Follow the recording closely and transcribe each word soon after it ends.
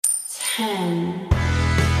10.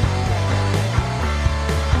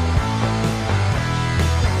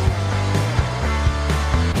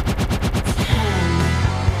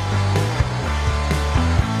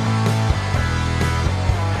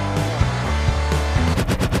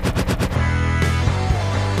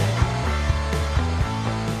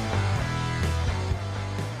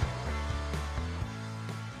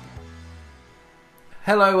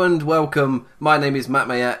 Hello and welcome. My name is Matt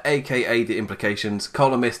Mayer, aka The Implications,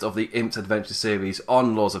 columnist of the Imps Adventure series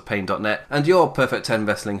on lawsofpain.net, and your Perfect 10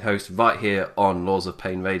 Wrestling host right here on Laws of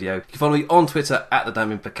Pain Radio. You can follow me on Twitter at the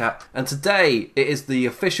Damn Implicat, and today it is the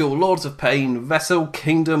official Lords of Pain Wrestle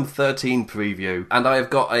Kingdom 13 preview, and I have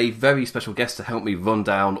got a very special guest to help me run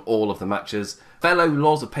down all of the matches. Fellow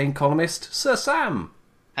Laws of Pain columnist, Sir Sam.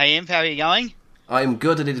 Hey Imp, how are you going? I am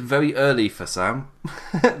good, and it is very early for Sam,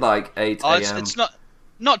 like 8 a.m. It's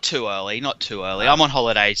not too early, not too early. I'm on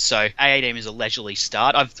holidays, so 8 a.m. is a leisurely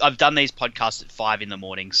start. I've done these podcasts at 5 in the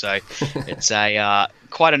morning, so it's a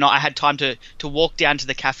quite a night. I had time to walk down to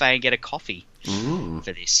the cafe and get a coffee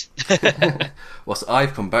for this. Well, so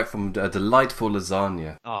I've come back from a delightful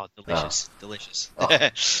lasagna. Oh, delicious, delicious. Oh.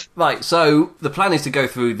 Right, so the plan is to go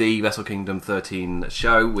through the Wrestle Kingdom 13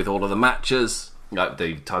 show with all of the matches, like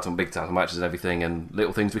the big title matches and everything, and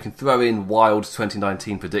little things we can throw in, wild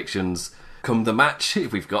 2019 predictions come the match,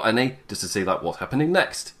 if we've got any, just to see like what's happening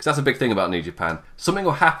next. Because that's a big thing about New Japan. Something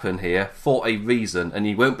will happen here for a reason, and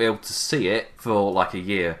you won't be able to see it for like a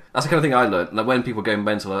year. That's the kind of thing I learned. Like when people go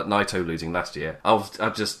mental at Naito losing last year, I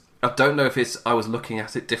don't know if I was looking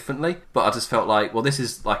at it differently, but I just felt like, well, this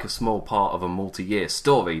is like a small part of a multi-year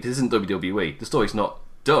story. This isn't WWE. The story's not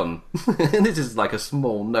done. This is like a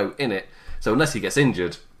small note in it. So unless he gets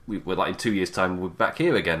injured, we're like in 2 years' time, we're back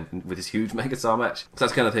here again with this huge Megastar match. So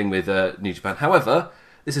that's the kind of thing with New Japan. However,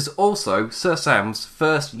 this is also Sir Sam's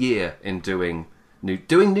first year in doing New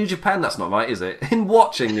Japan. That's not right, is it? In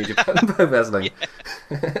watching New Japan Pro Wrestling.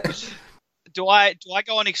 Do I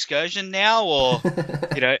go on excursion now, or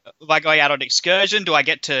am I going out on excursion? Do I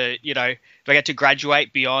get to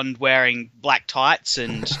graduate beyond wearing black tights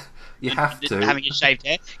and? You have to. Having a shaved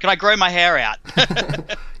head. Can I grow my hair out?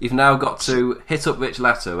 You've now got to hit up Rich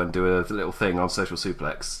Lato and do a little thing on Social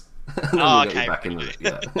Suplex. And then okay. Back in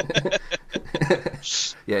the,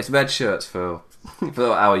 yeah, it's red shirts for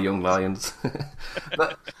our young lions.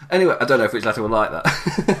 But anyway, I don't know if Rich Lato will like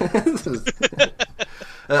that.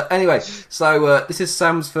 Anyway, so this is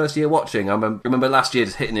Sam's first year watching. I remember last year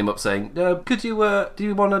just hitting him up saying, do you want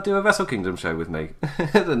to do a Wrestle Kingdom show with me?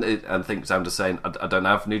 and I think Sam just saying, I don't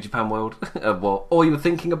have New Japan World. Or you were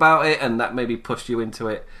thinking about it and that maybe pushed you into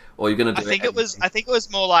it, or you're going to do I think it was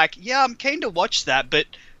more like, yeah, I'm keen to watch that, but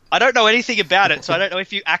I don't know anything about it, so I don't know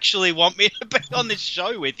if you actually want me to be on this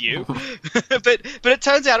show with you. but it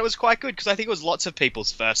turns out it was quite good, because I think it was lots of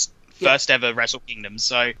people's first ever Wrestle Kingdom,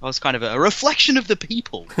 so I was kind of a reflection of the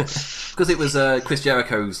people. Because it was Chris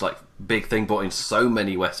Jericho's like big thing, brought in so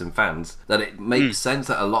many Western fans that it makes sense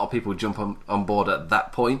that a lot of people jump on board at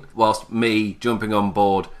that point, whilst me jumping on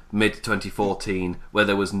board mid-2014 where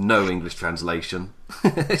there was no English translation.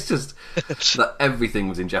 It's just that everything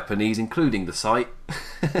was in Japanese, including the site.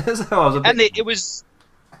 So I was a bit...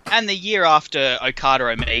 And the year after Okada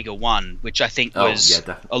Omega won, which I think was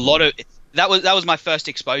a lot of... That was my first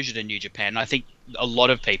exposure to New Japan. I think a lot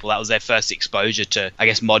of people, that was their first exposure to, I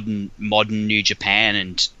guess, modern New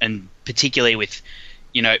Japan, and particularly with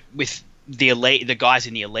the elite, the guys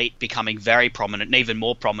in the elite becoming very prominent, and even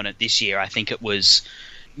more prominent this year. I think it was,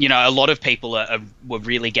 a lot of people were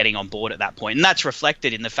really getting on board at that point, and that's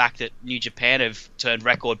reflected in the fact that New Japan have turned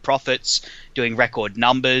record profits, doing record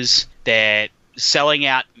numbers. They're selling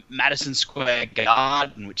out Madison Square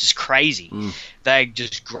Garden, which is crazy. They're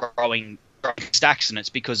just growing stacks, and it's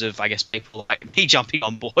because of, I guess, people like me jumping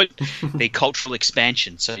on board the cultural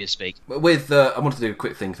expansion, so to speak. With I wanted to do a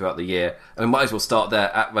quick thing throughout the year, and we might as well start there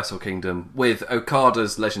at Wrestle Kingdom with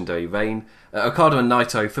Okada's legendary reign. Okada and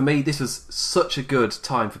Naito, for me, this was such a good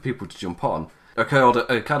time for people to jump on. Okada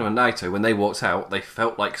and Naito, when they walked out, they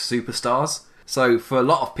felt like superstars. So for a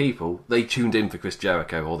lot of people, they tuned in for Chris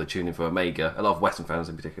Jericho, or they tuned in for Omega. A lot of Western fans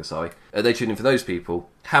in particular, they tuned in for those people.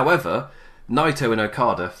 However, Naito and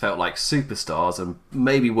Okada felt like superstars, and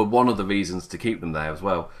maybe were one of the reasons to keep them there as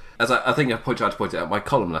well. As I think I tried to point it out in my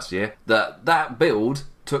column last year, that build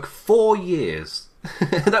took 4 years.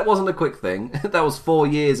 That wasn't a quick thing. That was 4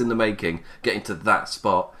 years in the making, getting to that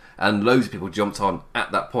spot. And loads of people jumped on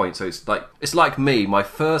at that point. So it's like me, my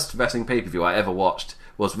first wrestling pay-per-view I ever watched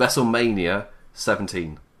was WrestleMania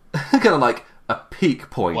 17. Kind of like a peak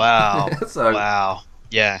point. Wow. So, wow.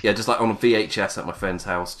 Yeah. Yeah, just like on a VHS at my friend's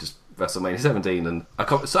house, just WrestleMania 17, and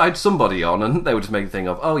so I had somebody on, and they were just making the thing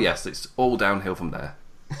of, oh yes, it's all downhill from there.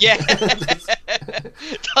 Yeah.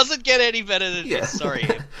 Doesn't get any better than this, sorry.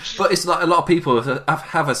 But it's like a lot of people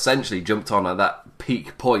have essentially jumped on at that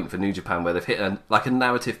peak point for New Japan where they've hit a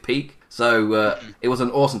narrative peak. So it was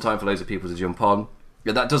an awesome time for loads of people to jump on.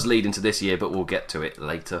 Yeah, that does lead into this year, but we'll get to it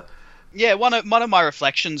later. Yeah, one of my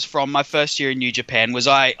reflections from my first year in New Japan was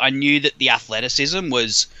I knew that the athleticism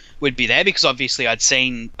would be there because obviously I'd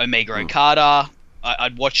seen Omega Okada,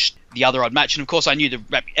 I'd watched the other odd match, and of course I knew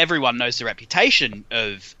everyone knows the reputation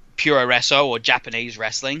of Puro Resso or Japanese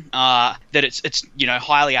wrestling, that it's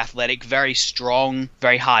highly athletic, very strong,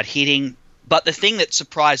 very hard hitting. But the thing that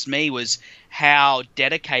surprised me was how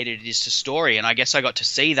dedicated it is to story, and I guess I got to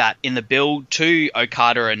see that in the build to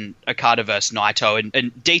Okada and Okada versus Naito,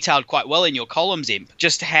 and detailed quite well in your columns, Imp,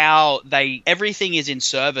 just how everything is in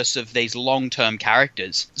service of these long-term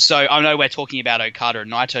characters. So I know we're talking about Okada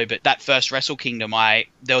and Naito, but that first Wrestle Kingdom,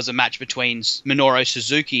 there was a match between Minoru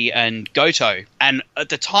Suzuki and Goto, and at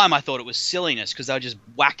the time I thought it was silliness because they were just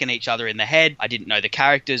whacking each other in the head. I didn't know the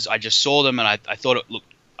characters, I just saw them, and I thought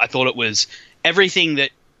it was everything that,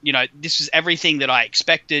 this was everything that I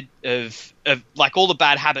expected of like all the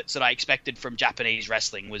bad habits that I expected from Japanese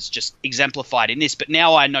wrestling was just exemplified in this. But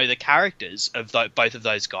now I know the characters of both of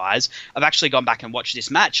those guys. I've actually gone back and watched this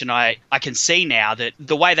match, and I can see now that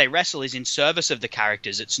the way they wrestle is in service of the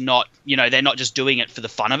characters. It's not, they're not just doing it for the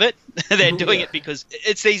fun of it. They're doing it because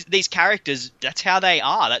it's these characters. That's how they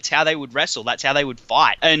are. That's how they would wrestle. That's how they would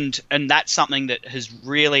fight. And that's something that has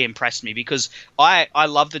really impressed me because I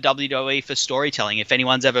love the WWE for storytelling. If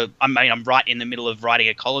anyone's ever, I'm right in the middle of writing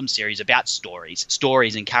a column series about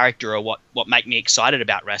stories and character are what make me excited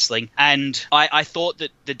about wrestling, and I thought that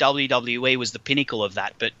the WWE was the pinnacle of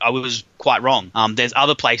that, but I was quite wrong. There's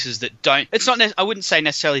other places that don't. It's not. I wouldn't say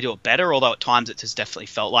necessarily do it better, although at times it has definitely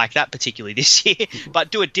felt like that, particularly this year.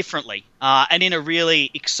 But do it differently, and in a really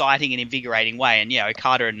exciting and invigorating way. And yeah,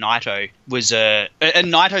 Okada and Naito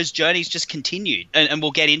and Naito's journey's just continued, and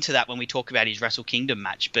we'll get into that when we talk about his Wrestle Kingdom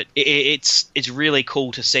match. But it's really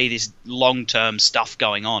cool to see this long-term stuff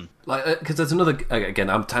going on. Because there's another, again,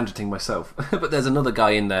 I'm tangenting myself, but there's another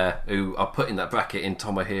guy in there who I put in that bracket in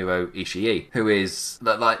Tomohiro Ishii, who is,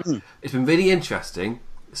 it's been really interesting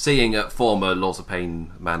seeing former Laws of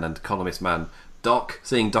Pain man and columnist man,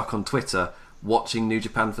 seeing Doc on Twitter, watching New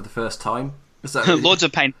Japan for the first time. So, Lords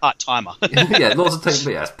of Pain part-timer. Yeah, Lords of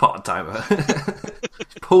Pain, yes, part-timer.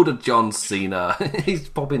 Pulled a John Cena. He's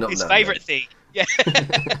popping up his now. His favourite thing. Yeah.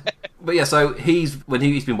 But yeah, so he's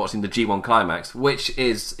been watching the G1 Climax, which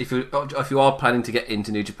is, if you are planning to get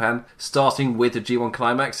into New Japan, starting with the G1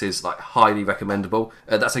 Climax is highly recommendable.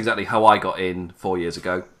 That's exactly how I got in 4 years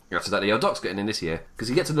ago. That's exactly how Doc's getting in this year, because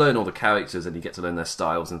you get to learn all the characters and you get to learn their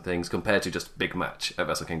styles and things compared to just big match at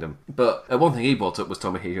Wrestle Kingdom. But one thing he brought up was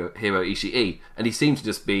Tomohiro Ishii, and he seemed to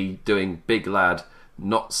just be doing big lad,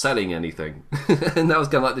 not selling anything. And that was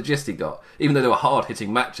kind of like the gist he got. Even though they were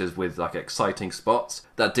hard-hitting matches with exciting spots,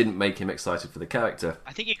 that didn't make him excited for the character.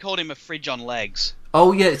 I think he called him a fridge on legs.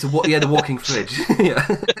 Oh yeah, the walking fridge. Yeah.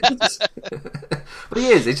 But he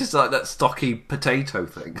is. It's just like that stocky potato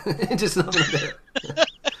thing. Just not gonna do it.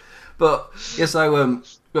 But yeah, so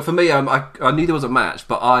but for me, I knew there was a match,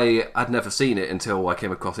 but I had never seen it until I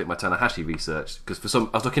came across it in my Tanahashi research. Because I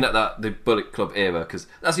was looking at the Bullet Club era, because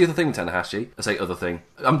that's the other thing with Tanahashi. I say other thing.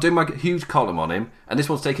 I'm doing my huge column on him, and this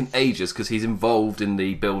one's taken ages because he's involved in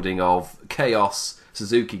the building of Chaos,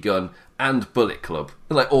 Suzuki Gun, and Bullet Club,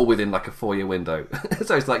 all within a 4-year window.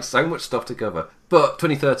 So it's so much stuff to cover. But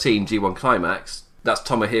 2013 G1 Climax. That's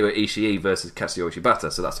Tomohiro Ishii versus Kazuyo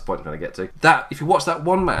Shibata, so that's the point I'm trying to get to. That, if you watch that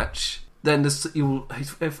one match, then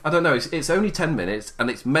I don't know, it's only 10 minutes, and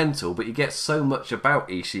it's mental, but you get so much about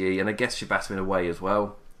Ishii, and I guess Shibata in a way as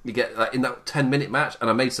well. You get, in that 10-minute match, and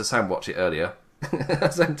I made Sam watch it earlier. I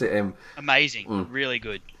sent it him. Amazing. Really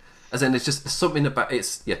good. As in, there's just something about,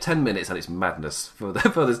 10 minutes, and it's madness for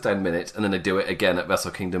this 10 minutes, and then they do it again at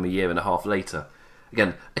Wrestle Kingdom a year and a half later.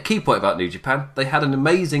 Again, a key point about New Japan, they had an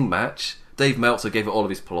amazing match. Dave Meltzer gave it all of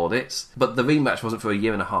his plaudits, but the rematch wasn't for a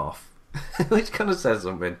year and a half, which kind of says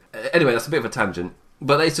something. Anyway, that's a bit of a tangent,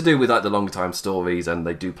 but it's to do with the long time stories, and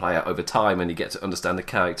they do play out over time, and you get to understand the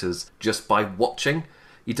characters just by watching.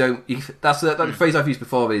 That's the phrase I've used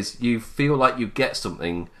before is you feel like you get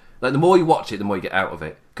something. The more you watch it, the more you get out of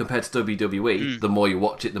it. Compared to WWE, the more you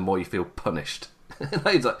watch it, the more you feel punished.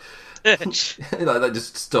 It's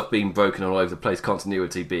just stuff being broken all over the place,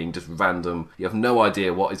 continuity being just random. You have no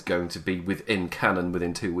idea what is going to be within canon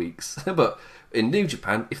within 2 weeks. But in New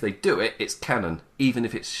Japan, if they do it, it's canon, even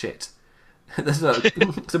if it's shit. So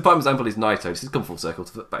prime example is Naito. This has come full circle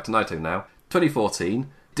back to Naito now. 2014,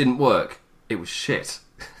 didn't work. It was shit.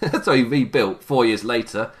 So he rebuilt 4 years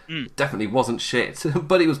later. Definitely wasn't shit,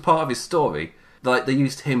 but it was part of his story. Like, they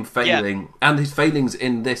used him failing, and his failings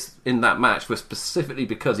in that match were specifically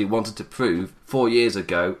because he wanted to prove 4 years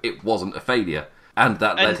ago it wasn't a failure, and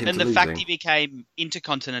that led him to losing. And the fact he became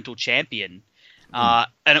Intercontinental Champion,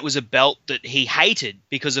 and it was a belt that he hated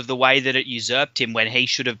because of the way that it usurped him when he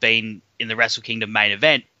should have been in the Wrestle Kingdom main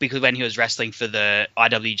event, because when he was wrestling for the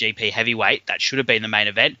IWGP Heavyweight, that should have been the main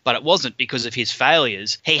event, but it wasn't because of his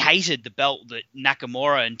failures. He hated the belt that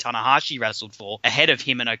Nakamura and Tanahashi wrestled for ahead of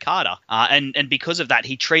him and Okada. And because of that,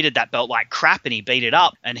 he treated that belt like crap and he beat it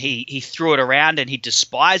up and he threw it around and he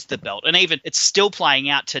despised the belt. And even it's still playing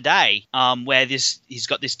out today, where he's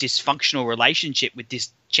got this dysfunctional relationship with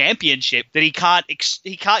this championship that he can't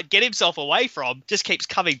get himself away from, just keeps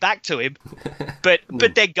coming back to him. But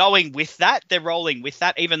they're going with that, they're rolling with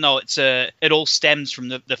that, even though it all stems from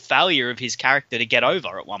the failure of his character to get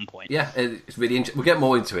over at one point. Yeah, it's really interesting. We'll get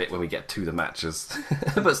more into it when we get to the matches.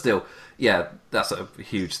 But still, yeah, that's a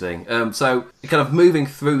huge thing. So kind of moving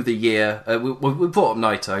through the year, we brought up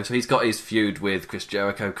Naito, so he's got his feud with Chris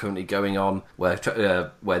Jericho currently going on, where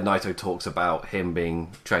Naito talks about him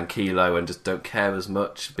being tranquilo and just don't care as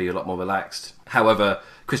much, be a lot more relaxed. However,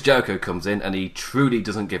 Chris Jericho comes in and he truly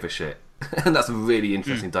doesn't give a shit. And that's a really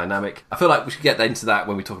interesting dynamic. I feel like we should get into that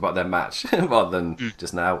when we talk about their match, rather than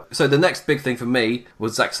just now. So the next big thing for me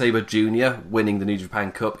was Zack Sabre Jr. winning the New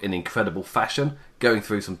Japan Cup in incredible fashion, going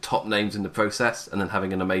through some top names in the process, and then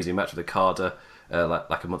having an amazing match with Okada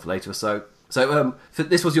like a month later or so. So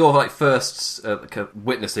this was your first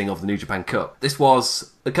witnessing of the New Japan Cup. This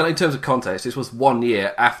was, in terms of context, this was 1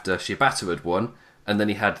 year after Shibata had won, and then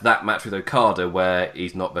he had that match with Okada where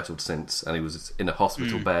he's not wrestled since, and he was in a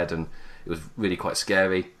hospital bed, and it was really quite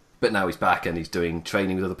scary. But now he's back and he's doing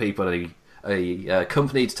training with other people, and he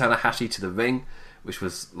accompanied Tanahashi to the ring, which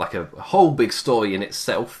was like a whole big story in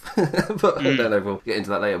itself. But I don't know if we'll get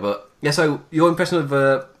into that later. But yeah, so your impression of,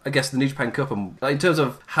 I guess, the New Japan Cup, and in terms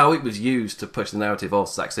of how it was used to push the narrative of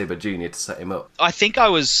Zack Sabre Jr. to set him up. I think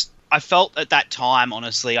I felt at that time,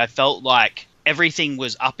 honestly, I felt like everything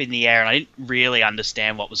was up in the air and I didn't really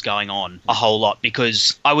understand what was going on a whole lot,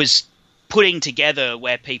 because I was putting together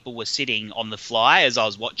where people were sitting on the fly as I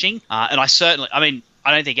was watching. And I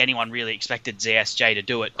don't think anyone really expected ZSJ to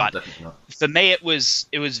do it, but for me it was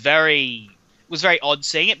very odd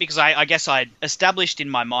seeing it, because I guess I'd established in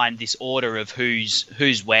my mind this order of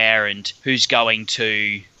who's where and who's going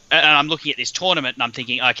to, and I'm looking at this tournament and I'm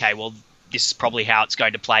thinking, okay, well, this is probably how it's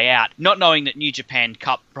going to play out. Not knowing that New Japan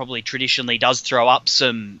Cup probably traditionally does throw up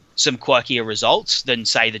some quirkier results than,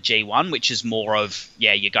 say, the G1, which is more of,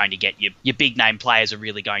 you're going to get your big name players are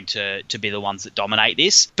really going to be the ones that dominate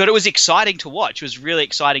this. But it was exciting to watch. It was really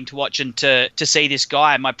exciting to watch, and to see this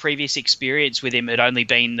guy. My previous experience with him had only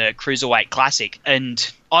been the Cruiserweight Classic, and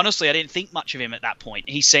honestly, I didn't think much of him at that point.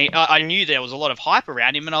 I knew there was a lot of hype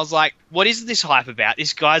around him, and I was like, what is this hype about?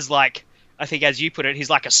 This guy's like, I think, as you put it, he's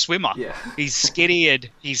like a swimmer. Yeah. He's skinny and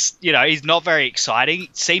he's not very exciting.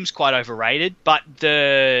 Seems quite overrated, but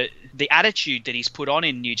the attitude that he's put on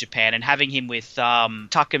in New Japan, and having him with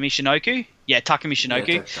Taka Michinoku. Yeah, Taka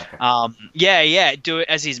Michinoku. Do it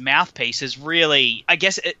as his mouthpiece is really, I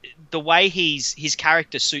guess, the way his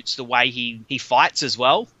character suits the way he fights as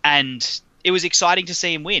well. And it was exciting to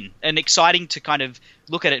see him win, and exciting to kind of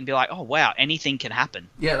look at it and be like, oh wow, anything can happen.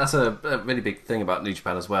 Yeah, that's a really big thing about New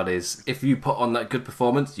Japan as well, is if you put on that good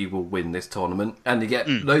performance, you will win this tournament. And you get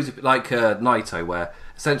loads of, like Naito, where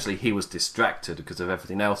essentially he was distracted because of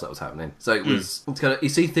everything else that was happening. So it was, you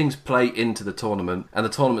see things play into the tournament, and the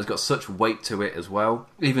tournament's got such weight to it as well,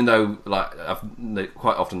 even though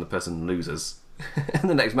quite often the person loses in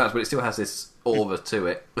the next match, but it still has this aura to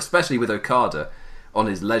it, especially with Okada on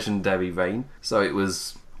his legendary reign. So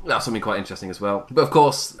that's something quite interesting as well. But of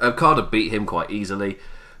course, Okada beat him quite easily.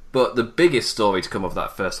 But the biggest story to come of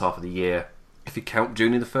that first half of the year, if you count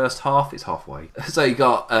June in the first half, it's halfway. So you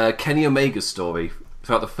got Kenny Omega's story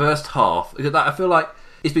throughout the first half. I feel like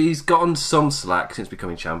he's gotten some slack since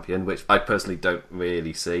becoming champion, which I personally don't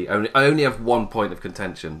really see. I only have 1 point of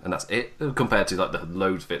contention, and that's it, compared to the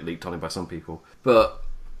loads of it leaked on him by some people. But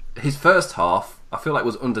his first half, I feel like,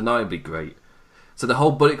 was undeniably great. So the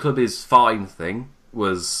whole Bullet Club is fine thing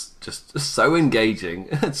was just so engaging.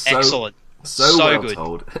 Excellent. So well good.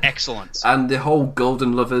 Told. Excellent. And the whole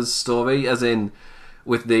Golden Lovers story, as in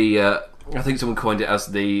with the, I think someone coined it as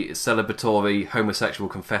the celebratory homosexual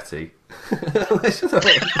confetti. They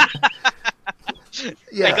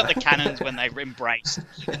got the cannons when they embraced.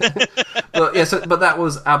 But that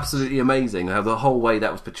was absolutely amazing. The whole way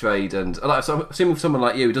that was portrayed, and so I'm assuming for someone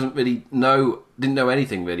like you who didn't know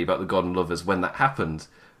anything really about the Golden Lovers when that happened,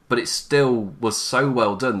 but it still was so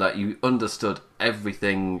well done that you understood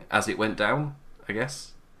everything as it went down, I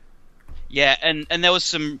guess. Yeah, and there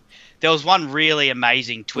was one really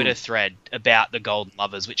amazing Twitter thread about the Golden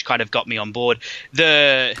Lovers, which kind of got me on board.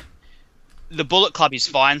 The Bullet Club is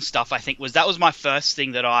fine stuff, I think, was my first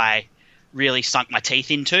thing that I really sunk my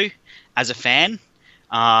teeth into as a fan,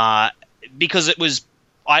 because it was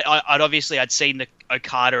I'd seen the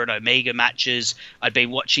Okada and Omega matches. I'd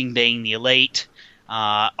been watching Being the Elite.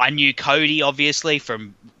 I knew Cody obviously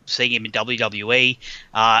from seeing him in WWE,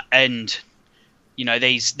 and you know,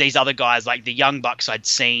 these other guys like the Young Bucks, I'd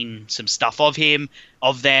seen some stuff of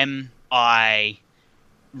them. I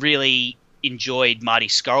really enjoyed Marty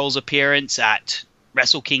Scurll's appearance at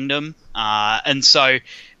Wrestle Kingdom, and so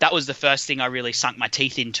that was the first thing I really sunk my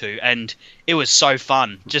teeth into, and it was so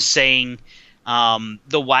fun just seeing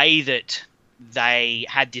the way that they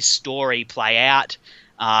had this story play out,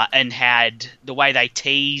 and had the way they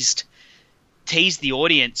teased the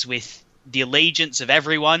audience with the allegiance of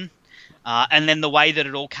everyone. And then the way that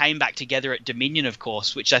it all came back together at Dominion, of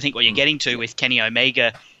course, which I think what you're getting to with Kenny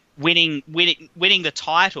Omega winning the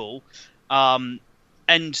title,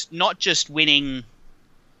 and not just winning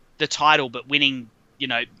the title, but winning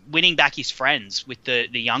back his friends with the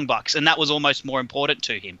Young Bucks, and that was almost more important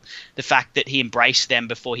to him. The fact that he embraced them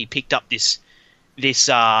before he picked up this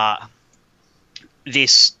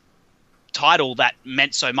title that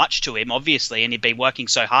meant so much to him, obviously, and he'd been working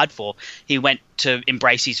so hard for. He went to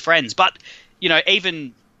embrace his friends. But,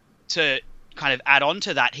 even to kind of add on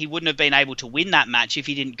to that, he wouldn't have been able to win that match if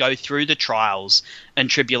he didn't go through the trials and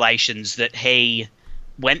tribulations that he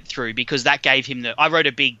went through, because that gave him I wrote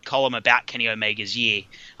a big column about Kenny Omega's year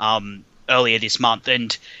earlier this month,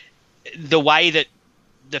 and the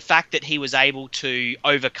fact that he was able to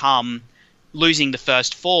overcome losing the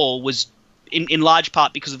first fall was in large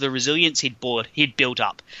part because of the resilience he'd built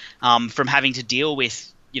up from having to deal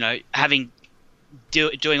with,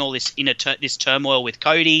 doing all this this turmoil with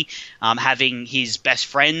Cody, having his best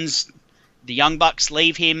friends, the Young Bucks,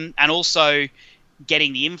 leave him, and also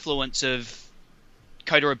getting the influence of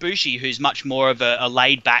Kota Ibushi, who's much more of a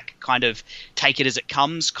laid-back kind of take it as it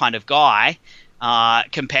comes kind of guy,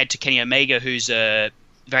 compared to Kenny Omega, who's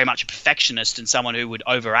very much a perfectionist and someone who would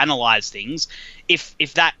overanalyze things. If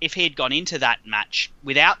he had gone into that match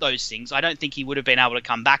without those things, I don't think he would have been able to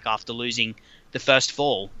come back after losing the first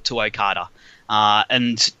fall to Okada,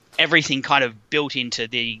 and everything kind of built into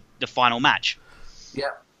the final match.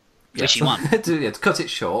 Yeah. Which he won. To cut it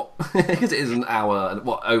short, because it is an hour,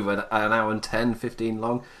 over an hour and 10, 15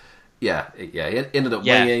 long. He ended up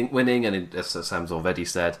winning, and as Sam's already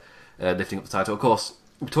said, lifting up the title. Of course,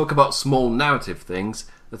 we talk about small narrative things.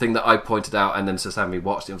 The thing that I pointed out, and then Sir Sammy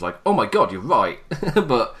watched it and was like, "Oh my god, you're right."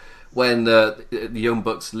 But when the Young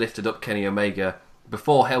Bucks lifted up Kenny Omega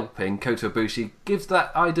before helping, Kota Ibushi gives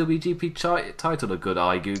that IWGP title a good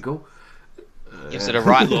eye, Google. Gives it a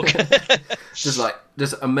right look.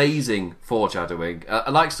 just amazing foreshadowing. I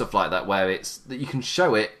like stuff like that where it's that you can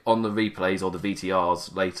show it on the replays or the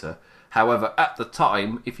VTRs later. However, at the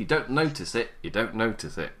time, if you don't notice it, you don't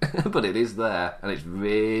notice it. But it is there, and it's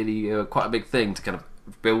really quite a big thing to kind of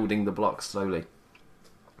building the blocks slowly.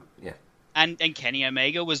 Yeah. And Kenny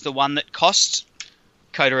Omega was the one that cost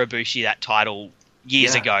Kota Ibushi that title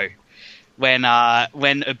years ago, when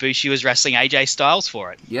Ibushi was wrestling AJ Styles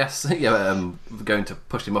for it. Yes, going to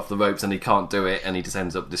push him off the ropes and he can't do it, and he just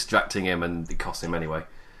ends up distracting him, and it costs him anyway.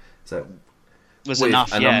 So was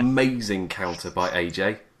enough. An amazing counter by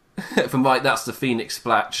AJ. From that's the Phoenix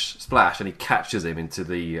splash, and he catches him into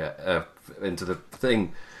the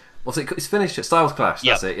thing. What's it? It's finished at Styles Clash.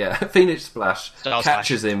 That's it. Yeah, Phoenix Splash Styles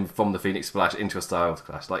catches Clash. Him from the Phoenix Splash into a Styles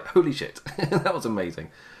Clash. Like, holy shit, that was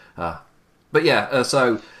amazing. But yeah,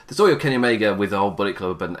 so the story of Kenny Omega with the whole Bullet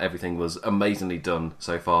Club and everything was amazingly done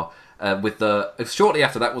so far. Shortly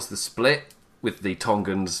after that was the split with the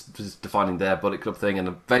Tongans defining their Bullet Club thing, and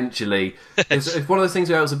eventually it's one of those things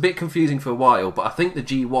where it was a bit confusing for a while, but I think the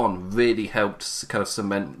G1 really helped kind of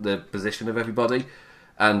cement the position of everybody.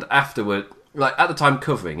 And afterward, like at the time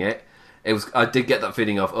covering it, I did get that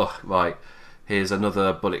feeling of, oh right, here's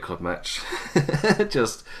another Bullet Club match.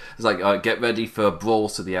 Just it's like, all right, get ready for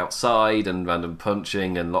brawls to the outside and random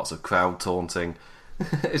punching and lots of crowd taunting.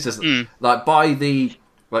 It's just like by the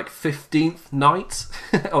 15th night,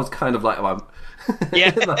 I was kind of like, oh,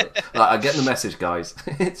 I get the message, guys.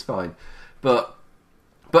 It's fine. But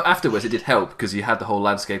afterwards, it did help because you had the whole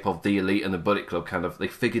landscape of the Elite and the Bullet Club. They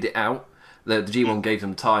figured it out. The G1 gave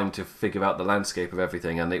them time to figure out the landscape of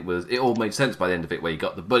everything, and it all made sense by the end of it. Where you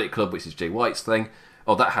got the Bullet Club, which is Jay White's thing.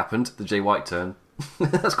 Oh, that happened. The Jay White turn.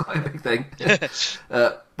 That's quite a big thing.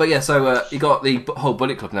 But yeah, so you got the whole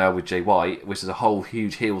Bullet Club now with Jay White, which is a whole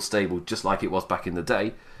huge heel stable, just like it was back in the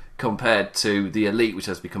day, compared to the Elite, which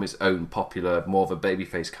has become its own popular, more of a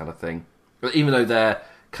babyface kind of thing. But even though they're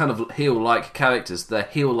kind of heel-like characters, they're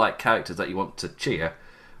heel-like characters that you want to cheer,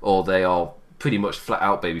 or they are pretty much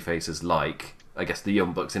flat-out babyfaces, like, I guess, the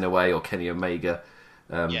Young Bucks in a way, or Kenny Omega.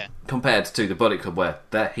 Compared to the Bullet Club, where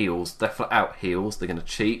they're heels, they're flat out heels, they're going to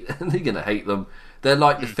cheat, and they're going to hate them. They're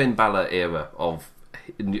like the Finn Balor era of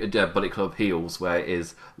Bullet Club heels, where it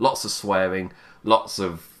is lots of swearing, lots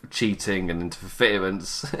of cheating and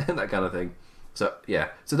interference, and that kind of thing. So, yeah.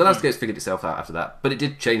 So the landscape's figured itself out after that, but it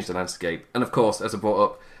did change the landscape. And of course, as I brought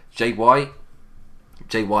up, Jay White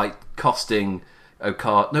costing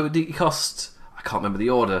Okada... No, he cost... I can't remember the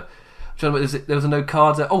order. There was an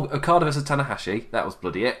Okada... Oh, Okada versus Tanahashi. That was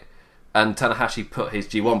bloody it. And Tanahashi put his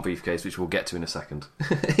G1 briefcase, which we'll get to in a second.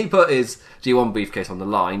 He put his G1 briefcase on the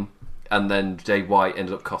line, and then Jay White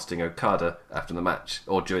ended up costing Okada after the match,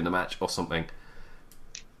 or during the match, or something.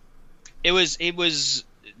 It was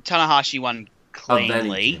Tanahashi won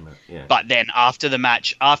cleanly, but then after the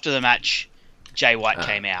match, Jay White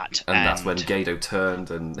came out. And that's when Gedo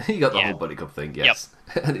turned, and he got the whole Bullet Club thing, yes.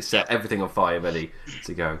 Yep. And it set everything on fire, ready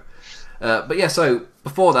to go. But yeah, so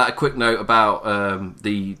before that, a quick note about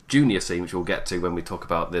the junior scene, which we'll get to when we talk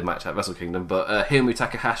about the match at Wrestle Kingdom. But Hiromu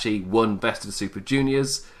Takahashi won Best of the Super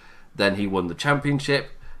Juniors, then he won the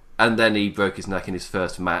championship, and then he broke his neck in his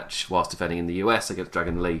first match whilst defending in the US against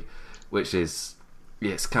Dragon Lee, which is,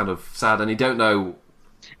 it's kind of sad, and you don't know...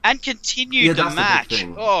 And continued the match.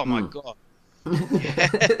 Oh my God.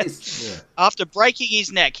 After breaking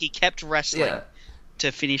his neck, he kept wrestling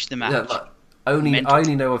to finish the match. Yeah, I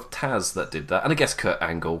only know of Taz that did that, and I guess Kurt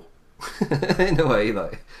Angle, in a way,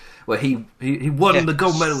 like where he won the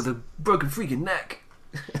gold medal with a broken freaking neck.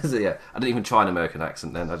 So yeah, I didn't even try an American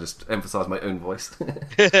accent then. I just emphasised my own voice.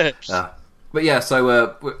 But yeah,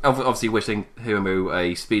 so obviously wishing Hiromu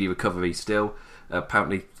a speedy recovery. Still,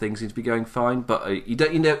 apparently things seem to be going fine, but you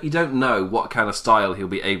don't know what kind of style he'll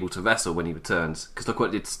be able to wrestle when he returns. Because look what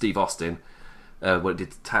it did to Steve Austin, what it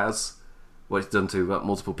did to Taz. What it's done to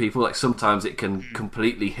multiple people. Like sometimes it can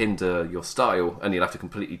completely hinder your style, and you'll have to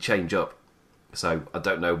completely change up. So I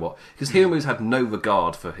don't know what, because Hiromu's had no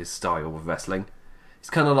regard for his style of wrestling. It's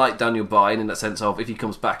kind of like Daniel Bryan in that sense of if he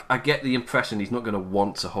comes back, I get the impression he's not going to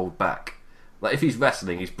want to hold back. Like if he's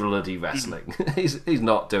wrestling, he's bloody wrestling. he's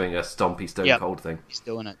not doing a stompy Stone Cold thing. He's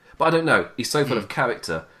doing it. But I don't know. He's so full of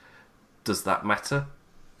character. Does that matter?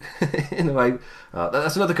 In a way,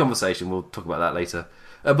 that's another conversation. We'll talk about that later.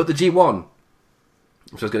 But the G1.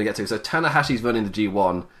 Which I was going to get to. So Tanahashi's running the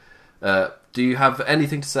G1. Do you have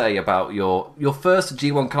anything to say about your first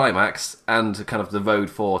G1 climax and kind of the road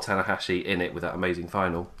for Tanahashi in it with that amazing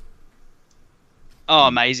final? Oh,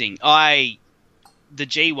 amazing! The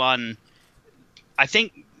G1, I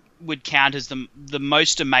think, would count as the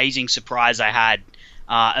most amazing surprise I had,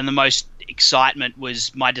 and the most excitement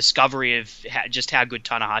was my discovery of just how good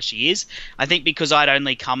Tanahashi is. I think because I'd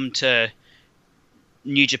only come to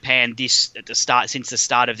New Japan since the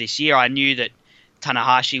start of this year, I knew that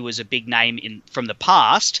Tanahashi was a big name from the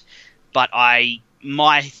past, but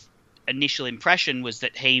my initial impression was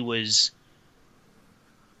that he was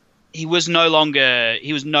no longer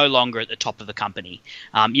at the top of the company.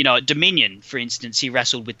 At Dominion, for instance, he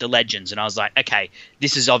wrestled with the Legends, and I was like, okay,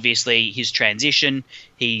 this is obviously his transition.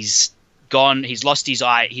 He's gone. He's lost his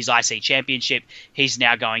IC championship. He's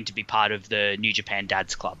now going to be part of the New Japan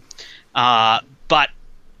Dads Club. But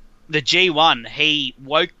the G1, he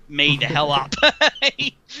woke me the hell up.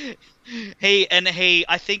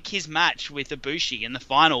 I think his match with Ibushi in the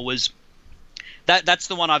final was that's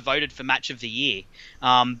the one I voted for match of the year.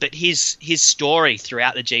 But his story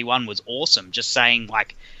throughout the G1 was awesome. Just saying,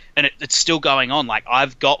 like, and it's still going on. Like,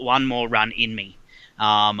 I've got one more run in me.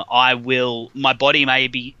 My body may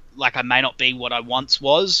be, like, I may not be what I once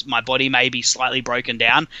was. My body may be slightly broken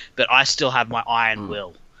down, but I still have my iron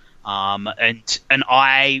will. And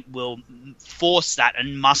I will force that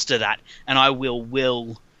and muster that, and I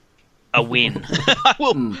will a win. I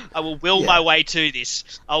will will my way to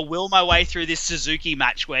this. I'll will my way through this Suzuki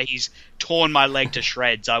match where he's torn my leg to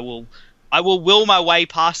shreds. I will will my way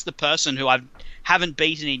past the person who I haven't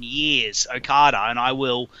beaten in years, Okada, and I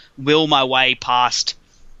will my way past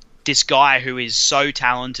this guy who is so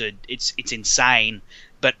talented. It's insane,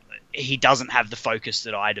 but he doesn't have the focus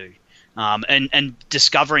that I do. And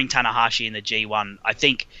discovering Tanahashi in the G1, I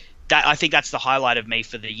think that's the highlight of me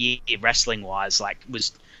for the year wrestling wise. Like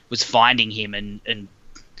was finding him and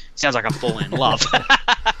sounds like I'm falling in love.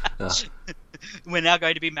 we're now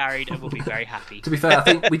going to be married and we'll be very happy. To be fair, I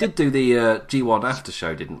think we did do the G1 after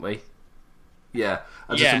show, didn't we? Yeah.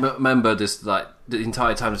 I just remember just like the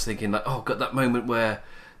entire time just thinking like, oh, got that moment where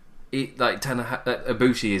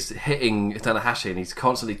Ibushi is hitting Tanahashi and he's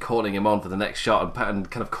constantly calling him on for the next shot and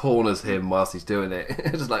kind of corners him whilst he's doing it.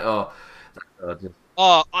 It's just like,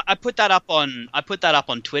 I put that up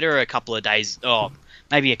on Twitter a couple of days,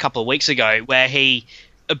 maybe a couple of weeks ago, where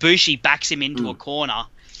Ibushi backs him into a corner,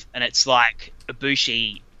 and it's like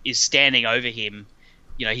Ibushi is standing over him.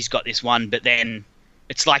 You know, he's got this one, but then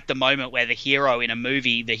it's like the moment where the hero in a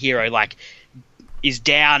movie, like is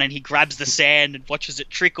down and he grabs the sand and watches it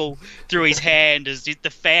trickle through his hand as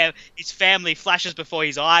his family flashes before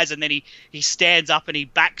his eyes, and then he stands up and he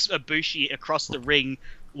backs Ibushi across the ring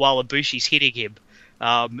while Ibushi's hitting him,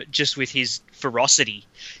 just with his ferocity.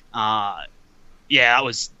 That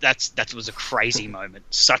was a crazy moment.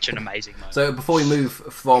 Such an amazing moment. So before we move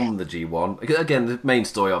from the G1, again, the main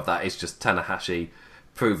story of that is just Tanahashi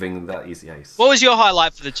proving that he's the ace. What was your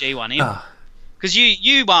highlight for the G1, Ian? Because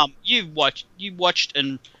you watched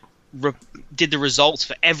and did the results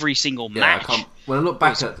for every single match. When I look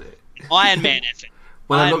back at it, Iron Man effort.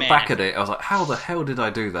 When I look back at it, I was like, how the hell did I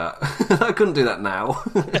do that? I couldn't do that now.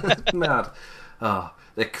 Mad.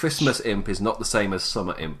 The Christmas imp is not the same as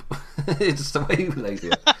summer imp. It's just the way you lazy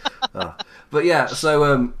it. But yeah,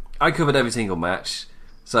 so I covered every single match.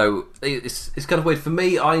 So it's kind of weird. For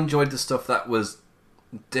me, I enjoyed the stuff that was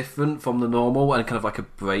different from the normal and kind of like a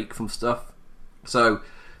break from stuff. So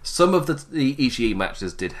some of the Ishii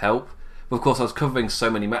matches did help. But of course, I was covering so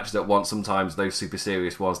many matches at once, sometimes those super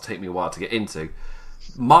serious ones take me a while to get into.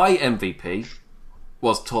 My MVP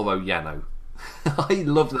was Toru Yano. I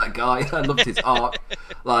loved that guy. I loved his arc.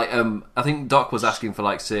 I think Doc was asking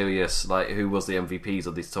for serious, who was the MVPs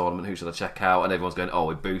of this tournament? Who should I check out? And everyone's going,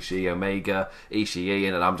 Ibushi, Omega, Ishii,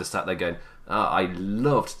 and I'm just sat there going, I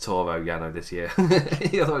loved Toru Yano this year. I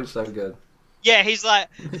thought it was so good. Yeah, he's like,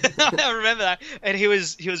 I remember that, and he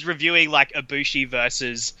was reviewing Ibushi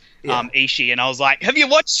versus Ishii, and I was like, "Have you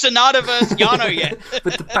watched Sonata versus Yano yet?"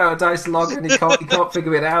 With the Paradise Log, and he can't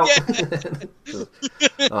figure it out.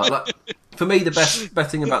 For me, the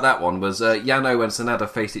best thing about that one was Yano and Sonata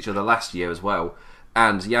faced each other last year as well,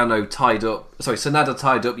 and Sonata tied up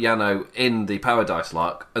Yano in the Paradise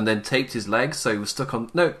Lock, and then taped his legs, so he was stuck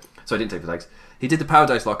on. No, sorry, didn't tape his legs. He did the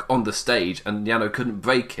Paradise Lock on the stage, and Yano couldn't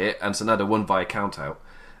break it, and Sonata won by a count-out.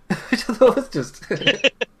 Which I thought was just...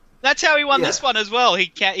 That's how he won this one as well. He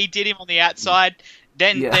did him on the outside,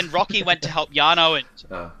 then Rocky went to help Yano,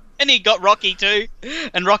 and he got Rocky too,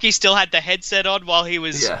 and Rocky still had the headset on while he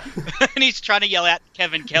was... and he's trying to yell out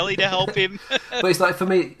Kevin Kelly to help him. But it's for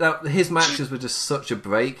me, his matches were just such a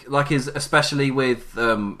break. Especially with...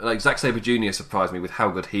 Zack Sabre Jr. surprised me with how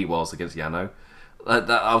good he was against Yano.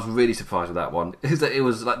 I was really surprised with that one. It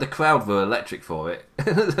was the crowd were electric for it.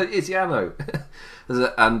 It's Yano,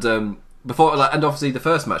 and and obviously the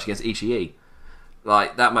first match against Ishii,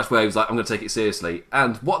 that match where he was like, "I'm going to take it seriously,"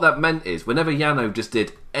 and what that meant is whenever Yano just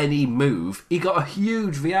did any move, he got a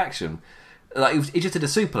huge reaction. He just did a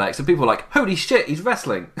suplex, and people were like, "Holy shit, he's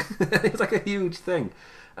wrestling!" It was a huge thing,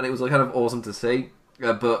 and it was kind of awesome to see.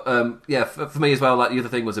 For me as well, the other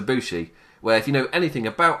thing was Ibushi. Where if you know anything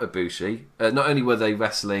about Ibushi, not only were they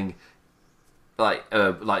wrestling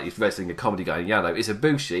he's wrestling a comedy guy in Yano, it's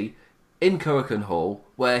Ibushi in Korakuen Hall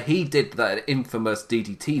where he did that infamous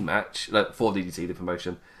DDT match for DDT, the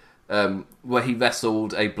promotion, where he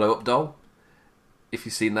wrestled a blow-up doll. If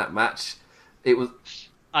you've seen that match, it was.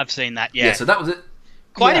 I've seen that. Yeah. So that was it.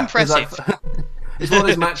 Quite impressive. It's one of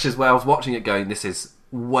those matches where I was watching it going, this is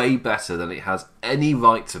way better than it has any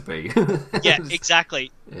right to be. Yeah,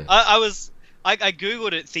 exactly. Yeah. I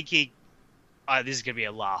googled it thinking, this is going to be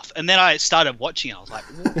a laugh, and then I started watching it. I was like,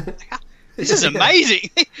 this is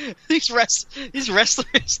amazing. This wrestler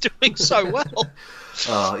is doing so well.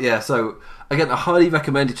 So again, I highly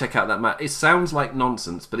recommend you check out that match. It sounds like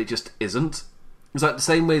nonsense, but it just isn't. It's the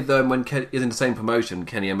same with when in the same promotion,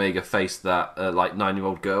 Kenny Omega faced that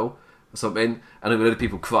 9-year-old girl or something, and there were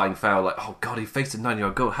people crying foul, oh god, he faced a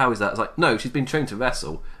 9-year-old girl, how is that? It's no, she's been trained to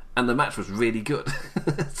wrestle, and the match was really good.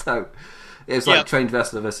 So it was trained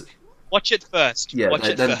wrestler versus... Watch it first. Yeah,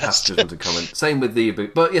 then pass judgment to comment. Same with the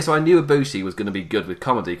Ibushi. But so I knew Ibushi was going to be good with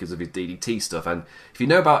comedy because of his DDT stuff, and if you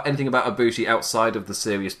know about anything about Ibushi outside of the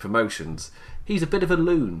serious promotions, he's a bit of a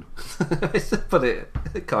loon. To put it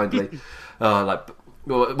kindly. He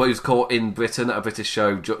was caught in Britain at a British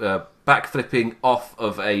show backflipping off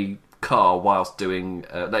of a car whilst doing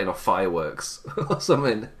letting off fireworks or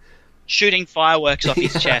something. Shooting fireworks off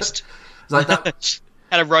his chest. It's that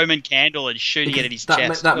had a Roman candle and shooting it at his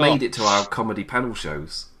chest. That made it to our comedy panel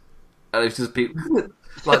shows. And it's just people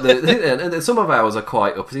like and some of ours are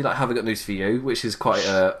quite uppity, like Have I Got News for You, which is quite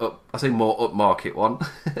I say more upmarket one,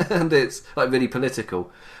 and it's like really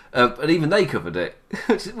political. And even they covered it,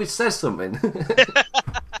 which says something.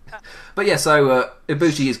 But yeah, so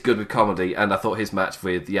Ibushi is good with comedy, and I thought his match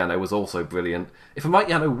with Yano was also brilliant. If I'm right,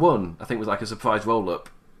 Yano won. I think it was like a surprise roll-up.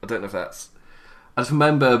 I don't know if that's... I just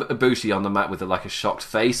remember Ibushi on the mat with like a shocked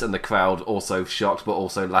face, and the crowd also shocked, but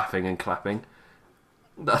also laughing and clapping.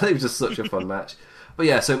 I think it was just such a fun match. But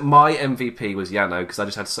yeah, so my MVP was Yano, because I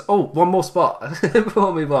just had to... Oh, one more spot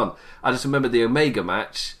before we move on. I just remember the Omega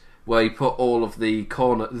match, where he put all of the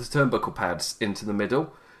turnbuckle pads into the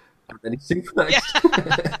middle, and then he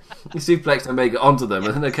suplexed, he suplexed Omega onto them,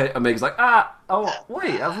 and then Omega's like,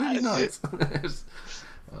 wait, that's really nice.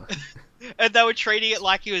 And they were treating it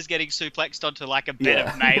like he was getting suplexed onto like a bed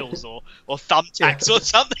of nails or thumbtacks or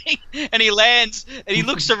something, and he lands, and he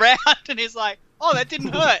looks around, and he's like, oh, that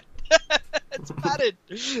didn't hurt. It's padded.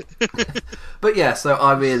 But yeah, so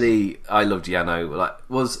I loved Yano.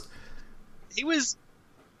 He was...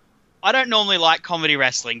 I don't normally like comedy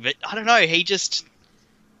wrestling, but I don't know,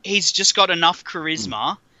 he's just got enough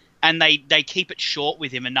charisma, and they keep it short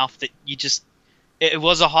with him enough that it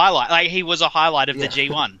was a highlight. Like, he was a highlight of the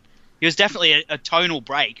G1. He was definitely a tonal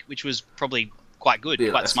break, which was probably quite good,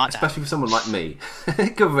 quite smart. Especially for someone like me,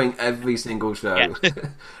 covering every single show. Yeah.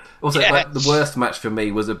 Also, like, the worst match for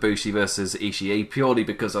me was Ibushi versus Ishii, purely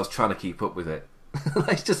because I was trying to keep up with it.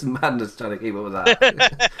 It's just madness trying to keep up with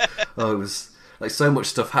that. It was... like, so much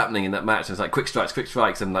stuff happening in that match, and it's like quick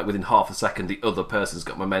strikes, and like within half a second the other person's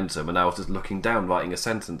got momentum, and I was just looking down writing a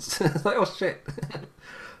sentence. It's like, oh shit.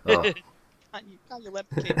 Can't you let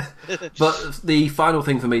the kid? But the final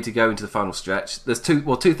thing for me to go into the final stretch, there's two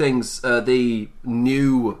things. The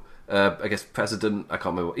new I guess president, I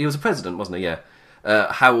can't remember, he was a president, wasn't he?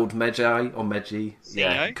 Harold Meji or Meji,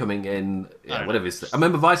 coming in, whatever it is. I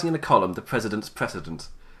remember writing in a column, the president's precedent.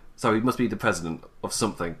 So he must be the president of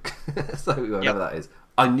something. So whatever that is.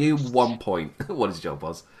 I knew 1 point what his job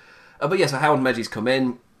was. But yeah, so Howard Meji's come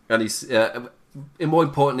in, and he's, more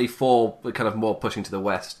importantly, for kind of more pushing to the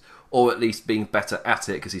West, or at least being better at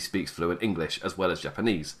it, because he speaks fluent English as well as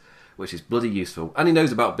Japanese, which is bloody useful. And he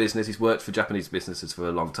knows about business. He's worked for Japanese businesses for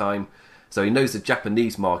a long time, so he knows the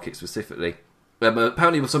Japanese market specifically.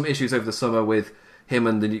 Apparently there were some issues over the summer with him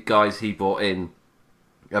and the guys he brought in.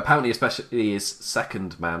 Apparently, especially his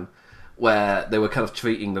second man, where they were kind of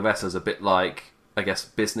treating the wrestlers a bit like, I guess,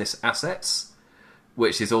 business assets,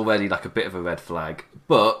 which is already like a bit of a red flag.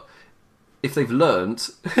 But if they've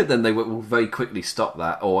learned, then they will very quickly stop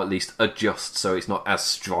that, or at least adjust so it's not as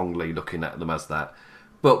strongly looking at them as that.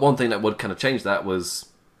 But one thing that would kind of change that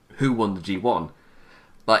was who won the G1.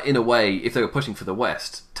 Like, in a way, if they were pushing for the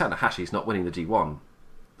West, Tanahashi's not winning the G1.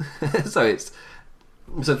 So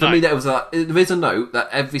for me, there is a note that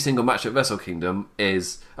every single match at Wrestle Kingdom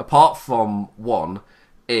is, apart from one,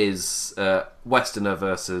 is Westerner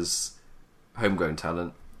versus homegrown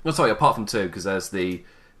talent. Oh, sorry, apart from two, because there's the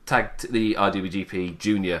IWGP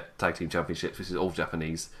Junior Tag Team Championships, which is all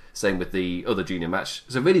Japanese. Same with the other junior match.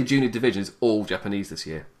 So really, junior division is all Japanese this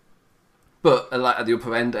year. But like at the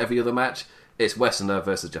upper end, every other match, it's Westerner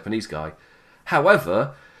versus Japanese guy.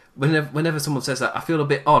 However, whenever someone says that, I feel a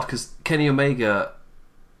bit odd, because Kenny Omega,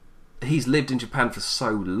 he's lived in Japan for so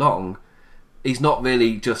long, he's not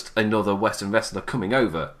really just another Western wrestler coming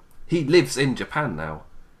over. He lives in Japan now.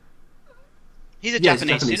 He's a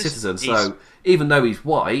Japanese citizen. So even though he's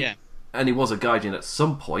white, and he was a gaijin at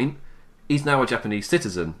some point, he's now a Japanese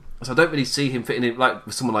citizen. So I don't really see him fitting in like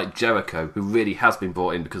with someone like Jericho, who really has been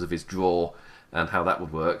brought in because of his draw and how that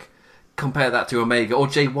would work. Compare that to Omega or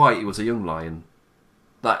Jay White, who was a young lion.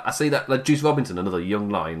 Like, I see that, like Juice Robinson, another young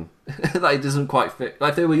lion. Like, it doesn't quite fit.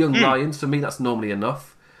 Like, if they were young lions, for me, that's normally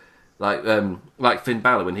enough. Like Finn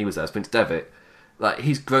Balor when he was there, Prince Devitt. Like,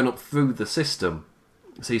 he's grown up through the system.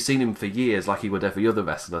 So you've seen him for years like he would every other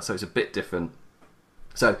wrestler, so it's a bit different.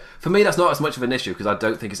 So, for me, that's not as much of an issue, because I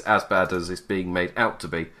don't think it's as bad as it's being made out to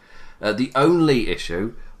be. The only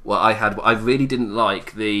issue, I really didn't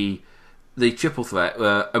like the triple threat,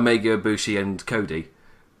 Omega, Ibushi, and Cody.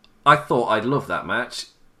 I thought I'd love that match,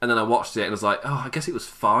 and then I watched it and was like, oh, I guess it was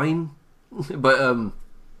fine. But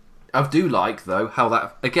I do like, though, how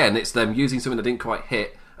that, again, it's them using something that didn't quite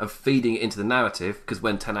hit and feeding it into the narrative, because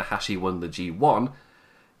when Tanahashi won the G1,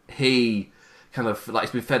 he kind of, like,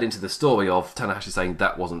 it's been fed into the story of Tanahashi saying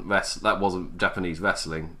that wasn't Japanese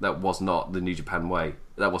wrestling, that was not the New Japan way,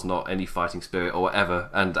 that was not any fighting spirit or whatever,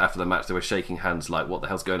 and after the match they were shaking hands like, what the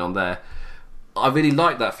hell's going on there? I really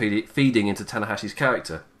like that feeding into Tanahashi's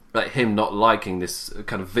character. Like him not liking this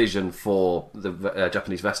kind of vision for the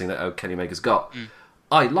Japanese wrestling that Kenny Omega's got.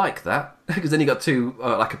 I like that, because then you got two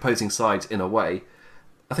opposing sides in a way.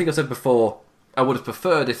 I think I said before, I would have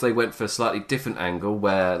preferred if they went for a slightly different angle,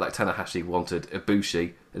 where like Tanahashi wanted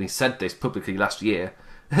Ibushi, and he said this publicly last year,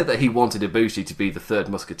 that he wanted Ibushi to be the third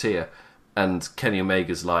musketeer, and Kenny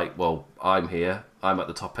Omega's like, well, I'm here, I'm at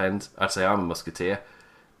the top end, I'd say I'm a musketeer,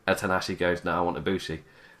 and Tanahashi goes, no, I want Ibushi.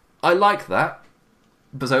 I like that,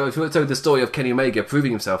 but so the story of Kenny Omega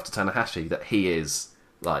proving himself to Tanahashi that he is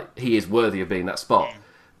worthy of being that spot,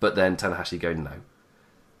 but then Tanahashi going no.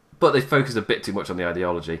 But they focused a bit too much on the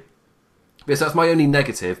ideology. Yes, that's my only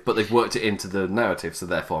negative, but they've worked it into the narrative, so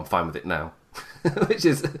therefore I'm fine with it now. Which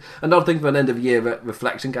is an odd thing for an end-of-year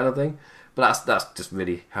reflection kind of thing, but that's just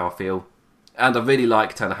really how I feel. And I really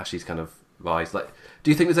like Tanahashi's kind of rise. Like,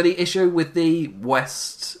 do you think there's any issue with the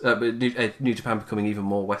West, New Japan becoming even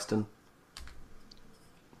more Western?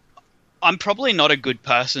 I'm probably not a good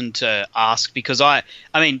person to ask, because I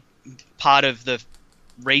mean, part of the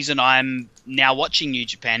reason I'm now watching New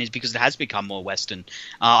Japan is because it has become more Western.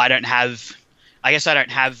 I don't have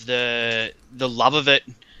the love of it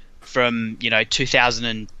from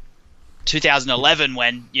 2011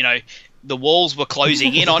 when the walls were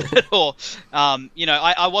closing in on it, or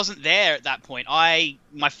I wasn't there at that point. My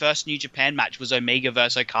first New Japan match was Omega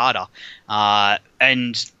versus Okada,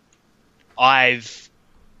 and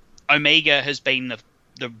Omega has been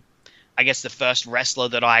the first wrestler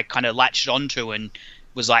that I kind of latched onto and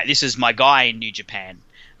was like, this is my guy in New Japan.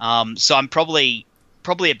 So I'm probably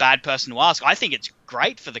a bad person to ask. I think it's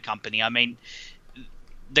great for the company. I mean,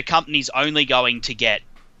 the company's only going to get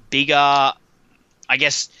bigger. I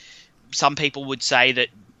guess some people would say that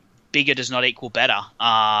bigger does not equal better.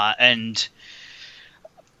 And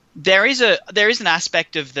there is an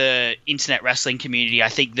aspect of the internet wrestling community, I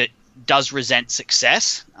think, that does resent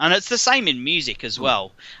success. And it's the same in music as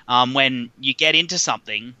well. When you get into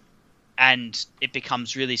something and it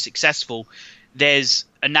becomes really successful, there's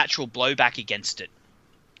a natural blowback against it.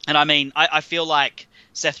 And I mean, I feel like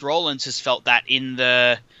Seth Rollins has felt that in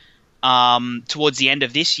the towards the end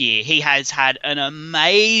of this year. He has had an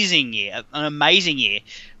amazing year,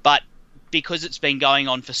 but because it's been going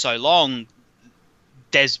on for so long,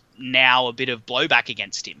 there's now a bit of blowback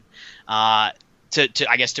against him. To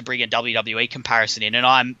bring a WWE comparison in,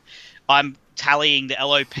 and I'm tallying the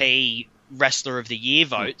LOP Wrestler of the Year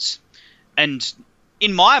votes, and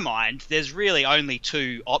in my mind, there's really only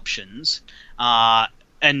two options,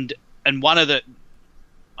 and one of the,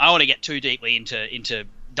 I don't want to get too deeply into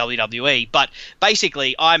WWE, but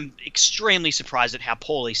basically, I'm extremely surprised at how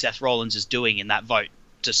poorly Seth Rollins is doing in that vote.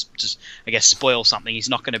 Just I guess spoil something. He's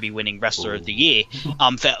not going to be winning Wrestler of the Year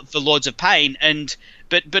for Lords of Pain,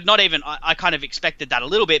 but not even. I kind of expected that a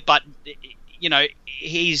little bit, but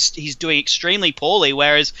he's doing extremely poorly.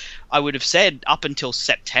 Whereas I would have said up until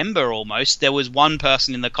September almost, there was one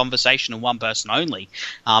person in the conversation and one person only,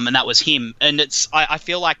 and that was him. And I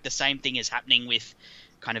feel like the same thing is happening with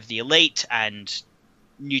kind of the Elite and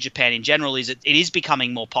New Japan in general. It is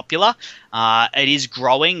becoming more popular. It is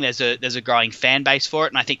growing. There's a growing fan base for it,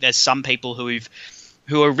 and I think there's some people who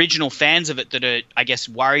are original fans of it that are, I guess,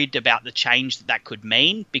 worried about the change that could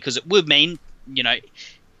mean, because it would mean,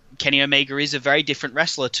 Kenny Omega is a very different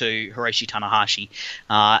wrestler to Hiroshi Tanahashi,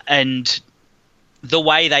 and the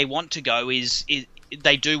way they want to go is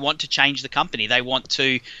they do want to change the company. They want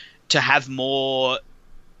to have more,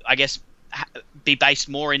 I guess, be based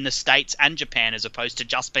more in the States and Japan as opposed to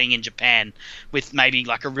just being in Japan with maybe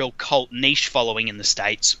like a real cult niche following in the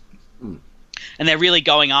States. And they're really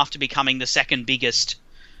going after becoming the second biggest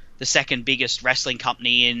wrestling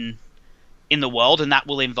company in the world, and that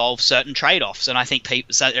will involve certain trade-offs. And I think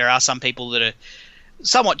there are some people that are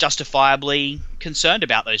somewhat justifiably concerned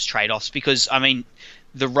about those trade-offs, because I mean,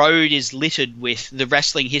 the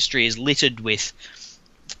wrestling history is littered with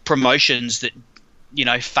promotions that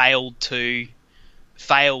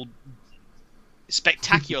failed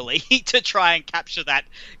spectacularly to try and capture that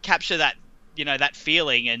that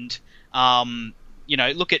feeling. And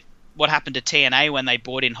look at what happened to TNA when they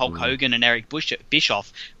brought in Hulk Hogan and Eric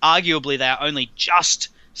Bischoff. Arguably, they are only just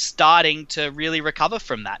starting to really recover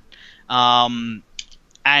from that. And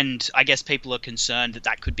I guess people are concerned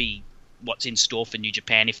that could be what's in store for New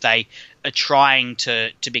Japan if they are trying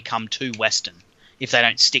to become too Western, if they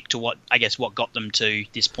don't stick to what got them to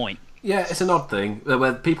this point. Yeah, it's an odd thing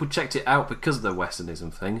where people checked it out because of the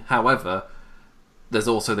Westernism thing. However, there's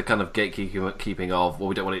also the kind of gatekeeping of, well,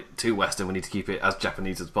 we don't want it too Western, we need to keep it as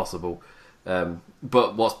Japanese as possible.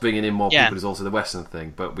 But what's bringing in more people is also the Western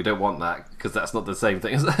thing, but we don't want that because that's not the same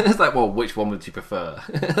thing. It's like, well, which one would you prefer?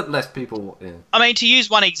 Less people... Yeah. I mean, to use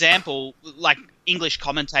one example, like English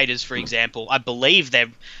commentators, for example, I believe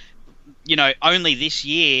only this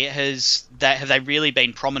year have they really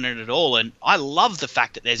been prominent at all. And I love the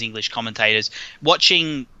fact that there's English commentators.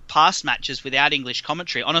 Watching past matches without English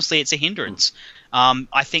commentary, honestly, it's a hindrance.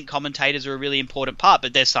 I think commentators are a really important part,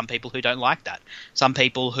 but there's some people who don't like that. Some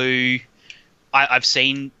people who I've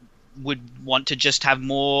seen would want to just have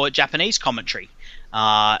more Japanese commentary.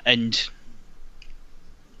 No,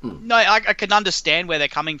 I can understand where they're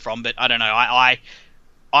coming from, but I don't know.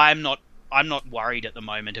 I'm not worried at the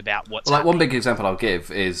moment about what's happening. One big example I'll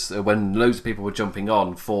give is when loads of people were jumping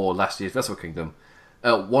on for last year's Wrestle Kingdom.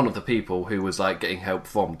 One of the people who was getting help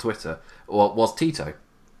from Twitter was Tito.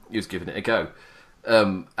 He was giving it a go.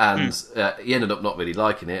 He ended up not really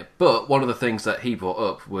liking it. But one of the things that he brought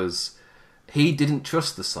up was he didn't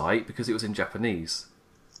trust the site because it was in Japanese,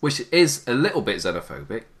 which is a little bit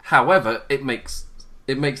xenophobic. However, it makes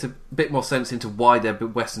a bit more sense into why they're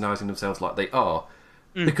westernising themselves like they are.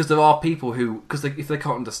 Because there are people who, if they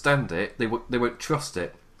can't understand it, they won't trust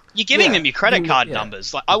it. You're giving them your credit card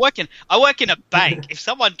numbers. Like I work in a bank. If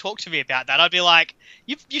someone talked to me about that, I'd be like,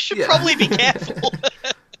 you should probably be careful.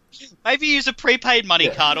 Maybe use a prepaid money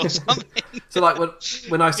card or something. So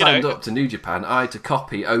when I signed up to New Japan, I had to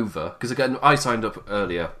copy over, because again I signed up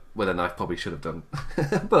earlier, well then I probably should have done.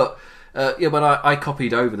 But when I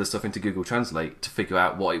copied over the stuff into Google Translate to figure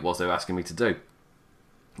out what it was they were asking me to do,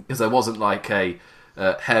 because there wasn't a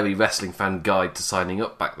hairy wrestling fan guide to signing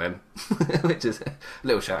up back then, which is a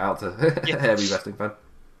little shout out to hairy wrestling fan.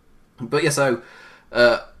 But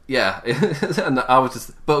and I was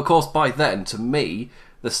just. But of course, by then, to me,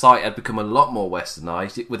 the site had become a lot more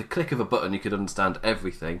westernised. With a click of a button, you could understand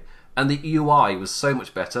everything, and the UI was so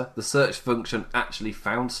much better. The search function actually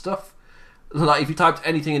found stuff. If you typed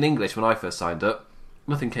anything in English when I first signed up,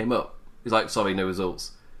 nothing came up. It's like, sorry, no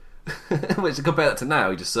results. Which, to compare that to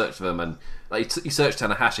now, you just search for them, and you search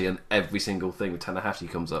Tanahashi, and every single thing with Tanahashi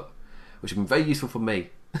comes up, which has been very useful for me.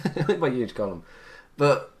 My huge column,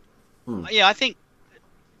 but yeah, I think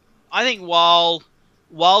while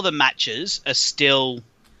the matches are still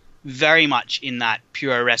very much in that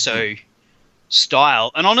Puroresu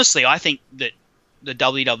style, and honestly, I think that the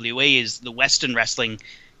WWE is the Western wrestling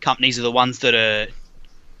companies are the ones that are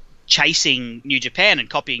chasing New Japan and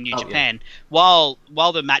copying New Japan. Yeah.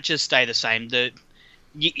 While the matches stay the same, the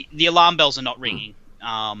alarm bells are not ringing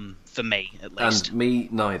for me, at least. And me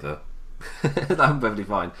neither. I'm perfectly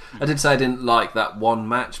fine. I did say I didn't like that one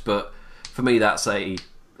match, but for me that's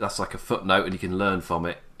like a footnote and you can learn from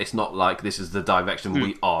it. It's not like this is the direction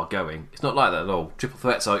we are going. It's not like that at all. Triple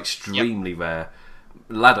threats are extremely rare.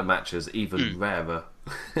 Ladder matches even rarer.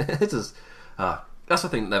 It's just that's the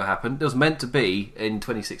thing that never happened. It was meant to be in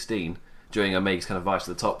 2016 during Omega's kind of rise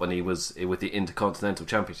to the top when he was with the Intercontinental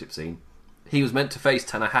Championship scene. He was meant to face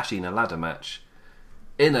Tanahashi in a ladder match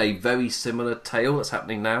in a very similar tale that's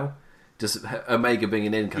happening now. Just Omega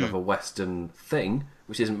bringing in kind of a Western thing,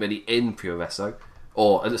 which isn't really in Puroresu,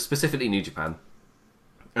 or specifically New Japan,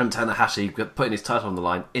 and Tanahashi putting his title on the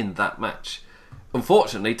line in that match.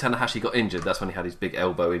 Unfortunately, Tanahashi got injured. That's when he had his big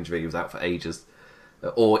elbow injury. He was out for ages.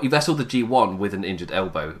 Or he wrestled the G1 with an injured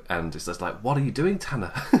elbow, and it's just like, what are you doing, Tanner?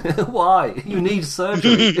 Why? You need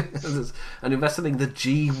surgery. And you're wrestling the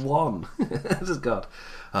G1. Just God.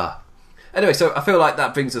 Anyway, so I feel like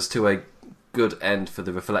that brings us to a good end for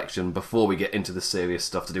the reflection before we get into the serious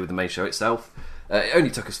stuff to do with the main show itself. It only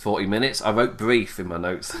took us 40 minutes. I wrote brief in my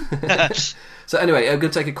notes. So anyway, I'm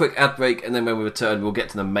going to take a quick ad break, and then when we return, we'll get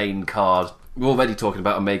to the main card. We're already talking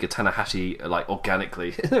about Omega Tanahashi,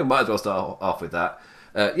 organically. Might as well start off with that.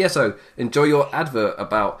 So enjoy your advert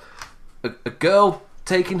about a girl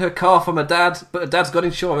taking her car from her dad, but her dad's got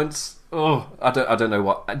insurance. Oh, I don't know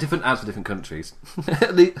what. Different ads for different countries.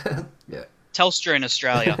 Yeah. Telstra in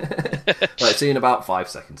Australia. Right, see you in about 5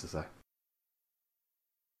 seconds or so.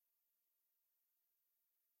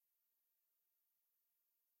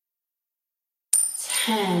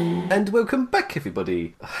 And welcome back,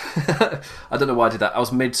 everybody. I don't know why I did that. I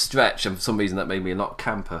was mid-stretch, and for some reason that made me a lot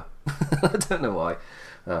camper. I don't know why.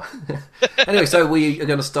 Anyway, so we are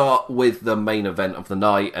going to start with the main event of the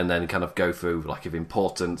night, and then kind of go through of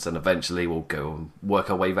importance, and eventually we'll go and work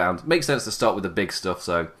our way around. Makes sense to start with the big stuff,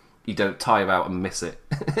 so you don't tire out and miss it,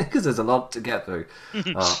 because there's a lot to get through.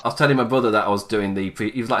 I was telling my brother that I was doing the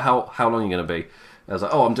he was like, how long are you going to be? I was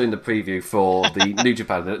like, I'm doing the preview for the New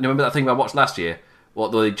Japan. You remember that thing I watched last year?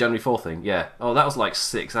 What, the January 4th thing? Yeah. Oh, that was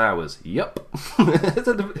 6 hours. Yup.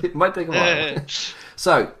 It might take a while.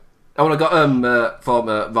 So, I want to got from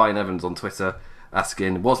Ryan Evans on Twitter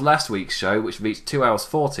asking, was last week's show, which reached 2 hours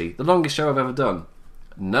 40, the longest show I've ever done?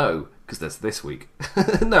 No, because there's this week.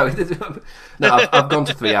 No, I've gone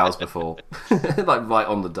to 3 hours before. Right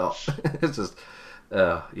on the dot. It's just...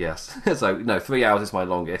 Yes. So, no, 3 hours is my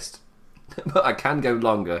longest. But I can go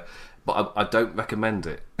longer, but I don't recommend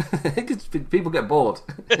it. Because people get bored.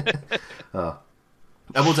 I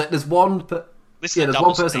will say, there's one... there's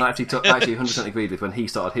one person I actually 100% agreed with when he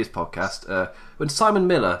started his podcast. When Simon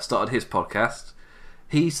Miller started his podcast,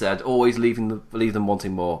 he said, always leave them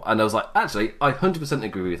wanting more. And I was like, actually, I 100%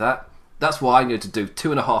 agree with that. That's why I'm going to do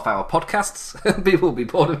 2.5-hour podcasts. People will be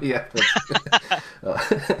bored of me.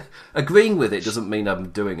 Agreeing with it doesn't mean I'm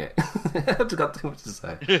doing it. I've just got too much to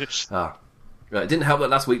say. Right, it didn't help that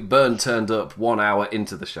last week Byrne turned up 1 hour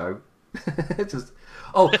into the show.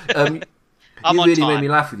 You really made me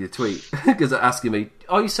laugh with your tweet because they're asking me,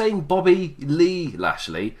 are you saying Bobby Lee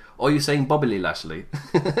Lashley or are you saying Bobby Lee Lashley?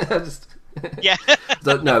 Yeah.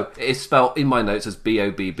 No, it's spelled in my notes as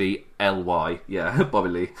Bobby. Yeah, Bobby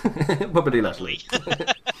Lee. Bobby Lee Lashley.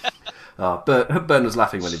 Byrne was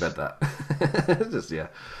laughing when he read that.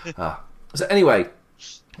 So anyway,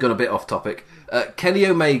 gone a bit off topic. Kenny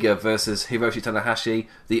Omega versus Hiroshi Tanahashi,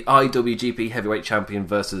 the IWGP Heavyweight Champion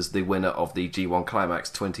versus the winner of the G1 Climax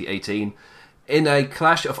 2018. In a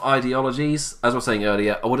clash of ideologies, as I was saying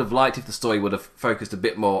earlier, I would have liked if the story would have focused a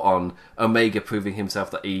bit more on Omega proving himself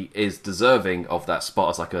that he is deserving of that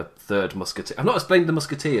spot as like a third Musketeer. I've not explained the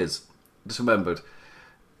Musketeers, just remembered.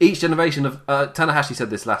 Each generation of... Tanahashi said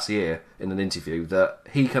this last year in an interview, that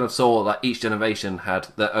he kind of saw that each generation had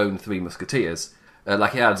their own three Musketeers.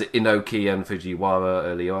 Like he had Inoki and Fujiwara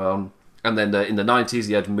early on. And then in the 90s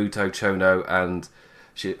he had Muto, Chono and...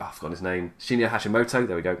 I've forgotten his name. Shinya Hashimoto,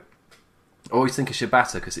 there we go. I always think of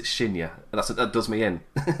Shibata because it's Shinya. That does me in.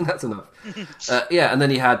 That's enough. And then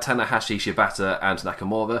you had Tanahashi, Shibata, and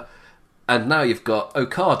Nakamura. And now you've got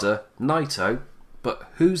Okada, Naito, but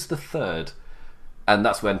who's the third? And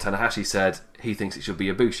that's when Tanahashi said he thinks it should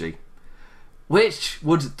be Ibushi. Which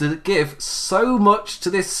would give so much to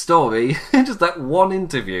this story, just that one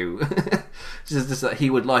interview. just that he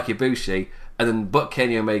would like Ibushi, but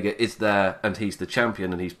Kenny Omega is there and he's the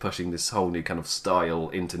champion and he's pushing this whole new kind of style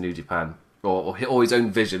into New Japan. Or his own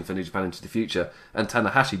vision for New Japan into the future, and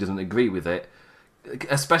Tanahashi doesn't agree with it,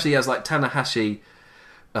 especially as like Tanahashi.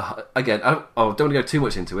 Again, I don't want to go too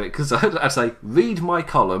much into it because I'd say read my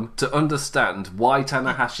column to understand why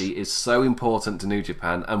Tanahashi is so important to New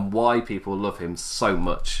Japan and why people love him so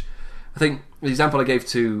much. I think the example I gave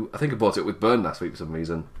I think I brought it with Byrne last week for some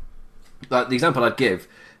reason. Like the example I'd give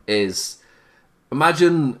is,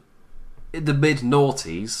 imagine in the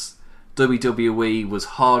mid-noughties. WWE was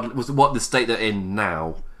what the state they're in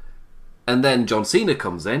now, and then John Cena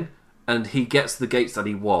comes in and he gets the gates that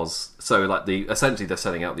he was. So like essentially they're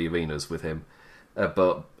selling out the arenas with him.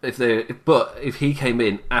 But if he came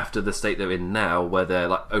in after the state they're in now, where they're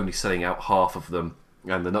like only selling out half of them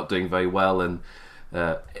and they're not doing very well, and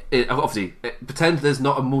pretend there's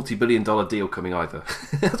not a multi-billion-dollar deal coming either.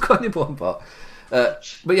 That's quite an important part.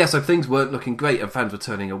 But yeah, so things weren't looking great and fans were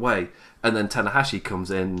turning away. And then Tanahashi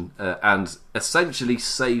comes in and essentially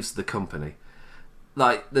saves the company.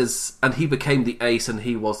 And he became the ace, and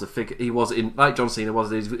he was the figure. He was in, like John Cena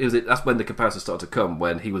was. That's when the comparison started to come.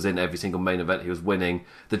 When he was in every single main event, he was winning.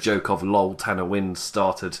 The joke of "lol, Tanner wins"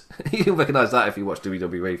 started. You'll recognise that if you watch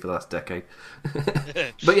WWE for the last decade.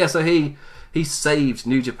 But yeah, so he saved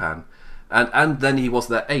New Japan, and then he was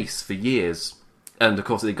their ace for years. And of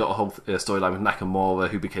course, they got a whole storyline with Nakamura,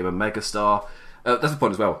 who became a megastar. That's the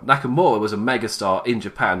point as well. Nakamura was a megastar in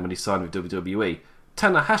Japan when he signed with WWE.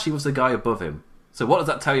 Tanahashi was the guy above him. So what does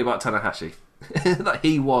that tell you about Tanahashi? That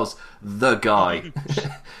he was the guy.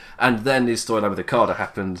 And then his storyline with Okada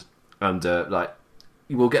happened, and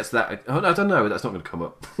we'll get to that. Oh, I don't know. That's not going to come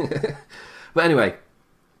up. But anyway,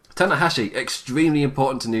 Tanahashi, extremely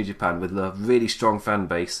important to New Japan with a really strong fan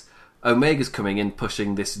base. Omega's coming in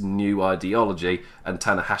pushing this new ideology, and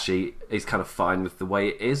Tanahashi is kind of fine with the way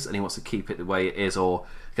it is, and he wants to keep it the way it is, or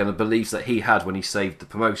kind of beliefs that he had when he saved the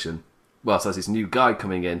promotion. Well, so as this new guy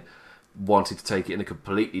coming in wanted to take it in a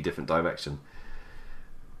completely different direction.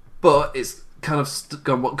 But it's kind of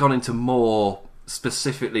gone into more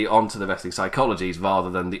specifically onto the wrestling psychologies rather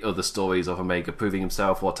than the other stories of Omega proving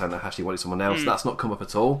himself or Tanahashi wanted someone else. That's not come up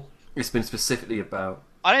at all. It's been specifically about...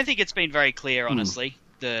 I don't think it's been very clear, honestly.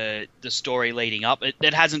 The story leading up,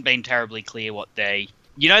 it hasn't been terribly clear what they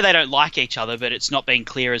don't like each other, but it's not been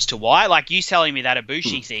clear as to why. Like you telling me that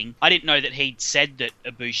Ibushi thing, I didn't know that he'd said that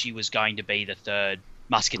Ibushi was going to be the third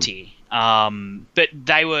Musketeer. But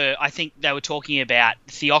I think they were talking about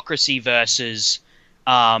theocracy versus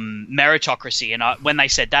meritocracy, and when they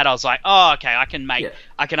said that, I was like, oh, okay, I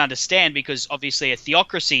can understand, because obviously a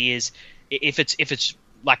theocracy is, if it's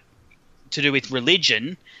like to do with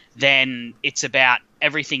religion, then it's about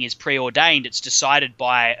everything is preordained. It's decided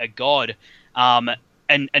by a god, And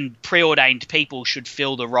preordained people should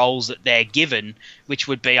fill the roles that they're given, which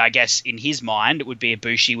would be, I guess, in his mind, it would be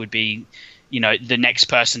Ibushi would be, the next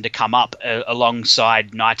person to come up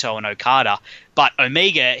alongside Naito and Okada. But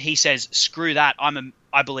Omega, he says, screw that.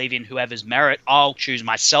 I believe in whoever's merit. I'll choose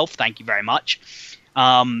myself. Thank you very much.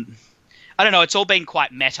 I don't know. It's all been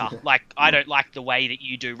quite meta. Like, I don't like the way that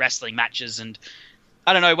you do wrestling matches, and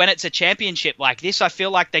I don't know, when it's a championship like this, I feel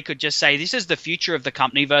like they could just say this is the future of the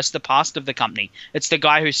company versus the past of the company. It's the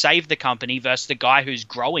guy who saved the company versus the guy who's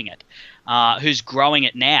growing it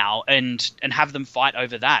now, and have them fight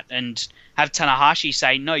over that, and have Tanahashi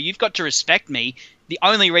say, no, you've got to respect me. The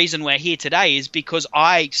only reason we're here today is because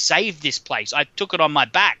I saved this place. I took it on my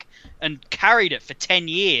back and carried it for 10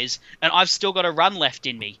 years, and I've still got a run left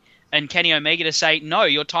in me. And Kenny Omega to say, no,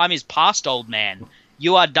 your time is past, old man.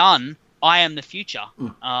 You are done. I am the future.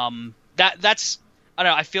 That's I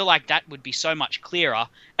don't know. I feel like that would be so much clearer,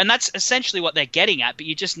 and that's essentially what they're getting at. But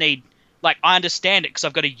you just need, like, I understand it because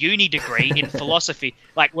I've got a uni degree in philosophy,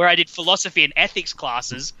 like where I did philosophy and ethics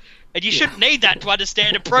classes, and you shouldn't need that to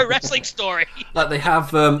understand a pro wrestling story. Like they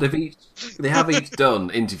have, they have each done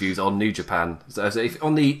interviews on New Japan. So if,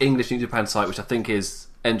 on the English New Japan site, which I think is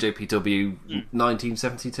NJPW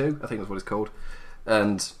 1972, I think that's what it's called,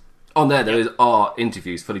 and on there are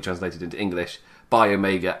interviews fully translated into English by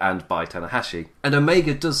Omega and by Tanahashi. And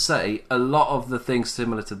Omega does say a lot of the things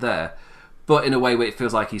similar to there, but in a way where it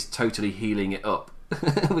feels like he's totally healing it up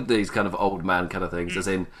with these kind of old man kind of things. As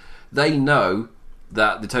in, they know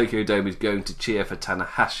that the Tokyo Dome is going to cheer for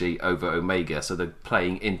Tanahashi over Omega, so they're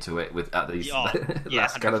playing into it with at these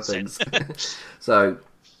last kind of things. So,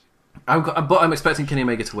 I'm expecting Kenny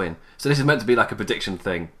Omega to win. So this is meant to be like a prediction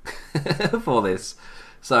thing for this.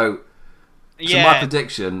 So my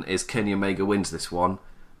prediction is Kenny Omega wins this one,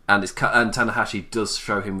 and Tanahashi does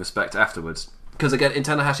show him respect afterwards. Because again, in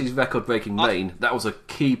Tanahashi's record-breaking reign, that was a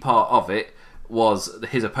key part of it, was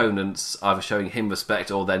his opponents either showing him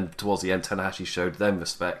respect, or then towards the end Tanahashi showed them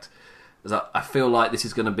respect. I feel like this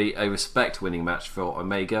is going to be a respect-winning match for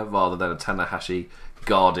Omega, rather than a Tanahashi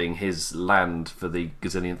guarding his land for the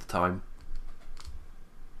gazillionth time.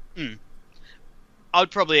 I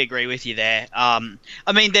would probably agree with you there. I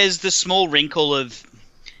mean, there's the small wrinkle of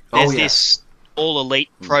this all elite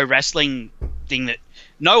pro wrestling thing that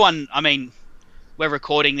no one. I mean, we're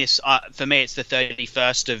recording this. For me, it's the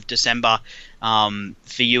 31st of December.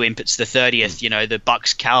 For you, Imp, it's the 30th. You know, the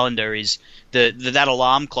Bucks calendar is that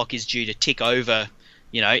alarm clock is due to tick over.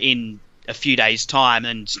 You know, in a few days' time,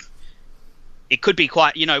 and it could be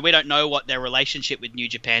quite, we don't know what their relationship with New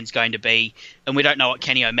Japan's going to be, and we don't know what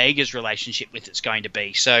Kenny Omega's relationship with it's going to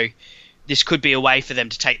be. So this could be a way for them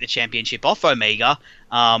to take the championship off Omega,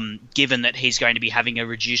 given that he's going to be having a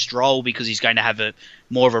reduced role because he's going to have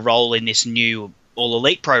more of a role in this new All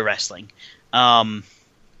Elite Pro Wrestling.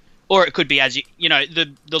 Or it could be, as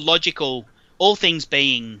the logical, all things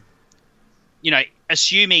being,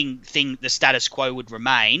 assuming the status quo would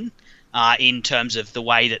remain, in terms of the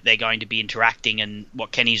way that they're going to be interacting and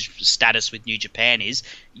what Kenny's status with New Japan is,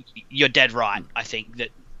 you're dead right. I think that,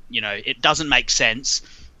 it doesn't make sense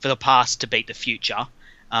for the past to beat the future.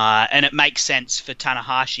 And it makes sense for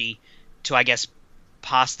Tanahashi to, I guess,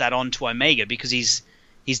 pass that on to Omega because he's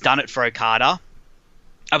done it for Okada.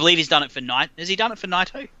 I believe he's done it for Naito. Has he done it for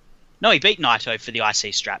Naito? No, he beat Naito for the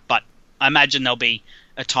IC strap, but I imagine there'll be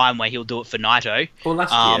a time where he'll do it for Naito. Well,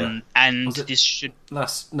 last year. And this should...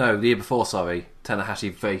 the year before, sorry.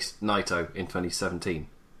 Tanahashi faced Naito in 2017.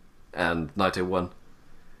 And Naito won.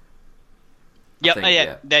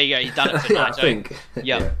 Yep, there you go. He's done it for Naito. I think.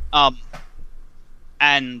 Yep.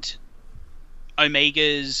 And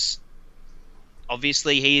Omega's...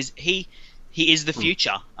 Obviously, he is the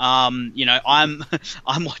future. I'm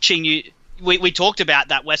watching you... We talked about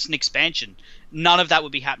that Western expansion. None of that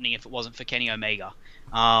would be happening if it wasn't for Kenny Omega.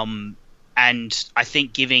 And I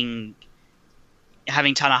think having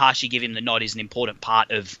Tanahashi give him the nod is an important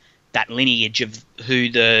part of that lineage of who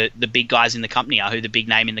the big guys in the company are, who the big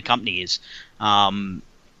name in the company is. And,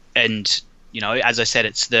 as I said,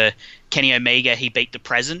 it's the Kenny Omega, he beat the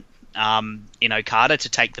present in Okada to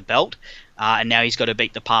take the belt, and now he's got to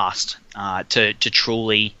beat the past to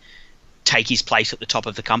truly take his place at the top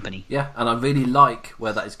of the company. Yeah, and I really like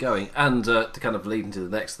where that is going. And to kind of lead into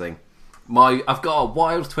the next thing, I've got a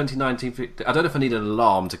wild 2019... I don't know if I need an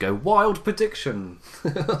alarm to go, wild prediction.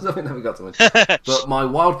 I never got to it. But my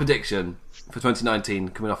wild prediction for 2019,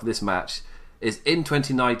 coming off of this match, is in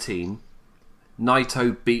 2019,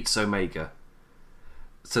 Naito beats Omega.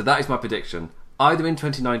 So that is my prediction. Either in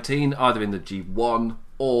 2019, either in the G1,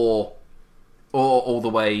 or all the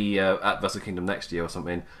way at Wrestle Kingdom next year or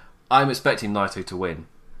something. I'm expecting Naito to win.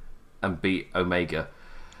 and beat Omega.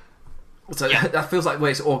 So that feels like where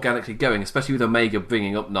it's organically going, especially with Omega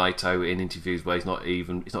bringing up Naito in interviews where he's not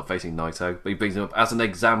facing Naito, but he brings him up as an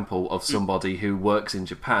example of somebody who works in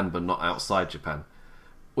Japan but not outside Japan.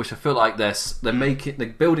 Which I feel like they're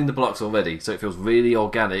building the blocks already, so it feels really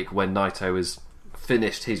organic when Naito has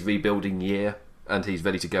finished his rebuilding year and he's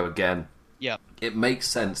ready to go again. Yeah, it makes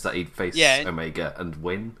sense that he'd face Omega and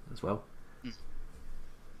win as well.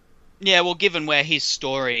 Yeah, well, given where his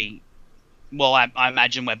story, I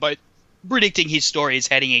imagine we're both predicting his story is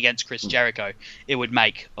heading against Chris Jericho, it would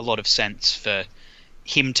make a lot of sense for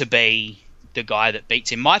him to be the guy that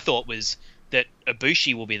beats him. My thought was that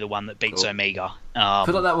Ibushi will be the one that beats Omega. I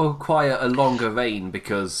feel like that will require a longer reign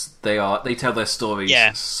because they tell their stories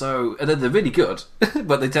so... And then they're really good,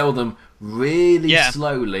 but they tell them really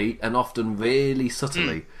slowly and often really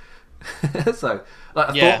subtly. So, like,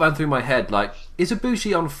 a thought ran through my head, like, is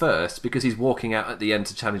Ibushi on first because he's walking out at the end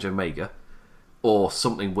to challenge Omega? Or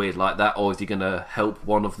something weird like that? Or is he going to help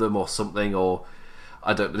one of them or something? Or,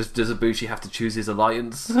 I don't know, does Ibushi have to choose his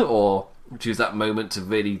alliance? Or choose that moment to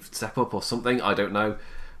really step up or something? I don't know.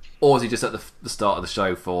 Or is he just at the start of the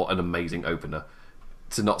show for an amazing opener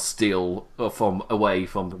to not steal away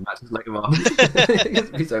from the matches later on?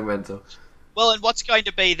 It'd be so mental. Well, and what's going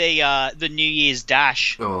to be the New Year's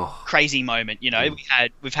Dash crazy moment? You know,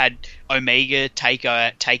 we've had Omega take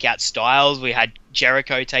out Styles. We had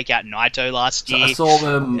Jericho take out Naito last year. I saw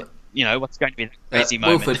them. You know, what's going to be the crazy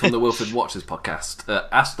moment? Wilfred from the Wilfred Watchers podcast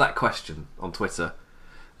asked that question on Twitter,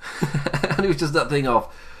 and it was just that thing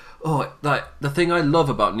of, like, the thing I love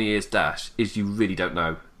about New Year's Dash is you really don't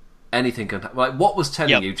know anything can happen. Like, what was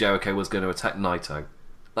telling you Jericho was going to attack Naito?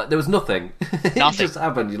 Like, there was nothing. It just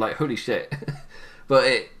happened. You're like, holy shit. But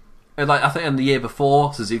I think in the year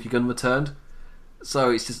before, Suzuki Gun returned.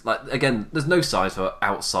 So it's just like, again, there's no signs for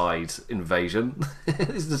outside invasion.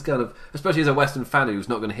 It's just kind of, especially as a Western fan who's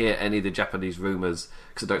not going to hear any of the Japanese rumours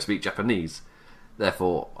because I don't speak Japanese.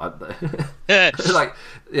 Therefore,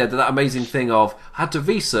 that amazing thing of, I had to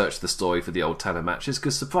research the story for the old Tanner matches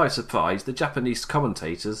because, surprise, surprise, the Japanese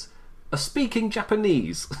commentators are speaking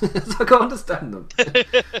Japanese. So I can't understand them.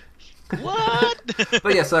 What?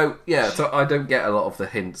 But so I don't get a lot of the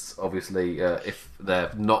hints, obviously, if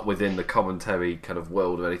they're not within the commentary kind of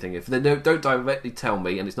world or anything. If they don't directly tell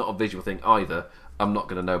me, and it's not a visual thing either, I'm not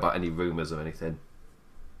going to know about any rumours or anything.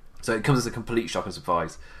 So it comes as a complete shock and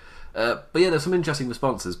surprise. But there's some interesting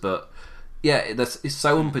responses, but it's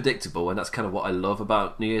so unpredictable, and that's kind of what I love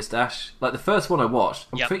about New Year's Dash. Like, the first one I watched,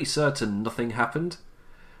 I'm pretty certain nothing happened.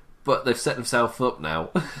 But they've set themselves up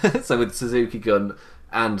now. So with Suzuki Gun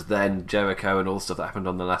and then Jericho and all the stuff that happened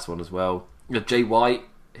on the last one as well. Jay White,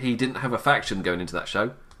 he didn't have a faction going into that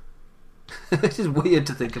show. Which is weird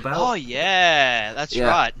to think about. Oh yeah, that's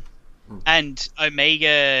right. And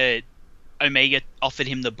Omega offered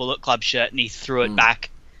him the Bullet Club shirt and he threw it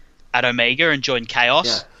back at Omega and joined Chaos.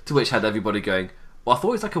 Yeah, to which had everybody going, well, I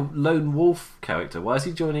thought he's like a lone wolf character. Why is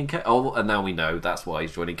he joining Chaos? Oh, and now we know that's why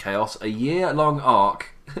he's joining Chaos. A year-long arc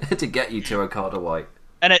to get you to Okada White.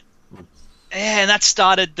 And that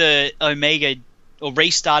started the Omega, or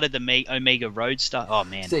restarted the Omega Roadstar. Oh,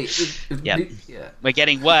 man. We're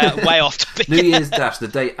getting way off topic. New Year's Dash, the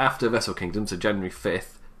day after Wrestle Kingdom, so January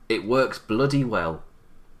 5th. It works bloody well.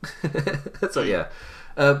 So,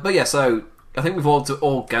 so I think we've all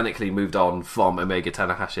organically moved on from Omega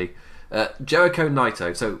Tanahashi. Jericho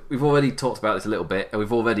Naito. So we've already talked about this a little bit, and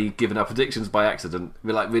we've already given our predictions by accident.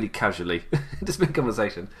 We're like really casually, just been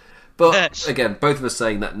conversation. But again, both of us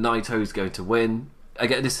saying that Naito's going to win.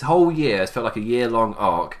 Again, this whole year has felt like a year-long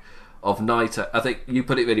arc of Naito. I think you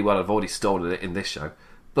put it really well. I've already stolen it in this show,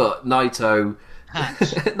 but Naito,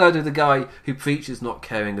 the guy who preaches not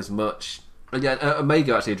caring as much. Again,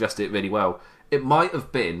 Omega actually addressed it really well. It might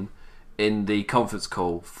have been in the conference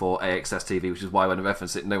call for AXS TV, which is why when I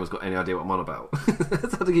reference it, no one's got any idea what I'm on about.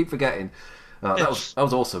 That's what I keep forgetting. That was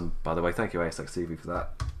awesome, by the way. Thank you, AXS TV, for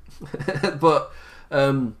that. But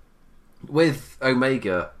with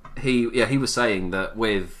Omega, he was saying that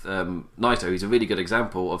with Naito, he's a really good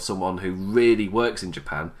example of someone who really works in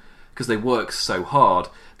Japan because they work so hard.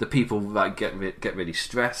 The people like get really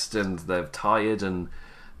stressed and they're tired and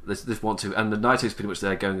they just want to. And the Naito's pretty much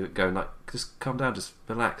there going like, just calm down, just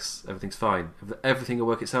relax, everything's fine, everything will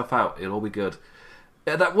work itself out, it'll all be good.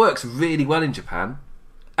 Yeah, that works really well in Japan.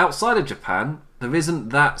 Outside of Japan, there isn't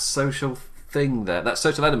that social thing there. That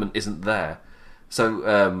social element isn't there.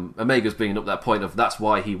 So Omega's bringing up that point of that's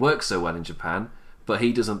why he works so well in Japan, but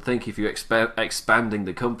he doesn't think if you're expanding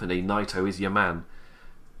the company, Naito is your man.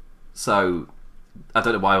 So I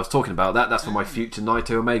don't know why I was talking about that. That's for my future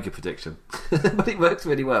Naito Omega prediction. But it works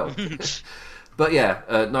really well. But yeah,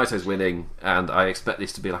 Naito's winning, and I expect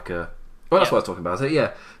this to be like a... Well, that's what I was talking about. So,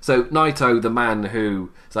 yeah. So, Naito, the man who...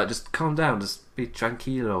 It's like, just calm down, just be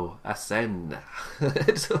tranquilo, ascend.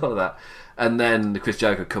 It's all of that. And then Chris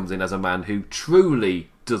Jericho comes in as a man who truly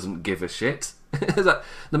doesn't give a shit. It's like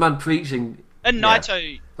the man preaching... And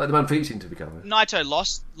Naito... Like the man preaching to become... Naito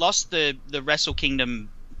lost the Wrestle Kingdom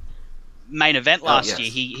main event last year.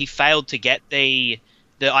 He failed to get the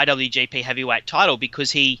IWGP Heavyweight title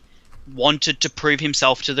because he wanted to prove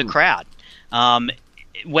himself to the crowd.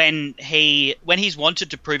 When he's wanted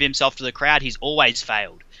to prove himself to the crowd, he's always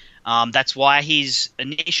failed. That's why his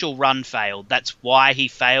initial run failed. That's why he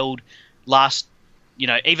failed last,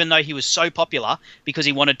 even though he was so popular, because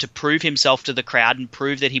he wanted to prove himself to the crowd and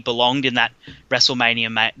prove that he belonged in that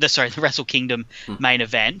the Wrestle Kingdom main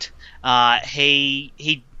event.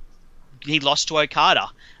 He lost to Okada,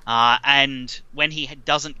 and when he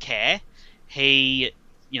doesn't care, he,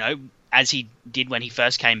 as he did when he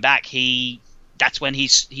first came back, that's when he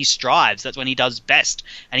strives. That's when he does best.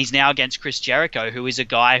 And he's now against Chris Jericho, who is a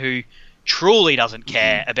guy who truly doesn't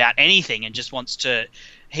care about anything and just wants to.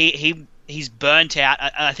 He's burnt out.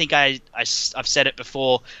 I think I've said it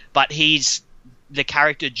before, but he's the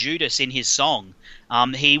character Judas in his song.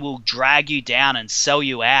 He will drag you down and sell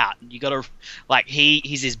you out. You got to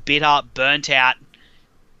he's this bitter, burnt out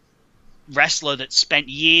wrestler that spent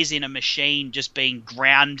years in a machine just being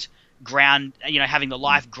ground, having the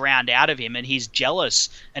life ground out of him, and he's jealous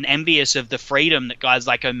and envious of the freedom that guys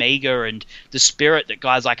like Omega and the spirit that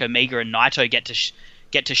guys like Omega and Naito get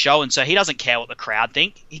to show, and so he doesn't care what the crowd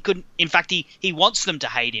think. He couldn't. In fact, he wants them to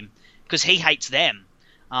hate him because he hates them,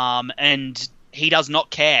 and he does not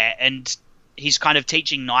care. And he's kind of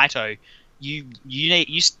teaching Naito, you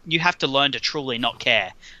have to learn to truly not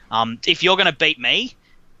care. If you're going to beat me,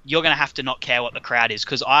 you're going to have to not care what the crowd is,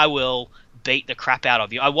 because I will beat the crap out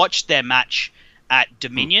of you. I watched their match at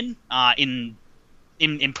Dominion in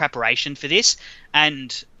preparation for this,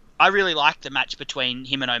 and I really liked the match between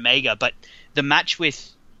him and Omega, but the match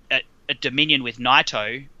at Dominion with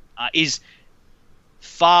Naito is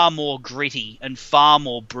far more gritty and far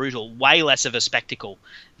more brutal, way less of a spectacle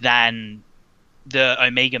than the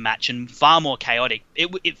Omega match, and far more chaotic.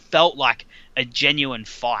 It felt like a genuine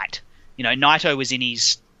fight. Naito was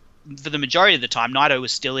for the majority of the time, Naito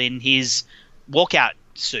was still in his walkout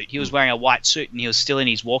suit. He was wearing a white suit, and he was still in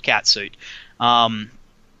his walkout suit. And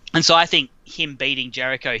so I think him beating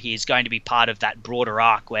Jericho here is going to be part of that broader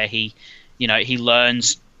arc where he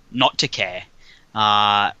learns not to care,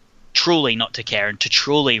 truly not to care, and to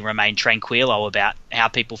truly remain tranquilo about how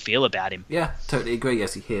people feel about him. Yeah, totally agree.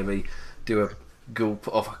 Yes, you hear me do a gulp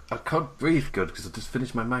of... I can't breathe good because I just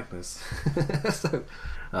finished my Magnus.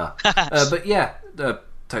 But yeah...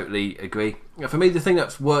 totally agree. For me, the thing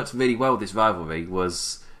that's worked really well with this rivalry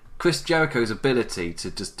was Chris Jericho's ability to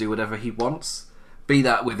just do whatever he wants, be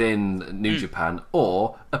that within New Japan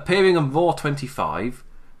or appearing on Raw 25,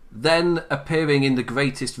 then appearing in the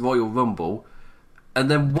Greatest Royal Rumble, and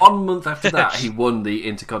then 1 month after that he won the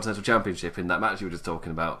Intercontinental Championship in that match you were just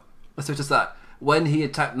talking about. So just that, when he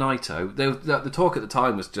attacked Naito, the talk at the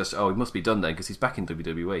time was just, he must be done then because he's back in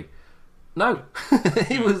WWE. No,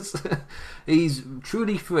 he's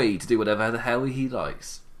truly free to do whatever the hell he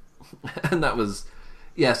likes. And that was,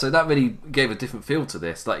 so that really gave a different feel to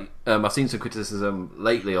this. Like, I've seen some criticism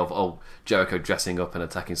lately of Jericho dressing up and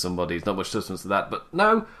attacking somebody. There's not much substance to that, but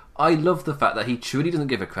no, I love the fact that he truly doesn't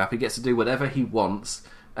give a crap. He gets to do whatever he wants,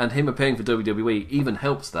 and him appearing for WWE even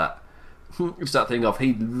helps that. It's that thing of,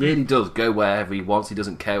 he really does go wherever he wants. He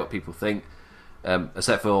doesn't care what people think,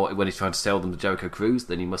 except for when he's trying to sell them the Jericho Cruise.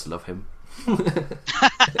 Then you must love him.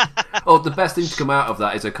 The best thing to come out of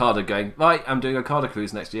that is Okada going, right, I'm doing Okada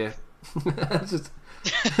Cruise next year. just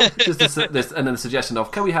this, and then the suggestion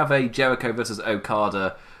of, can we have a Jericho versus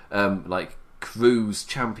Okada cruise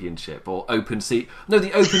championship or open sea? No,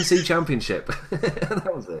 the open sea championship.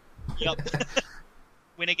 That was it. Yep.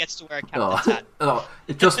 Winner gets to wear a captain's hat.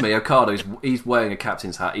 Trust me, Okada he's wearing a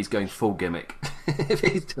captain's hat. He's going full gimmick if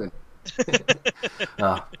he's doing it.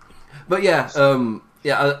 But yeah.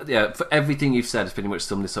 For everything you've said, has pretty much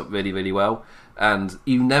summed this up really, really well. And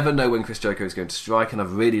you never know when Chris Jericho is going to strike, and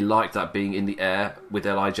I've really liked that being in the air with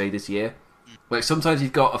LIJ this year. Like, sometimes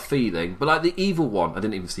you've got a feeling, but like the evil one, I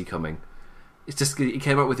didn't even see coming. It's just, he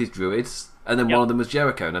came up with his druids, and then one of them was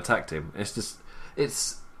Jericho and attacked him.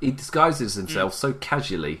 He disguises himself so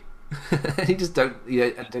casually. And you just don't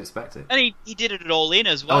expect it. And he did it all in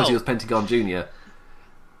as well. He was Pentagon Jr.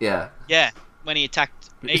 Yeah. Yeah, when he attacked...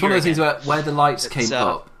 It's one of those things where the lights came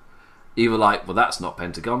up, you were like, well, that's not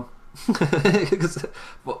Pentagon.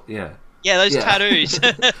 Yeah, those tattoos.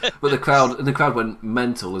 But the crowd went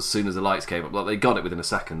mental as soon as the lights came up. Like, they got it within a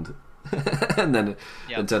second. And then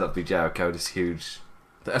it turned out to be Jericho, this huge...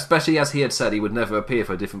 Especially as he had said he would never appear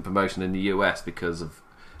for a different promotion in the US because of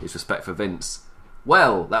his respect for Vince.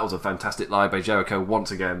 Well, that was a fantastic lie by Jericho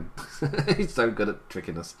once again. He's so good at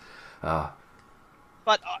tricking us.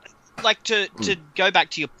 But, like, to go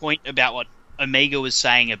back to your point about what Omega was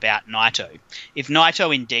saying about Naito, if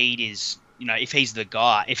Naito indeed is, if he's the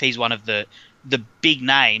guy, if he's one of the big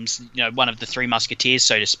names, one of the Three Musketeers,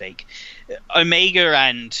 so to speak, Omega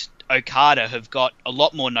and Okada have got a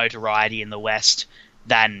lot more notoriety in the West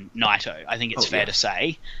than Naito, I think it's fair to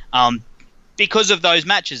say, because of those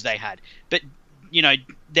matches they had. But,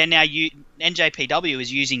 they're now NJPW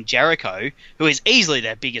is using Jericho, who is easily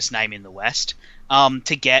their biggest name in the West,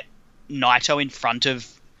 to get Naito in front of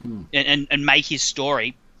and make his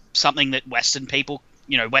story something that Western people,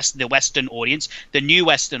 the Western audience, the new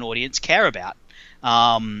Western audience care about.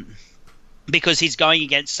 Because he's going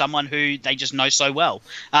against someone who they just know so well,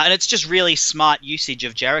 and it's just really smart usage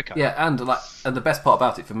of Jericho. Yeah, and the best part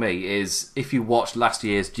about it for me is if you watched last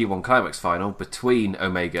year's G1 Climax final between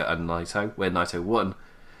Omega and Naito, where Naito won,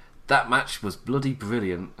 that match was bloody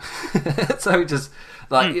brilliant. So just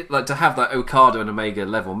like to have that Okada and Omega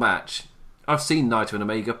level match, I've seen Naito and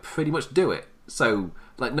Omega pretty much do it. So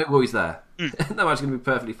no worries there. That match is going to be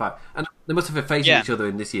perfectly fine, and they must have been facing each other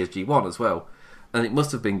in this year's G1 as well. And it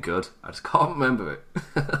must have been good. I just can't remember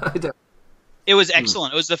it. It was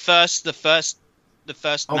excellent. It was the first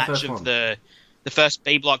match of the first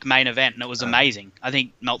B block main event, and it was amazing. I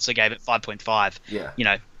think Meltzer gave it 5.5.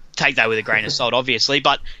 Yeah. Take that with a grain of salt, obviously,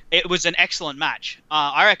 but it was an excellent match.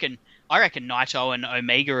 I reckon Naito and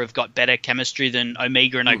Omega have got better chemistry than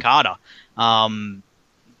Omega and Okada.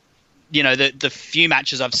 The few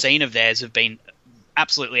matches I've seen of theirs have been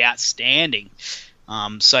absolutely outstanding.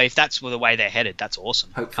 So if that's the way they're headed, that's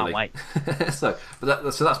awesome. Hopefully. Can't wait. So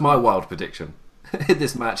that's my wild prediction.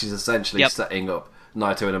 This match is essentially setting up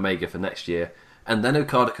Naito and Omega for next year, and then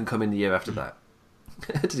Okada can come in the year after that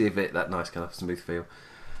to give it that nice kind of smooth feel.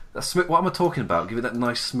 What am I talking about? Give it that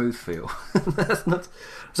nice smooth feel.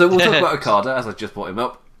 So we'll talk about Okada as I just brought him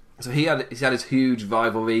up. So he's had his huge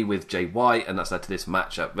rivalry with Jay White, and that's led to this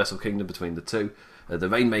match at Wrestle Kingdom between the two. The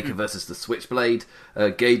Rainmaker versus the Switchblade,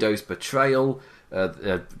 Gado's betrayal,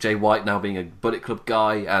 Jay White now being a Bullet Club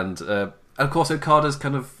guy, and of course Okada's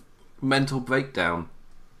kind of mental breakdown,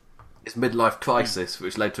 his midlife crisis,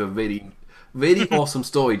 which led to a really, really awesome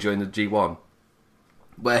story during the G1,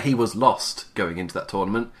 where he was lost going into that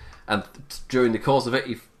tournament, and during the course of it,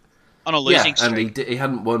 on a losing streak, and he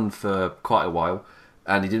hadn't won for quite a while,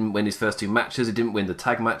 and he didn't win his first two matches. He didn't win the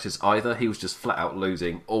tag matches either. He was just flat out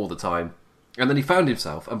losing all the time, and then he found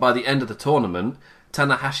himself, and by the end of the tournament,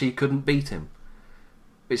 Tanahashi couldn't beat him,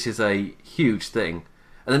 which is a huge thing.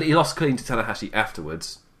 And then he lost clean to Tanahashi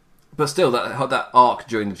afterwards. But still, that arc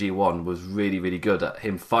during the G1 was really, really good at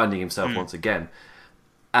him finding himself once again.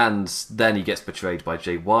 And then he gets betrayed by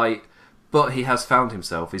Jay White. But he has found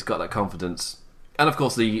himself. He's got that confidence. And of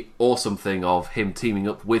course, the awesome thing of him teaming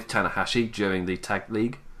up with Tanahashi during the Tag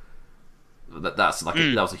League. That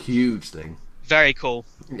was a huge thing. Very cool.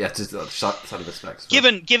 Yeah, just sign of respect.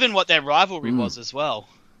 Given what their rivalry was as well.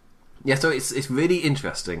 Yeah, so it's really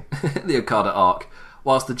interesting, the Okada arc.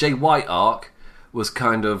 Whilst the Jay White arc was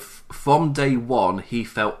kind of, from day one, he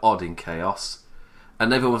felt odd in Chaos.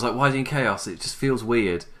 And everyone was like, why is he in Chaos? It just feels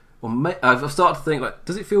weird. Well, I've started to think,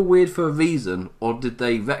 does it feel weird for a reason, or did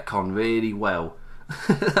they retcon really well?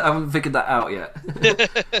 I haven't figured that out yet.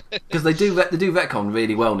 Because they do retcon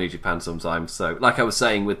really well in New Japan sometimes. So, like I was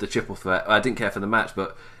saying with the triple threat, I didn't care for the match,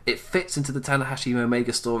 but it fits into the Tanahashi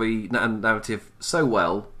Omega story and narrative so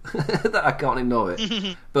well that I can't ignore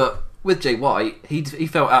it. But with Jay White, he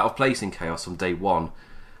felt out of place in Chaos from day one,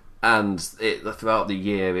 and throughout the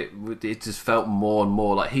year it just felt more and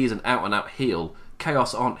more like he's an out and out heel.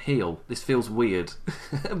 Chaos aren't heel. This feels weird,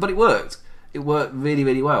 but it worked. It worked really,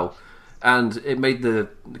 really well. And it made the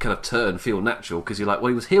kind of turn feel natural, because you're like, well,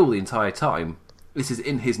 he was heel the entire time. This is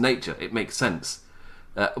in his nature. It makes sense.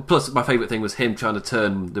 Plus, my favourite thing was him trying to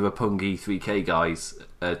turn the Roppongi 3K guys.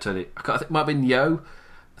 I think it might have been Yo.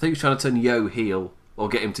 I think he was trying to turn Yo heel, or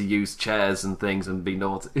get him to use chairs and things and be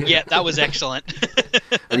naughty. Yeah, that was excellent.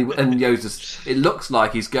 and Yo's just, it looks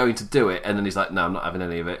like he's going to do it, and then he's like, no, I'm not having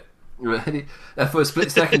any of it. For a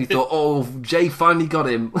split second, he thought, oh, Jay finally got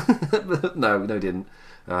him. no, he didn't.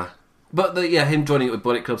 But him joining it with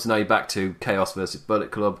Bullet Club, so now you're back to Chaos versus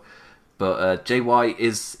Bullet Club. But Jay White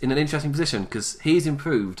is in an interesting position, because he's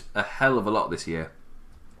improved a hell of a lot this year.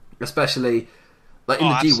 Especially, in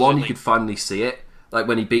the G1 you could finally see it. Like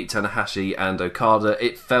when he beat Tanahashi and Okada,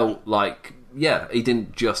 it felt like, yeah, he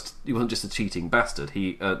wasn't just a cheating bastard.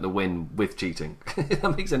 He earned the win with cheating. If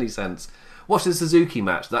that makes any sense. Watch the Suzuki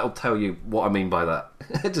match. That'll tell you what I mean by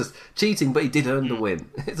that. Just cheating, but he did earn the win.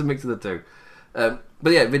 It's a mix of the two.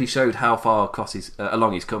 But yeah, it really showed how far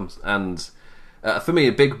along he's come. And for me,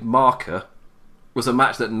 a big marker was a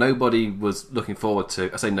match that nobody was looking forward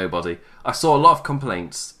to. I say nobody. I saw a lot of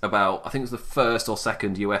complaints about, I think it was the first or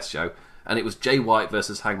second US show, and it was Jay White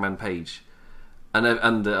versus Hangman Page. And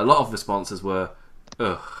a lot of responses were,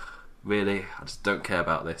 ugh, really? I just don't care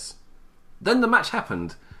about this. Then the match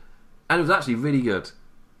happened, and it was actually really good.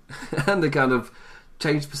 And they kind of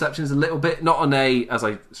changed perceptions a little bit. Not on a, as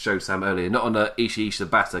I showed Sam earlier, not on a Ishii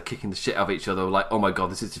Shibata kicking the shit out of each other, like, oh my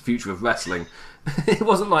god, this is the future of wrestling. It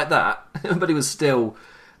wasn't like that. But it was still,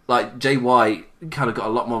 like, Jay White kind of got a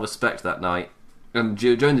lot more respect that night. And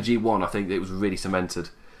during the G1, I think it was really cemented.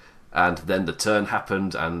 And then the turn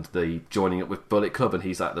happened, and the joining up with Bullet Club, and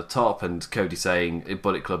he's at the top, and Cody saying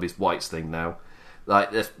Bullet Club is White's thing now.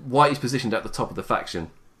 Like, White is positioned at the top of the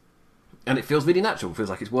faction, and it feels really natural. It feels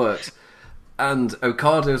like it's worked. And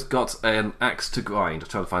Okada's got an axe to grind. I'm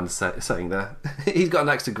trying to find the setting there. He's got an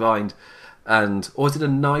axe to grind, or is it a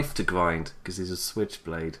knife to grind? Because he's a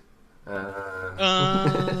switchblade. Do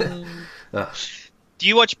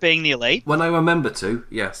you watch Being the Elite? When I remember to,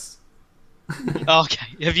 yes.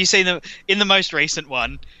 Okay. Have you seen them in the most recent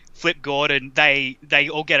one? Flip Gordon. They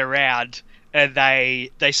all get around and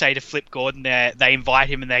they say to Flip Gordon, they invite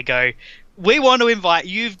him and they go, "We want to invite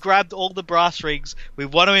you've grabbed all the brass rings. We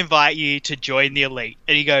want to invite you to join the Elite."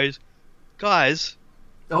 And he goes, "Guys,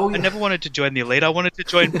 I never wanted to join the Elite. I wanted to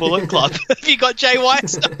join Bullet Club." Have you got Jay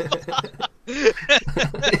White's stuff?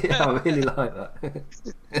 Yeah, I really like that.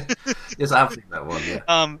 Yes, I have seen that one.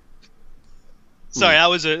 Yeah. Sorry, that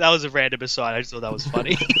was a random aside. I just thought that was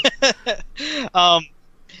funny.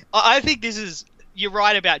 I think you're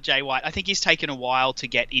right about Jay White. I think he's taken a while to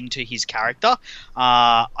get into his character.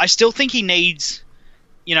 I still think he needs,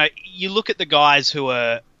 you look at the guys who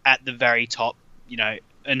are at the very top,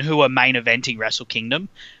 and who are main eventing Wrestle Kingdom.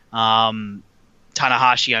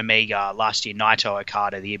 Tanahashi, Omega last year, Naito,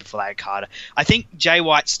 Okada the year before that, Okada. I think Jay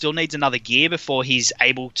White still needs another gear before he's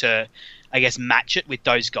able to, I guess, match it with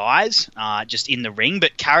those guys just in the ring.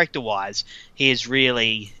 But character-wise, he has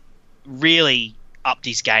really, really upped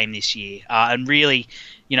his game this year. And really,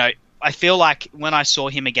 I feel like when I saw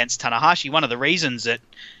him against Tanahashi, one of the reasons that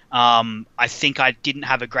I think I didn't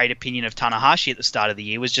have a great opinion of Tanahashi at the start of the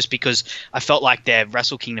year was just because I felt like their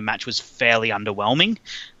Wrestle Kingdom match was fairly underwhelming.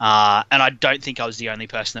 And I don't think I was the only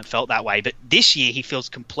person that felt that way. But this year, he feels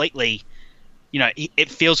completely, it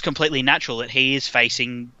feels completely natural that he is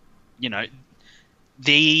facing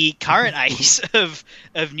the current ace of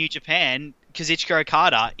New Japan, Kazuchika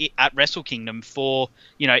Okada, at Wrestle Kingdom for,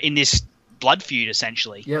 in this blood feud,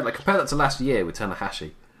 essentially. Yeah, like compare that to last year with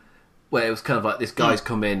Tanahashi, where it was kind of like this guy's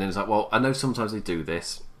come in and it's like, well, I know sometimes they do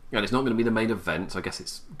this, and it's not going to be the main event, so I guess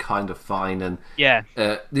it's kind of fine. And yeah,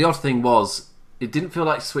 the odd thing was, it didn't feel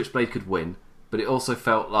like Switchblade could win, but it also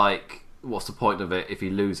felt like, what's the point of it if he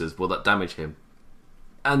loses? Will that damage him?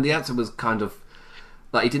 And the answer was kind of,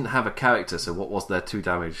 like, he didn't have a character, so what was there to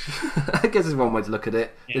damage? I guess is one way to look at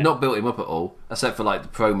it. Yeah. They'd not built him up at all, except for like the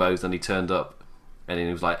promos, and he turned up, and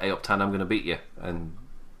he was like, "Hey, up 10, I'm going to beat you." And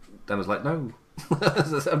Dan was like, "No."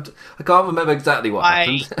 I can't remember exactly what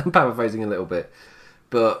happened. I'm paraphrasing a little bit.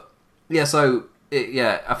 But, yeah, so,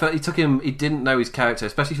 I felt he didn't know his character,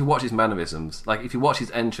 especially if you watch his mannerisms. Like, if you watch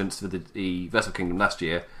his entrance to the Wrestle Kingdom last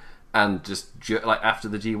year, and just, like, after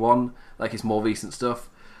the G1, like his more recent stuff,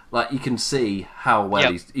 like, you can see how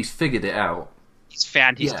well he's figured it out. He's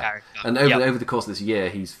found his character. And over the course of this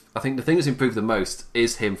year, I think the thing that's improved the most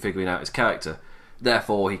is him figuring out his character.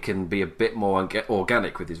 Therefore, he can be a bit more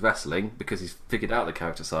organic with his wrestling because he's figured out the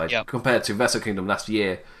character side. Yep. Compared to Wrestle Kingdom last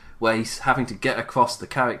year, where he's having to get across the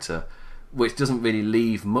character, which doesn't really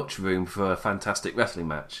leave much room for a fantastic wrestling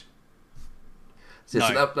match. So,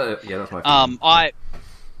 no. That's my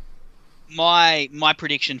feeling. My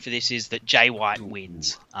prediction for this is that Jay White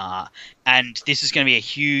wins. And this is going to be a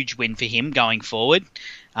huge win for him going forward.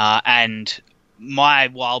 And my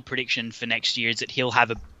wild prediction for next year is that he'll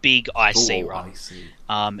have a big IC run.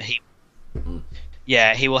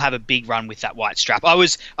 He will have a big run with that white strap. I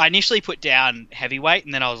initially put down heavyweight,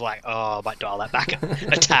 and then I was like, I might dial that back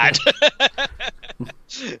a tad.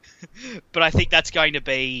 But I think that's going to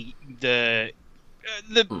be the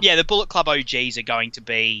Bullet Club OGs are going to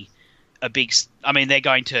be a big. I mean, they're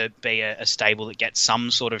going to be a stable that gets some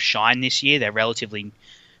sort of shine this year. They're relatively,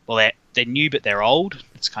 they're new, but they're old.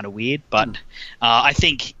 It's kind of weird, but I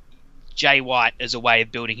think Jay White as a way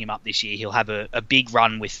of building him up this year. He'll have a big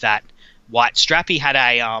run with that white strap. He had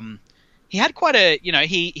quite a,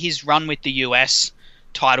 his run with the US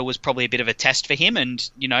title was probably a bit of a test for him, and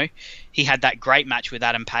he had that great match with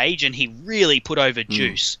Adam Page, and he really put over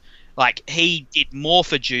Juice. Like, he did more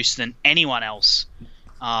for Juice than anyone else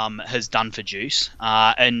has done for Juice,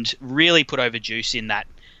 and really put over Juice in that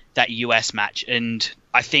US match. And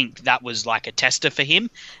I think that was like a tester for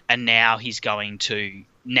him, and now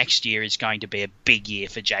next year is going to be a big year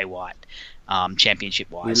for Jay White,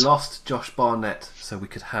 championship wise. We lost Josh Barnett so we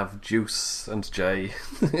could have Juice and Jay.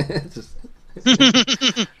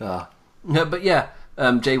 But yeah,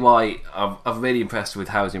 Jay White, I'm really impressed with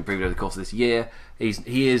how he's improved over the course of this year.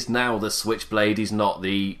 He is now the Switchblade. He's not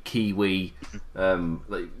the Kiwi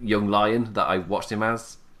young lion that I watched him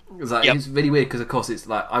as. It's really weird because, of course, it's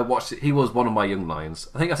like he was one of my young lions.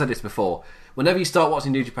 I think I said this before. Whenever you start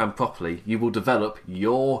watching New Japan properly, you will develop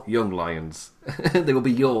your young lions. They will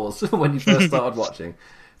be yours when you first started watching.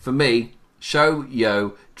 For me, Sho,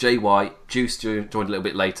 Yo, Jay White, Juice joined a little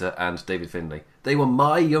bit later, and David Finlay. They were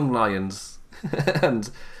my young lions.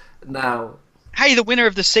 And now... Hey, the winner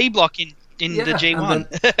of the C block in the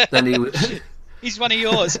G1. Then he... He's one of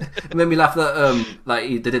yours. It made me laugh that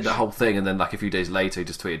they did that whole thing, and then like a few days later he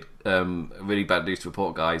just tweeted, really bad news to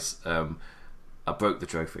report, guys. I broke the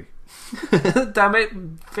trophy. Damn it,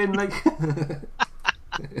 Finlay.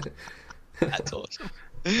 That's awesome.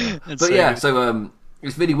 So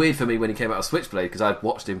it's really weird for me when he came out of Switchblade, because I'd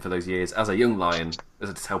watched him for those years as a young lion,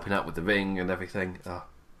 as just helping out with the ring and everything.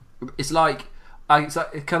 It's kind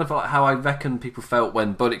of like how I reckon people felt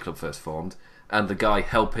when Bullet Club first formed, and the guy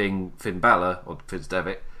helping Finn Balor, or Prince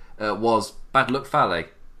Devitt, was Bad Luck Fale,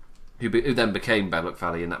 who then became Bad Luck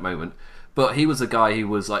Fale in that moment. But he was a guy who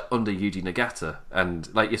was like under Yuji Nagata, and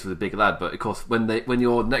like, yes, was a big lad. But of course, when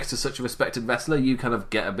you're next to such a respected wrestler, you kind of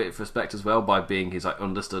get a bit of respect as well by being his like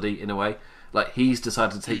understudy in a way. Like, he's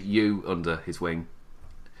decided to take you under his wing,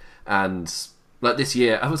 and like this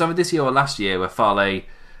year, I was either this year or last year, where Fale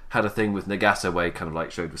had a thing with Nagata where he kind of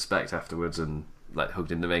like showed respect afterwards and like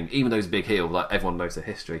hugged in the ring, even though he's a big heel. Like, everyone knows their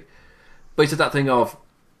history, but he said that thing of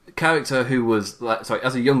character who was like, sorry,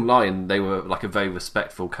 as a young lion, they were like a very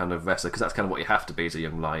respectful kind of wrestler, because that's kind of what you have to be as a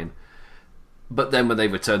young lion. But then when they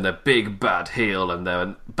return, they're big bad heel and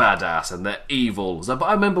they're badass and they're evil. So, but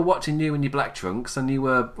I remember watching you in your black trunks, and you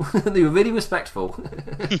were you were really respectful.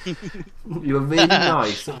 You were really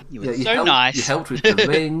nice. You were nice. You helped with the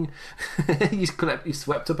ring. You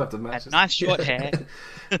swept up after matches. Had nice short hair.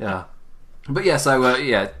 Yeah, but yeah. So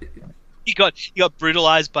yeah. You got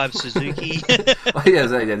brutalized by Suzuki.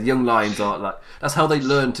 The young lions are like, that's how they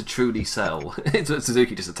learn to truly sell.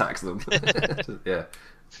 Suzuki just attacks them. Yeah.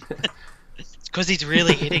 It's because he's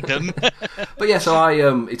really hitting them. But yeah, so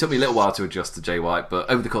it took me a little while to adjust to Jay White, but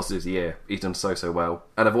over the course of this year, he's done so well.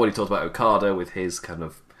 And I've already talked about Okada with his kind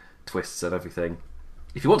of twists and everything.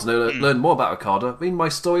 If you want to learn more about Okada, my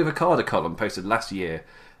Story of Okada column posted last year.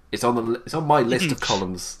 It's on my list of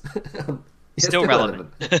columns. Still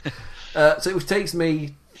relevant. So it takes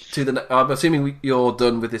me to the... I'm assuming you're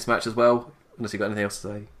done with this match as well, unless you've got anything else to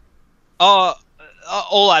say.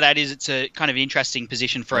 All I'd add is it's a kind of interesting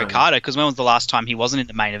position for Okada, because when was the last time he wasn't in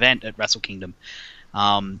the main event at Wrestle Kingdom?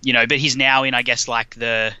 But he's now in, I guess, like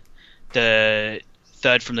the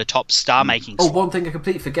third from the top star-making slot. One thing I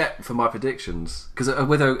completely forget for my predictions, because I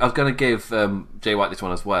was going to give Jay White this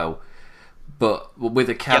one as well, but with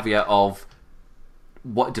a caveat of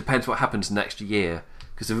what depends what happens next year.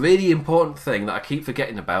 Because a really important thing that I keep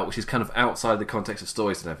forgetting about, which is kind of outside the context of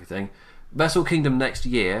stories and everything, Wrestle Kingdom next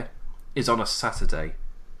year is on a Saturday.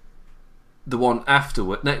 The one after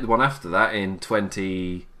that in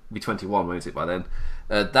 2021, won't it by then?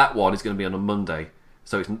 That one is going to be on a Monday.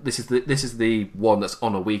 So this is the one that's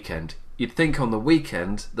on a weekend. You'd think on the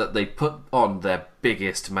weekend that they put on their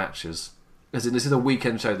biggest matches. As in, this is a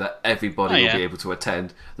weekend show that everybody will be able to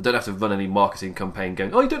attend. They don't have to run any marketing campaign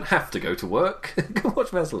going, you don't have to go to work. Go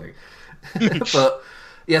watch wrestling. But,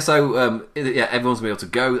 yeah, so, everyone's going to be able to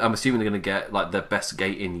go. I'm assuming they're going to get, like, their best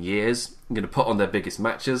gate in years. They're going to put on their biggest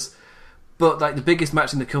matches. But, like, the biggest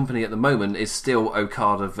match in the company at the moment is still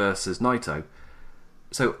Okada versus Naito.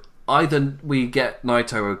 So, either we get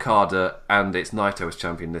Naito Okada and it's Naito as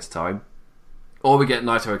champion this time, or we get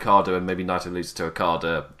Naito Okada and maybe Naito loses to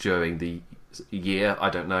Okada during the year, I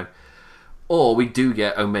don't know. Or we do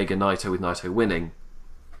get Omega Naito with Naito winning.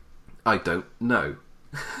 I don't know.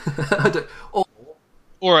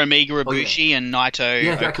 Or Omega Ibushi and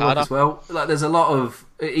Naito Okada as well. Like, there's a lot of,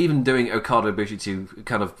 even doing Okada Ibushi to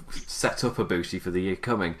kind of set up Ibushi for the year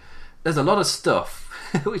coming, there's a lot of stuff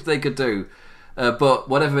which they could do. But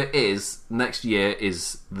whatever it is, next year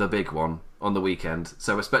is the big one on the weekend.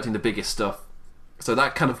 So we're expecting the biggest stuff. So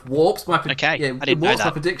that kind of warps my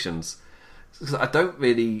my predictions. Because I don't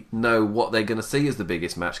really know what they're going to see as the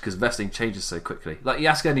biggest match because wrestling changes so quickly. Like, you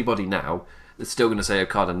ask anybody now, they're still going to say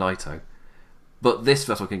Okada Naito. But this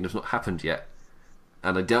Wrestle Kingdom's not happened yet.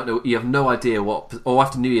 And I don't know, you have no idea what, or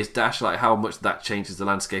after New Year's Dash, like how much that changes the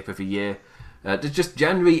landscape every year. Just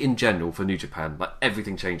January in general for New Japan, like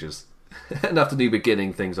everything changes. And after New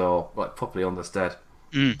Beginning, things are like properly on the stead.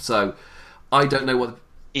 So, I don't know what...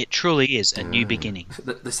 It truly is a new beginning.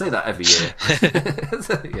 They say that every year.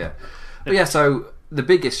 Yeah. But yeah, so the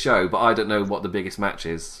biggest show, but I don't know what the biggest match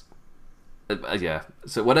is. Yeah,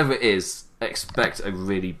 so whatever it is, expect a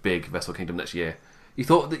really big Wrestle Kingdom next year. You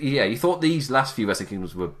thought these last few Wrestle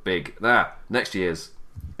Kingdoms were big. Next year's,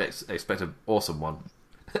 expect an awesome one.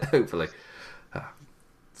 Hopefully.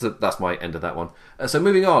 So that's my end of that one. So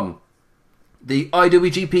moving on, the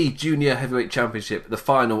IWGP Junior Heavyweight Championship, the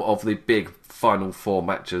final of the big Final 4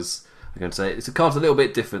 matches. I'm going to say the card's a little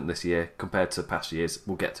bit different this year compared to past years.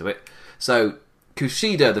 We'll get to it. So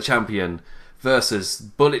Kushida, the champion, versus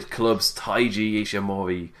Bullet Club's Taiji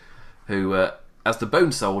Ishimori, who, as the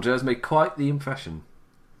Bone Soldier, has made quite the impression.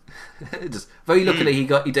 Just very luckily, he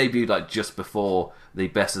debuted like just before the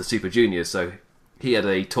Best of the Super Juniors, so he had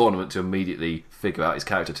a tournament to immediately figure out his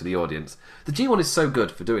character to the audience. The G1 is so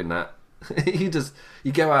good for doing that.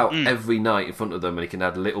 You go out every night in front of them, and he can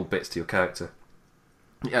add little bits to your character.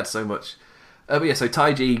 He adds so much. But yeah, so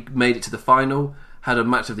Taiji made it to the final, had a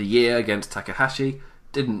match of the year against Takahashi.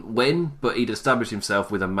 Didn't win, but he'd established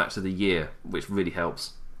himself with a match of the year, which really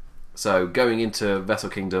helps. So going into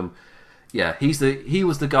Wrestle Kingdom, yeah, he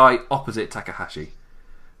was the guy opposite Takahashi.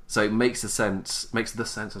 So it makes the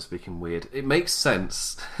sense of speaking weird. It makes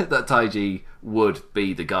sense that Taiji would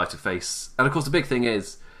be the guy to face. And of course, the big thing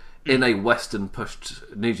is, in a Western pushed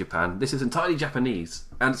New Japan, this is entirely Japanese,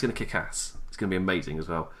 and it's going to kick ass. It's going to be amazing as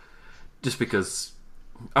well. Just because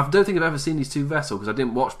I don't think I've ever seen these two wrestle, because I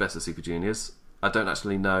didn't watch Best of Super Juniors. I don't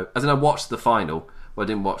actually know. As in, I watched the final, but I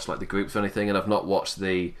didn't watch like the groups or anything, and I've not watched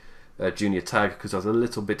the junior tag because I was a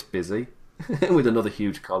little bit busy with another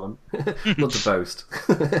huge column. Not to boast,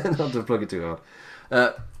 not to plug it too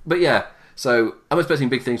hard. But yeah, so I'm expecting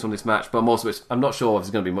big things from this match, but I'm not sure if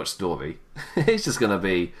there's going to be much story. It's just going to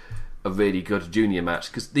be a really good junior match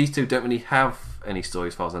because these two don't really have any story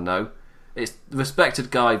as far as I know. It's the respected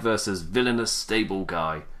guy versus villainous stable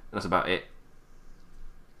guy, and that's about it,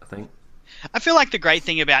 I think. I feel like the great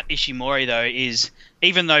thing about Ishimori, though, is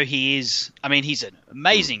even though he's an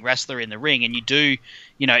amazing wrestler in the ring, and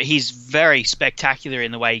he's very spectacular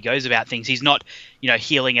in the way he goes about things. He's not,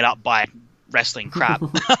 healing it up by wrestling crap,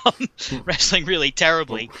 wrestling really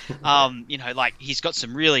terribly. Like he's got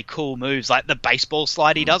some really cool moves, like the baseball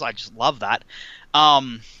slide he does. I just love that.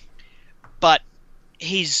 But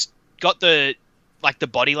he's got the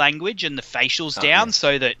body language and the facials down,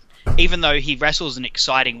 so that even though he wrestles an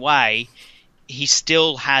exciting way, he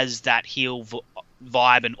still has that heel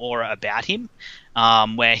vibe and aura about him,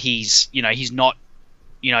 where he's not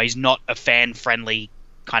a fan-friendly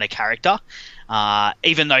kind of character,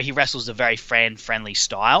 even though he wrestles a very fan-friendly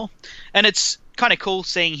style. And it's kind of cool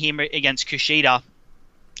seeing him against Kushida.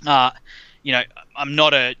 I'm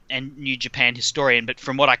not a New Japan historian, but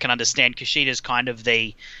from what I can understand, Kushida's kind of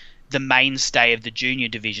the mainstay of the junior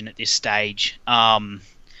division at this stage.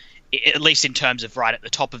 At least in terms of right at the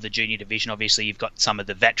top of the junior division. Obviously, you've got some of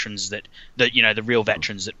the veterans the real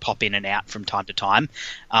veterans that pop in and out from time to time.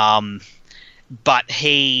 But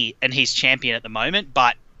he's champion at the moment.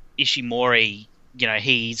 But Ishimori,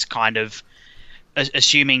 he's kind of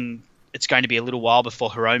assuming it's going to be a little while before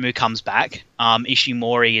Hiromu comes back.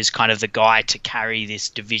 Ishimori is kind of the guy to carry this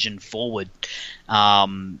division forward.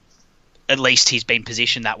 At least he's been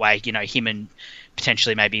positioned that way. Him and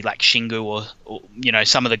potentially maybe like Shingu or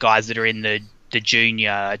some of the guys that are in the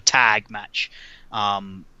junior tag match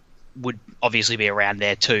would obviously be around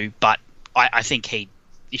there too. But I think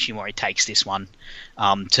Ishimori takes this one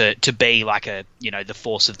to be like the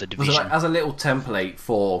force of the division. As a little template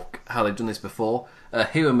for how they've done this before,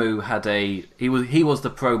 Hiromu had he was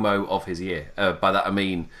the promo of his year. By that I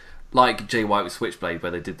mean, like Jay White with Switchblade,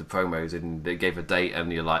 where they did the promos and they gave a date,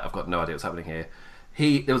 and you're like, I've got no idea what's happening here.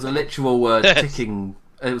 There was a literal ticking.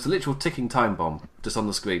 It was a literal ticking time bomb just on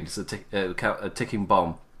the screen, just a ticking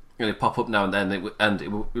bomb, and it'd pop up now and then.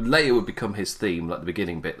 Later would become his theme, like the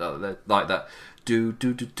beginning bit, like that. Do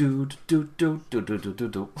do do do do do do do do do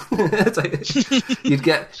do. You'd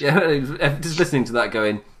get just listening to that,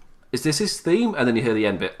 going, "Is this his theme?" And then you hear the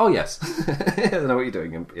end bit. Oh yes, I know what you're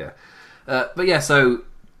doing. Yeah, but yeah. So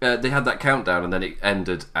they had that countdown, and then it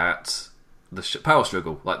ended at Power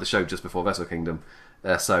Struggle, like the show just before Wrestle Kingdom.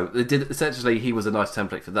 So they did essentially. He was a nice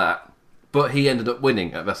template for that, but he ended up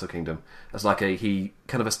winning at Wrestle Kingdom as like he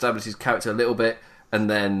kind of established his character a little bit, and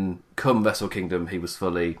then come Wrestle Kingdom, he was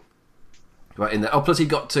fully right in there. Oh, plus he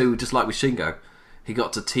got to, just like with Shingo, he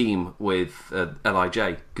got to team with Lij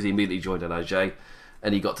because he immediately joined Lij,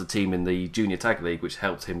 and he got to team in the Junior Tag League, which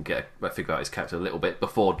helped him figure out his character a little bit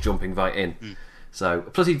before jumping right in. So,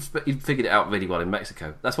 plus he'd figured it out really well in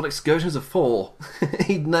Mexico. That's what excursions are for.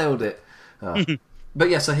 He'd nailed it. But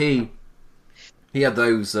yeah, so he had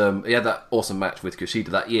those. He had that awesome match with Kushida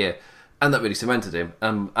that year, and that really cemented him.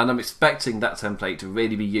 And I'm expecting that template to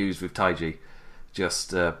really be used with Taiji.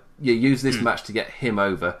 Just use this match to get him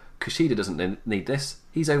over. Kushida doesn't need this.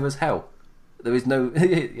 He's over as hell. There is no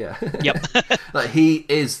Yep. Like he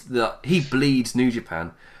bleeds New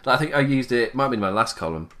Japan. Like, I think I used it. Might have been my last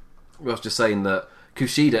column. Where I was just saying that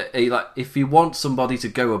Kushida, if you want somebody to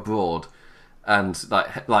go abroad and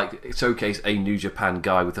like showcase a New Japan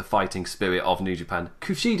guy with the fighting spirit of New Japan,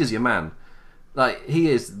 Kushida's your man. Like, he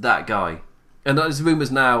is that guy. And there's rumours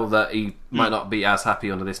now that he might not be as happy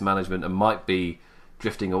under this management and might be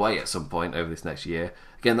drifting away at some point over this next year.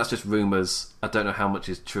 Again, that's just rumours. I don't know how much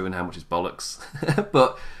is true and how much is bollocks.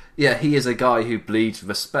 But yeah, he is a guy who bleeds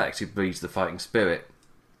respect, who bleeds the fighting spirit.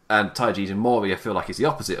 And Taiji Ishimori, I feel like, is the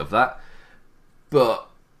opposite of that. But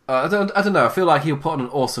I don't know. I feel like he'll put on an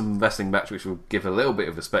awesome wrestling match which will give a little bit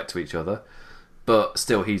of respect to each other. But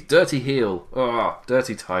still, he's dirty heel. Oh,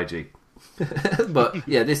 dirty Taiji. But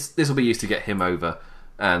yeah, this will be used to get him over.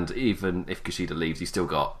 And even if Kushida leaves, he's still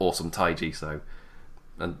got awesome Taiji. So,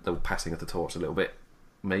 and they're passing of the torch a little bit,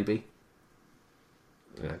 maybe.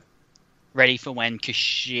 Yeah. Ready for when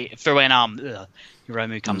Hiromu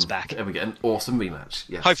comes back. And we get an awesome rematch.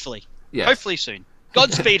 Yes. Hopefully. Yes. Hopefully soon.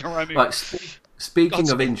 Godspeed, Hiromu. Right, speaking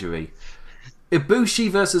of injury, Ibushi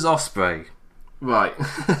versus Ospreay. Right.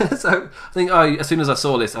 So I think as soon as I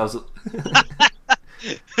saw this, I was.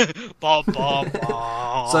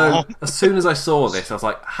 So as soon as I saw this, I was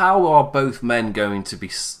like, "How are both men going to be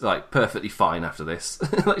like perfectly fine after this?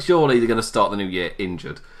 Like, surely they're going to start the new year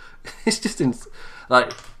injured." It's just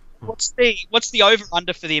like. What's the over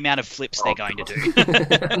under for the amount of flips they're going to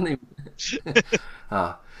do?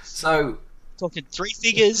 So talking three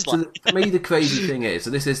figures. So for me, the crazy thing is,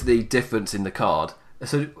 so this is the difference in the card.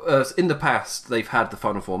 So in the past, they've had the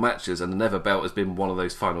final four matches, and the Never Belt has been one of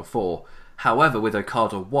those final four. However, with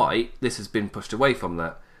Okada White, this has been pushed away from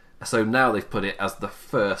that. So now they've put it as the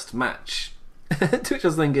first match. To which I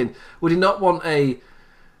was thinking, would he not want a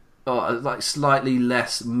like slightly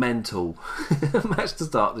less mental match to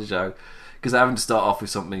start the show? Because they're having to start off with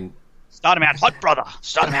something. Start him out hot, brother.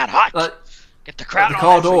 Start him out hot. Like, get the crowd. The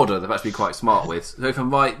card order they've actually been quite smart with. So if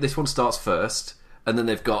I'm right, this one starts first, and then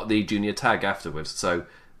they've got the junior tag afterwards. So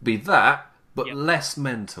be that, but less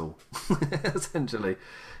mental, essentially.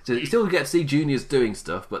 So you still get to see juniors doing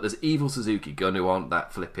stuff, but there's Evil Suzuki Gun who aren't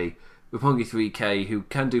that flippy. Roppongi 3K who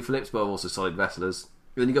can do flips, but are also solid wrestlers.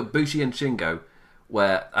 And then you got Bushi and Shingo,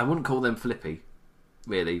 where I wouldn't call them flippy,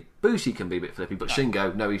 really. Bushi can be a bit flippy, but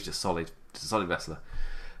Shingo, no, he's just solid. Just a solid wrestler.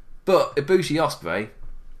 But Ibushi Ospreay,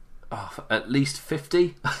 at least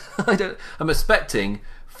 50? I'm expecting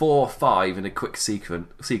 4 or 5 in a quick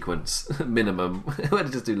sequence, minimum, where they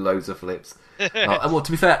just do loads of flips. Well,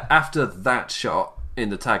 to be fair, after that shot in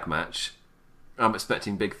the tag match, I'm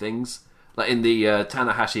expecting big things. Like in the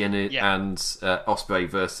Tanahashi and Ospreay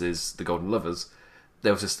versus the Golden Lovers,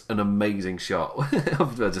 there was just an amazing shot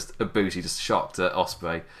of just Ibushi just shocked at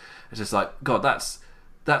Ospreay. It's just like, God,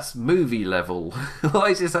 that's movie level. Why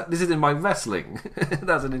is this is in my wrestling?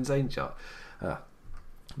 That's an insane shot.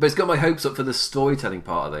 But it's got my hopes up for the storytelling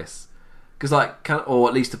part of this, because or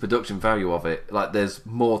at least the production value of it. Like, there's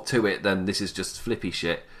more to it than this is just flippy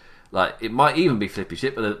shit. Like, it might even be flippy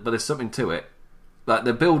shit, but there's something to it. Like,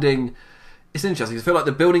 they're building. It's interesting. I feel like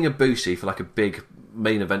they're building Ibushi for like a big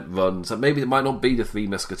main event run. So maybe it might not be the 3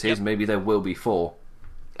 Musketeers. Yep. Maybe there will be 4.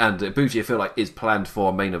 And Ibushi, I feel like, is planned for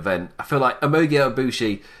a main event. I feel like Omoge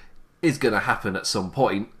Ibushi is going to happen at some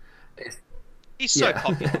point. He's so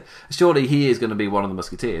popular. Surely he is going to be one of the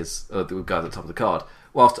Musketeers, or the guy at the top of the card.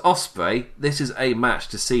 Whilst Ospreay, this is a match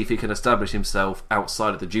to see if he can establish himself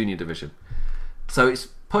outside of the junior division. So it's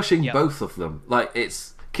pushing both of them. Like,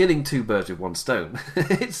 it's killing 2 birds with 1 stone. I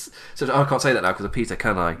can't say that now because of Peter,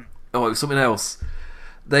 can I? Oh, it was something else.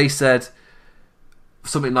 They said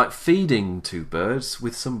something like feeding 2 birds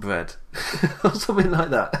with some bread. Or something like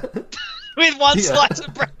that. With 1 slice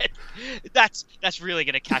of bread. That's really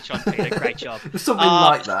going to catch on, Peter. Great job. Something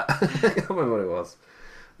like that. I can't remember what it was.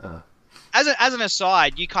 as an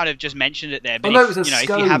aside, you kind of just mentioned it there, but if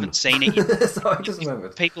you haven't seen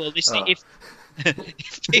it, people are listening.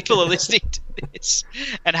 If people are listening to this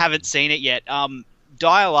and haven't seen it yet,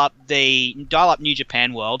 dial up New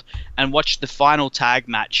Japan World and watch the final tag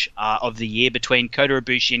match of the year between Kota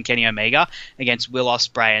Ibushi and Kenny Omega against Will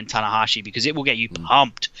Ospreay and Tanahashi, because it will get you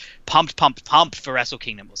pumped for Wrestle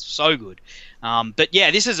Kingdom. It was so good. But yeah,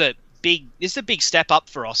 this is a big step up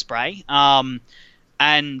for Ospreay,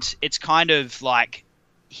 and it's kind of like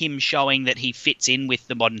him showing that he fits in with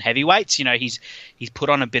the modern heavyweights. He's put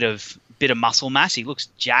on a bit of muscle mass. He looks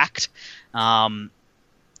jacked, and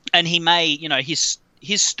he may,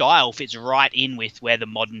 his style fits right in with where the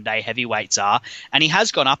modern day heavyweights are. And he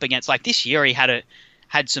has gone up against, like this year, he had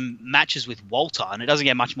some matches with Walter, and it doesn't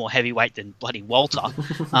get much more heavyweight than bloody Walter,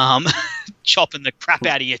 chopping the crap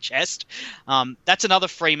out of your chest. That's another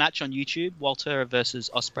free match on YouTube, Walter versus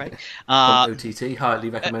Ospreay. OTT, highly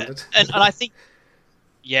recommended. And I think,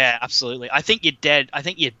 yeah, absolutely. I think you're dead. I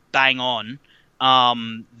think you're bang on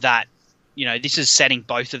that. This is setting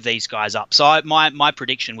both of these guys up. So my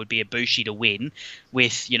prediction would be Ibushi to win,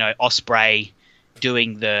 with Ospreay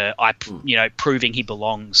doing the proving he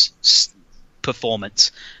belongs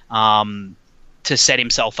performance to set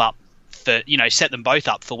himself up for set them both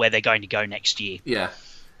up for where they're going to go next year. Yeah,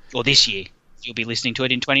 or this year. You'll be listening to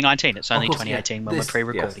it in 2019. It's only 2018 when we're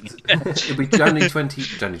pre-recording it. It'll be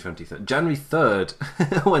January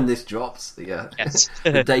 3rd when this drops. Yeah, yes.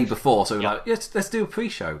 The day before. So let's do a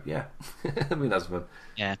pre-show. Yeah, I mean that's fun.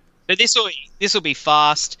 Yeah, but this will be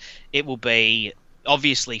fast. It will be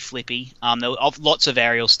obviously flippy. There'll lots of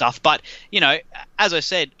aerial stuff, but as I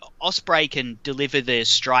said, Ospreay can deliver the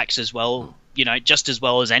strikes as well. Just as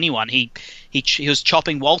well as anyone. He was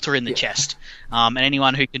chopping Walter in the chest, and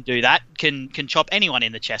anyone who can do that can chop anyone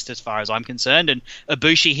in the chest, as far as I'm concerned. And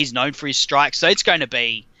Ibushi, he's known for his strikes, so it's going to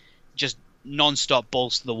be just non-stop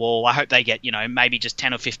balls to the wall. I hope they get maybe just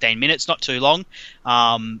 10 or 15 minutes, not too long,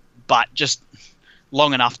 but just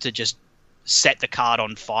long enough to just set the card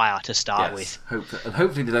on fire to start with. And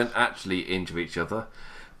hopefully they don't actually injure each other.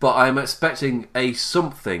 But I'm expecting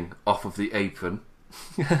something off of the apron.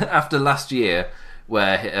 After last year,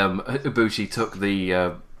 where Ibushi took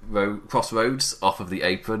the crossroads off of the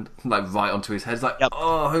apron, like right onto his head, it's like,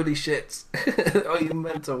 oh, holy shit! Are you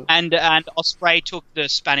mental? And Ospreay took the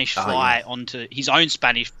Spanish fly onto his own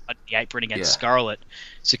Spanish fly on the apron against Scarlett,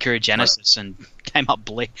 Sakura Genesis, and came up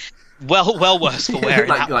well worse for wear.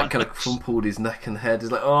 Kind of crumpled his neck and head.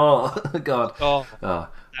 It's like, oh god. Oh.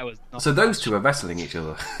 That was so those two are wrestling each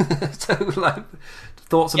other. So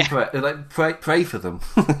thoughts and pray for them.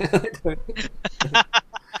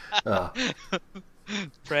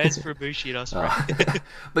 Prayers for Ibushi and Ospreay.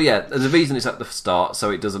 But yeah, the reason it's at the start, so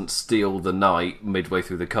it doesn't steal the night midway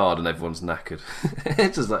through the card and everyone's knackered.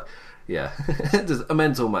 It's just just a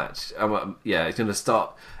mental match. It's going to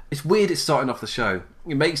start. It's weird. It's starting off the show.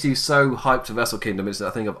 It makes you so hyped to Wrestle Kingdom. It's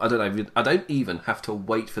a thing of I don't even have to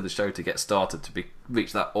wait for the show to get started to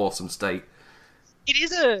reach that awesome state.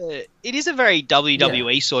 It is a very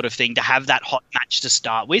WWE sort of thing to have that hot match to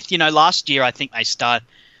start with. Last year I think they started.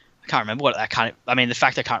 I can't remember what that kind of. I mean, the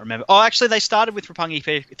fact I can't remember. Oh, actually, they started with Roppongi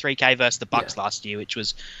 3K versus the Bucks last year, which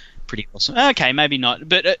was pretty awesome. Okay, maybe not,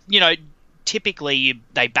 but typically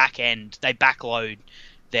they backload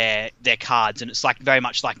their cards, and it's like very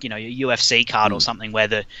much like your UFC card or something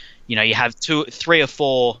where you have two or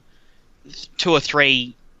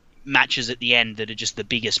three matches at the end that are just the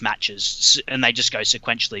biggest matches, and they just go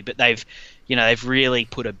sequentially. But they've really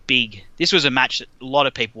put this was a match that a lot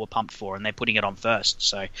of people were pumped for, and they're putting it on first.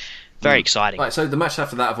 So very exciting. Right, so the match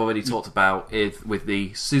after that I've already talked about is with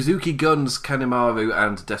the Suzuki Guns, Kanemaru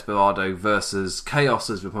and Desperado versus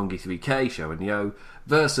Chaos's Roppongi 3K, Sho and Yo,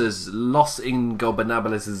 versus Los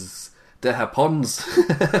Ingobernables de Japons.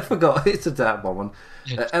 I forgot, it's a Japon one.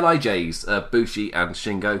 LIJs, Bushi and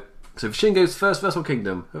Shingo. So for Shingo's first Wrestle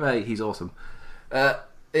Kingdom, hooray, he's awesome.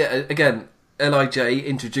 Again, LIJ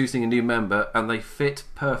introducing a new member, and they fit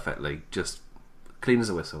perfectly, just clean as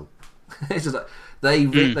a whistle. It's just like, they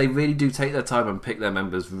really do take their time and pick their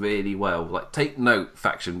members really well. Like, take note,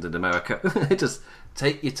 factions in America. Just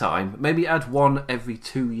take your time. Maybe add one every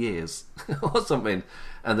 2 years or something,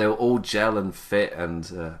 and they'll all gel and fit.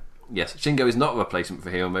 And yes, Shingo is not a replacement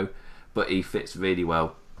for Hiromu, but he fits really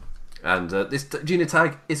well. And this junior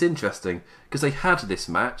tag is interesting because they had this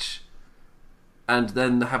match and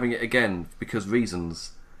then they're having it again because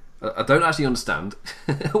reasons. I don't actually understand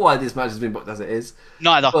why this match has been booked as it is.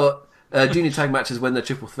 Neither. But junior tag matches, when they're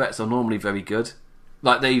triple threats, are normally very good.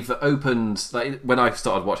 Like, they've opened, when I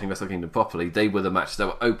started watching Wrestle Kingdom properly, they were the matches that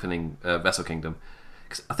were opening Wrestle Kingdom.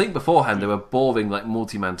 Because I think beforehand they were boring,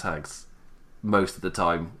 multi-man tags. most of the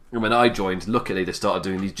time. And when I joined, luckily they started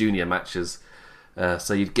doing these junior matches.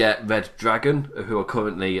 So you'd get Red Dragon, who are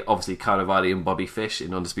currently obviously Kyle O'Reilly and Bobby Fish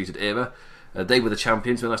in Undisputed Era. They were the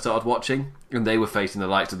champions when I started watching, and they were facing the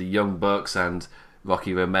likes of the Young Bucks and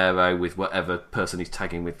Rocky Romero with whatever person he's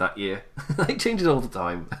tagging with that year. They change it all the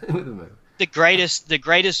time. The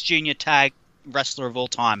greatest junior tag wrestler of all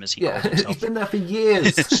time, as he calls himself. He's been there for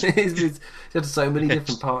years. He's had so many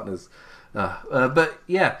different partners. But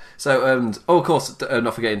yeah, so of course,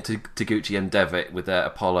 not forgetting Taguchi and Devitt with their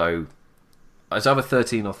Apollo. It's either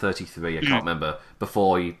 13 or 33, I can't remember.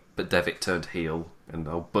 But Devitt turned heel and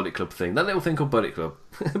the whole Bullet Club thing. That little thing called Bullet Club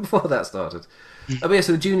before that started. But yeah,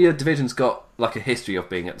 so the junior division's got like a history of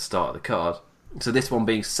being at the start of the card. So this one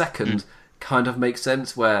being second kind of makes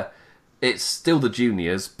sense, where it's still the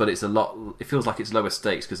juniors, but it's it feels like it's lower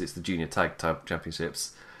stakes because it's the junior tag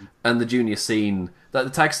championships. And the junior scene, the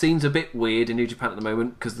tag scene's a bit weird in New Japan at the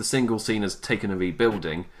moment because the single scene has taken a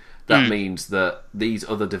rebuilding. That means that these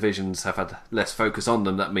other divisions have had less focus on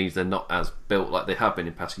them. That means they're not as built like they have been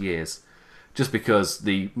in past years. Just because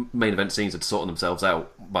the main event scenes had sorted themselves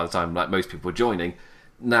out by the time like most people were joining,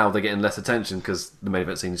 now they're getting less attention because the main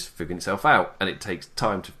event scene is figuring itself out, and it takes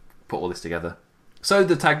time to put all this together. So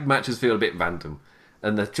the tag matches feel a bit random,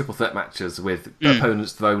 and the triple threat matches with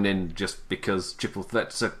opponents thrown in just because triple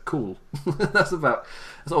threats are cool. That's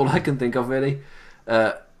all I can think of, really.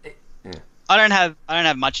 Yeah. I don't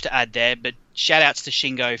have much to add there, but shout outs to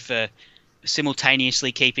Shingo for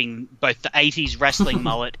simultaneously keeping both the 80s wrestling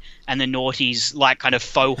mullet and the noughties like kind of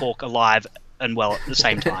faux hawk alive and well at the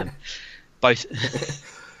same time. Both.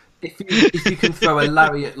 If you can throw a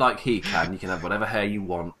lariat like he can, you can have whatever hair you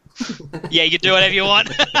want. Yeah, you can do whatever you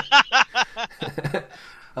want.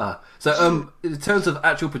 So in terms of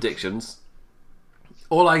actual predictions,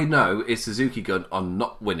 all I know is Suzuki Gun are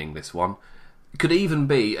not winning this one. It could even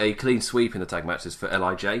be a clean sweep in the tag matches for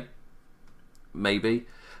LIJ, maybe.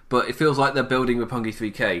 But it feels like they're building Roppongi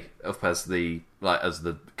 3K up as the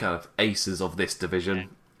kind of aces of this division,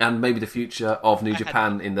 and maybe the future of New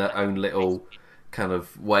Japan in their own little kind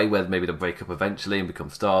of way, where maybe they'll break up eventually and become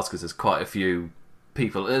stars, because there's quite a few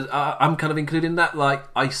people. I'm kind of including that. Like,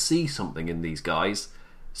 I see something in these guys,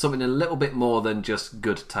 something a little bit more than just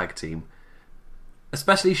good tag team.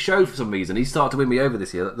 Especially Sho, for some reason. He started to win me over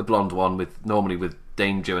this year. The blonde one with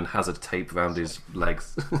Danger and Hazard tape around his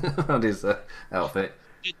legs, around his outfit.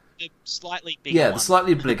 The slightly bigger one. Yeah, the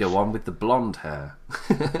slightly bigger one with the blonde hair.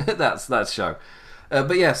 that's Sho.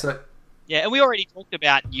 But yeah, so... Yeah, and we already talked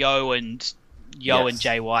about Yo and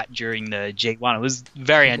Jay White during the G1. It was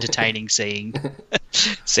very entertaining seeing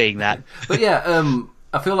that. But yeah,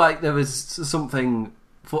 I feel like there is something...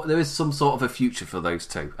 There is some sort of a future for those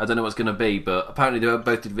two. I don't know what it's going to be, but apparently they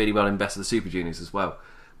both did really well in Best of the Super Juniors as well,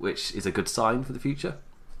 which is a good sign for the future.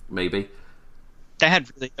 Maybe. They had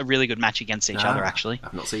a really good match against each other, actually.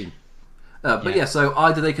 I've not seen. But yeah, so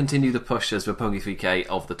either they continue the push as Roppongi 3K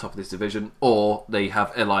of the top of this division, or they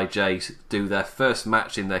have LIJ do their first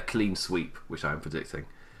match in their clean sweep, which I'm predicting.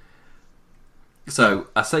 So,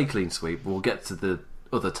 I say clean sweep, we'll get to the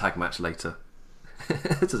other tag match later.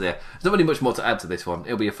 So yeah, there's not really much more to add to this one.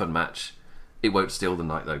 It'll be a fun match. It won't steal the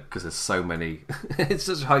night though, because there's so many. It's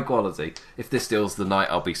such high quality. If this steals the night,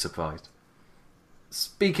 I'll be surprised.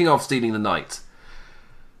 Speaking of stealing the night,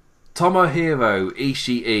 Tomohiro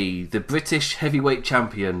Ishii, the British heavyweight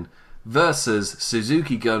champion, versus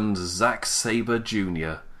Suzuki Gun's Zack Sabre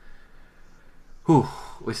Jr. Whew,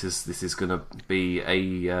 this is going to be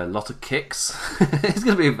a lot of kicks. It's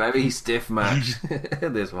going to be a very stiff match.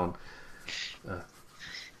 This one.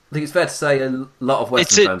 I think it's fair to say a lot of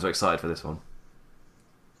Western fans are excited for this one.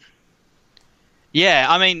 Yeah,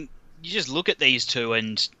 I mean, you just look at these two,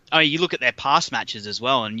 and you look at their past matches as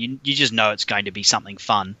well, and you just know it's going to be something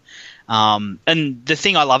fun. And the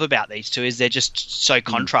thing I love about these two is they're just so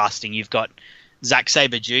contrasting. You've got Zack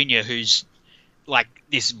Sabre Jr., who's like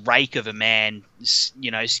this rake of a man,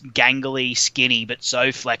 gangly, skinny, but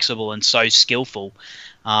so flexible and so skillful,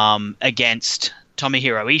 against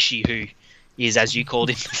Tomohiro Ishii, who is, as you called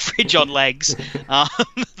him, the fridge on legs,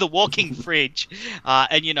 the walking fridge,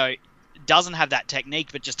 and doesn't have that technique,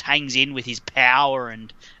 but just hangs in with his power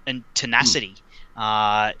and tenacity.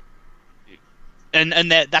 And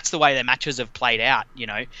that's the way their matches have played out,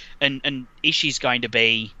 And Ishii's going to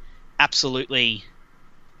be absolutely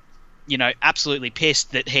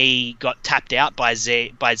pissed that he got tapped out by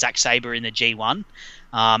Zack Sabre in the G1,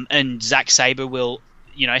 and Zack Sabre will.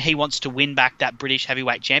 He wants to win back that British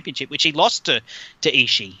Heavyweight Championship, which he lost to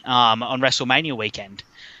Ishii on WrestleMania weekend.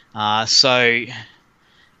 So,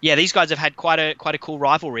 yeah, these guys have had quite a cool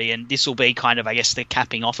rivalry, and this will be kind of, I guess, the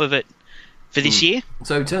capping off of it. for this year.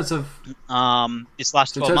 So in terms of this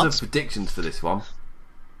last 12 months, in terms of predictions for this one,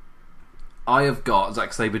 I have got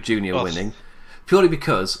Zack Sabre Jr. winning, purely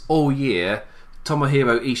because all year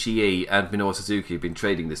Tomohiro Ishii and Minoru Suzuki have been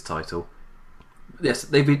trading this title. Yes,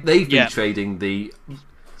 they've been trading the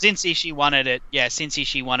since Ishii won it. Yeah, since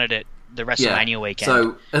Ishii won it at the WrestleMania weekend.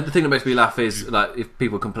 So the thing that makes me laugh is like if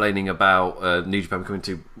people are complaining about New Japan coming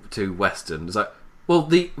to Western, it's like, well,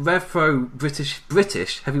 the Rev Pro British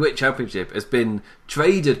Heavyweight Championship has been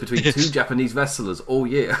traded between two Japanese wrestlers all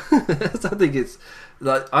year. So I think it's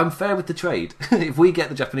like I'm fair with the trade. If we get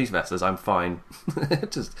the Japanese wrestlers, I'm fine.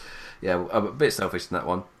 Just I'm a bit selfish in that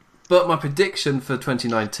one. But my prediction for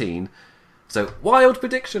 2019. So wild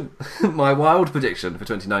prediction. My wild prediction for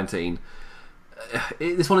 2019.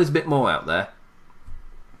 This one is a bit more out there,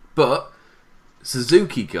 but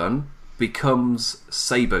Suzuki-gun becomes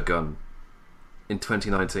Sabre-gun in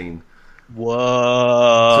 2019. Whoa!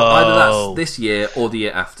 So either that's this year or the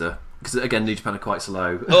year after, because again, New Japan are quite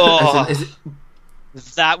slow. Oh,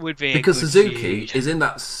 that would be because Suzuki is in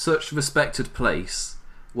that such respected place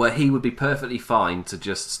where he would be perfectly fine to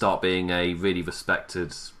just start being a really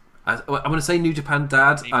respected. I'm going to say New Japan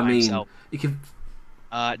dad. I mean, he could.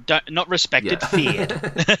 Not respected, feared.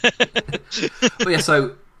 But yeah,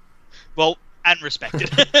 so and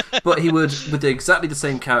respected. But he would, with exactly the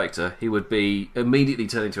same character, he would be immediately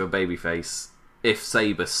turned into a babyface if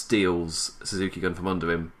Sabre steals Suzuki-gun from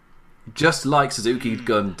under him, just like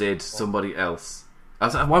Suzuki-gun did somebody else.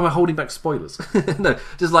 Why am I holding back spoilers? No,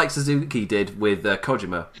 just like Suzuki did with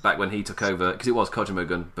Kojima back when he took over, because it was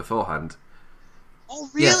Kojima-gun beforehand. Oh,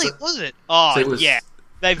 really? Was it? Oh, so yeah.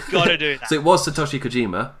 They've got to do that. So it was Satoshi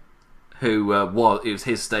Kojima, who it was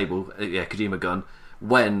his stable, Kojima-gun.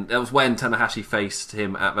 That was when Tanahashi faced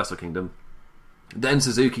him at Wrestle Kingdom. Then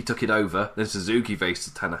Suzuki took it over. Then Suzuki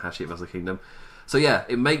faced Tanahashi at Wrestle Kingdom. So yeah,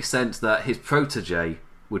 it makes sense that his protege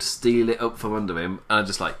would steal it up from under him, and I'm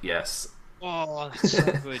just like, yes. Oh, that's so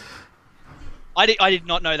good. I did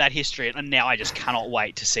not know that history, and now I just cannot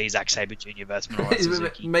wait to see Zack Sabre Jr. versus Minoru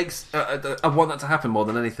Suzuki. It makes I want that to happen more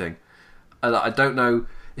than anything. I don't know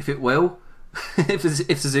if it will. if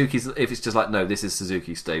it's just like, no, this is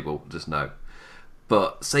Suzuki's stable, just no.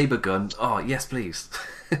 But Sabre-gun, oh yes, please.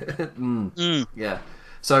 Yeah.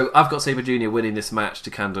 So I've got Sabre Jr. winning this match to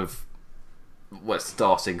kind of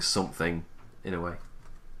starting something in a way.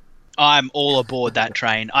 I'm all aboard that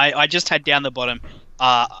train. I just had down the bottom.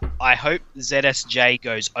 I hope ZSJ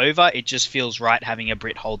goes over. It just feels right having a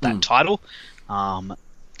Brit hold that title.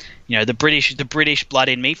 The British blood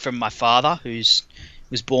in me from my father, who's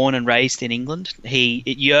was born and raised in England.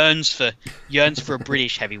 It yearns for a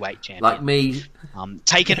British heavyweight champion, like me.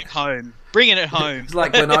 Taking it home, bringing it home. It's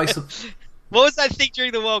like when I. What was that thing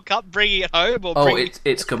during the World Cup? Bringing it home,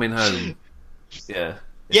 it's coming home. Yeah.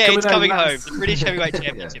 It's coming home. The British Heavyweight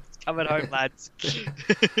Championship. It's coming home, lads.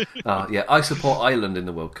 I support Ireland in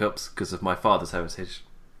the World Cups because of my father's heritage.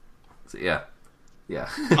 So, yeah.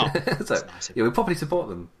 Oh, so nice. We probably support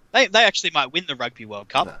them. They actually might win the Rugby World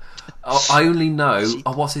Cup. I only know.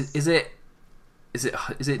 What's it? Is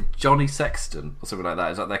it Johnny Sexton or something like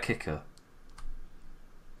that? Is that their kicker?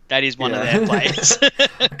 That is one of their players.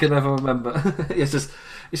 I can never remember. It's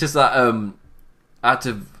just that I had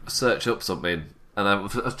to search up something. And I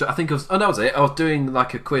think that was it. I was doing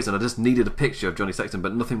like a quiz and I just needed a picture of Johnny Sexton,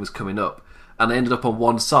 but nothing was coming up. And I ended up on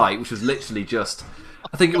one site, which was literally just,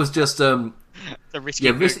 I think it was just, I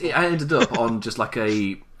ended up on just like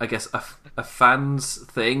a a fans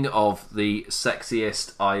thing of the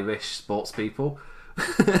sexiest Irish sports people.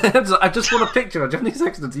 I just want a picture of Johnny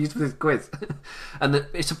Sexton to use for this quiz. And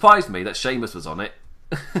it surprised me that Sheamus was on it.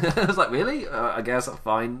 I was like, really? I guess I'm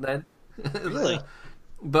fine then. Really?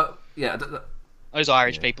 But yeah. Those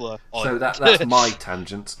Irish people are odd. So that's my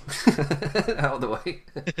tangent out of the way.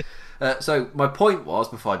 So my point was,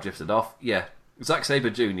 before I drifted off, Zack Sabre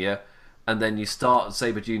Jr., and then you start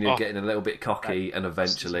Sabre Jr. getting a little bit cocky, and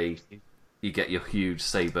eventually you get your huge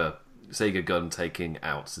Sega gun taking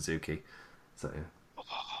out Suzuki. So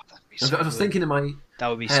I was thinking in my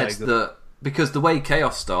head so that because the way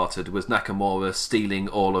Chaos started was Nakamura stealing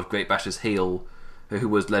all of Great Bash's heel, who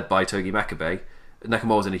was led by Togi Makabe.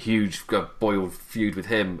 Nakamura was in a huge boiled feud with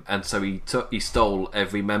him, and so he stole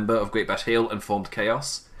every member of Great Bash heel and formed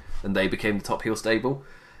Chaos, and they became the top heel stable.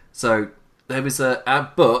 So there was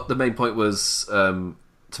but the main point was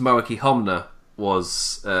Tomoaki Homna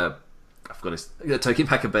was I forgot his Togi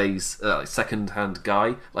Makabe's second-hand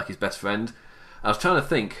guy, like his best friend. I was trying to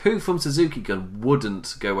think who from Suzuki-gun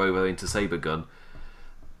wouldn't go over into Sabre-gun,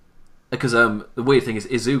 because the weird thing is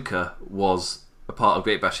Iizuka was a part of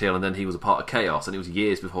Great Bash Hill, and then he was a part of Chaos, and it was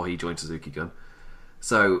years before he joined Suzuki-gun.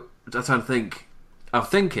 So I'm trying to think. I'm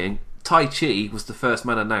thinking Tai Chi was the first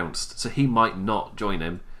man announced, so he might not join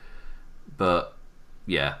him. But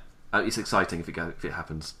yeah, it's exciting if it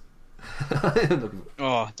happens.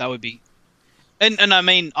 Oh, that would be. And I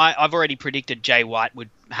mean, I've already predicted Jay White would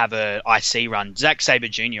have a IC run. Zack Sabre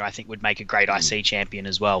Jr. I think would make a great IC champion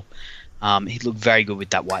as well. He'd look very good with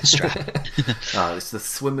that white strap. It's the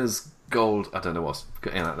swimmer's gold. I don't know what's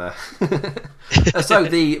getting out there. So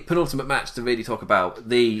the penultimate match to really talk about,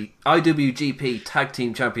 the IWGP Tag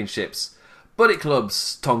Team Championships. Bullet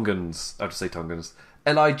Club's Tongans. I'll just say Tongans.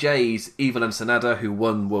 LIJ's Evil and Sanada, who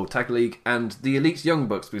won World Tag League, and the Elite's Young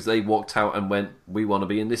Bucks, because they walked out and went, we want to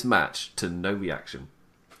be in this match, to no reaction.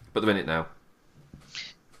 But they're in it now.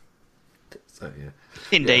 So, yeah.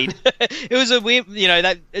 Indeed. It was a weird,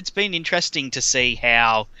 that it's been interesting to see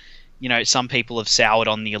how, some people have soured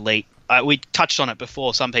on the Elite. We touched on it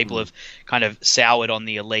before. Some people have kind of soured on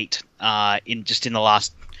the Elite in the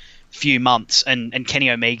last few months, and Kenny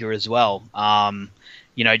Omega as well.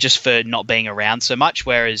 Just for not being around so much.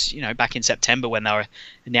 Whereas, back in September when they were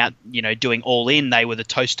now, doing All In, they were the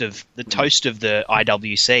toast of the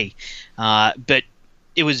IWC. But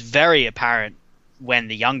it was very apparent when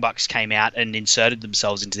the Young Bucks came out and inserted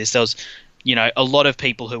themselves into this. There was, a lot of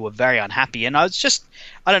people who were very unhappy. And I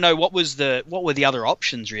don't know, what were the other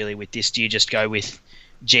options really with this? Do you just go with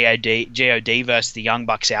God versus the Young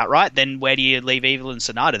Bucks outright? Then where do you leave Evil and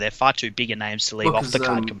Sanada? They're far too bigger names to leave off the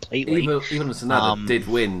card completely. Evil and Sanada did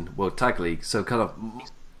win World Tag League, so kind of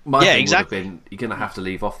my thing would have been, you're going to have to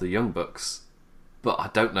leave off the Young Bucks, but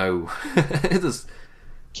I don't know.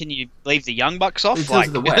 Can you leave the Young Bucks off? In terms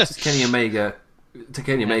of the West, Kenny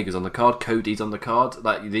Omega's on the card, Cody's on the card.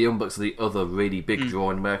 Like, the Young Bucks are the other really big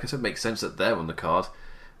draw in America, so it makes sense that they're on the card.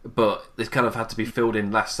 But this kind of had to be filled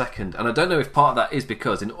in last second, and I don't know if part of that is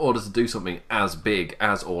because in order to do something as big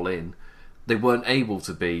as All In, they weren't able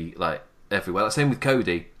to be like everywhere. Like, same with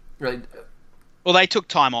Cody, right? Well, they took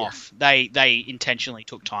time off. They intentionally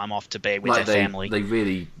took time off to be with their family. They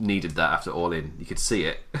really needed that after All In. You could see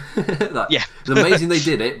it. It's amazing they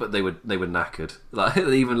did it, but they were knackered. Like,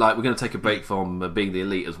 even we're going to take a break from being the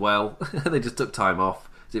Elite as well. They just took time off.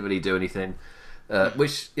 Didn't really do anything.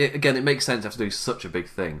 Which, again, it makes sense after doing such a big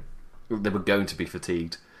thing. They were going to be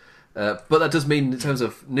fatigued. But that does mean, in terms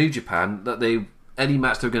of New Japan, that any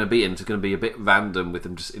match they're going to be in is going to be a bit random with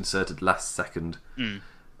them just inserted last second.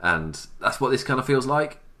 And that's what this kind of feels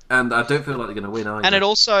like. And I don't feel like they're going to win either. And it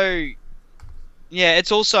also... Yeah,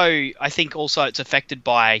 it's also... I think also it's affected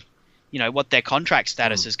by, what their contract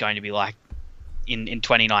status is going to be like in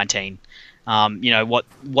 2019.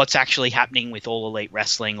 What's actually happening with All Elite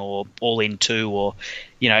Wrestling or All In 2, or,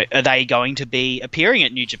 are they going to be appearing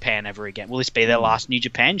at New Japan ever again? Will this be their last New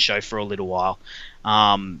Japan show for a little while?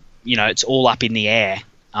 It's all up in the air.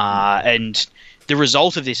 And the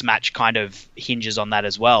result of this match kind of hinges on that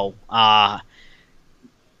as well. Although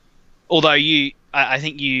I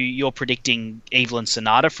think you're predicting Evil and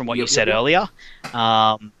Sanada from what you said earlier.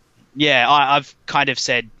 I've kind of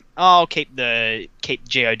said, I'll keep God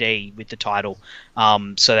with the title,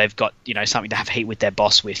 so they've got something to have heat with their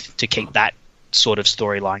boss with to keep that sort of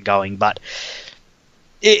storyline going. But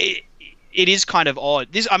it is kind of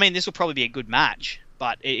odd. This will probably be a good match,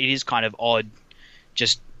 but it is kind of odd,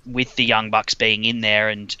 just with the Young Bucks being in there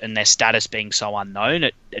and their status being so unknown.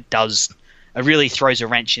 It really throws a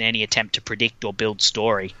wrench in any attempt to predict or build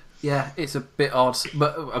story. Yeah, it's a bit odd,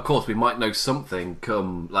 but of course we might know something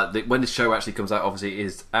come when this show actually comes out. Obviously, it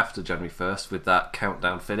is after January 1st with that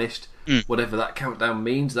countdown finished. Whatever that countdown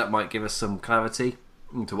means, that might give us some clarity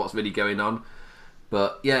into what's really going on.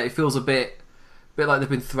 But yeah, it feels a bit like they've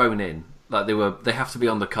been thrown in. Like they have to be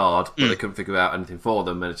on the card, but they couldn't figure out anything for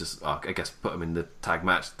them, and it's just I guess put them in the tag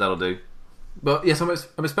match. That'll do. But yes, I'm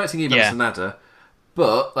expecting even Sanada.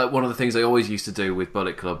 But one of the things they always used to do with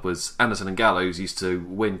Bullet Club was Anderson and Gallows used to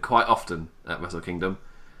win quite often at Wrestle Kingdom.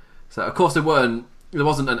 So of course there wasn't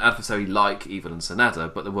an adversary like Evil and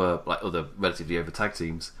Sanada, but there were other relatively over tag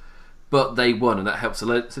teams. But they won, and that helped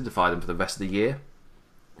solidify them for the rest of the year.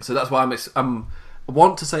 So that's why I'm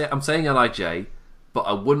saying LIJ, but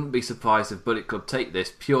I wouldn't be surprised if Bullet Club take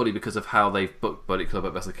this purely because of how they've booked Bullet Club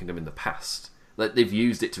at Wrestle Kingdom in the past. They've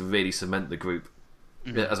used it to really cement the group.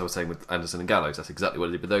 As I was saying with Anderson and Gallows, that's exactly what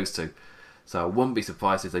they did with those two. So I wouldn't be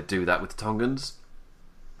surprised if they do that with the Tongans.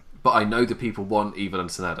 But I know the people want Evil and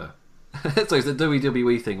Sanada. So it's the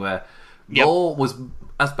WWE thing where Raw was,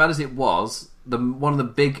 as bad as it was, one of the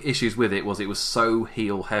big issues with it was so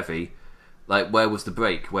heel heavy. Where was the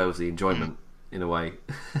break? Where was the enjoyment? In a way.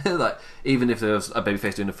 Even if there was a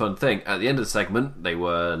babyface doing a fun thing, at the end of the segment, they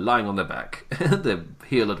were lying on their back. The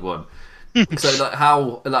heel had won. So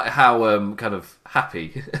how kind of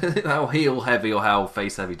happy, how heel heavy or how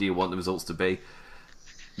face heavy do you want the results to be?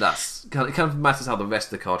 That's it kind of matters how the rest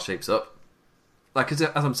of the card shapes up. Like as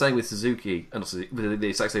I'm saying with Suzuki and also with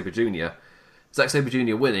the Zack Sabre Jr. Zack Sabre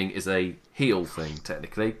Jr. winning is a heel thing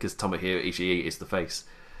technically because Tomohiro Ishii is the face,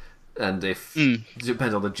 and it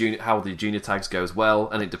depends on how the junior tags go as well,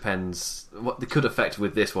 and it depends what they could affect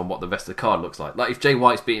with this one what the rest of the card looks like. Like if Jay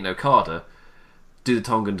White's beating Okada, do the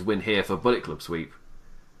Tongans win here for a Bullet Club sweep?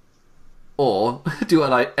 Or do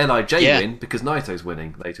LIJ win because Naito's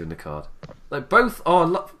winning later in the card? Like both are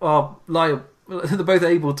liable. They're both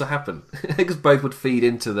able to happen because both would feed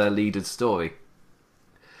into their leader's story.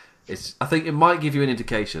 I think it might give you an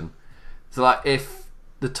indication. So like if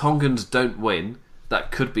the Tongans don't win,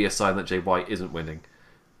 that could be a sign that Jay White isn't winning.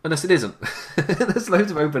 Unless it isn't. There's loads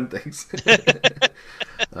of open things.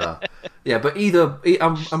 Yeah, but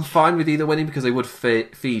I'm fine with either winning because they would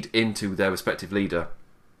feed into their respective leader.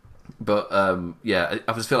 But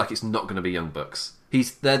I just feel like it's not going to be Young Bucks.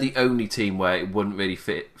 They're the only team where it wouldn't really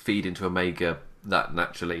feed into Omega that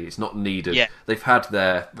naturally. It's not needed. Yeah. They've had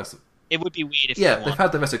their... It would be weird if they've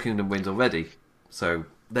had the Wrestle Kingdom wins already. So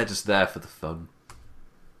they're just there for the fun.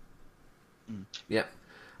 Yeah.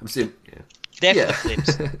 I'm assuming... They're for the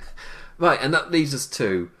clips. Right, and that leads us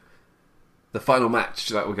to the final match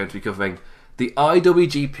that we're going to be covering. The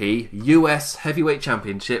IWGP US Heavyweight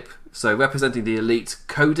Championship. So representing the Elite,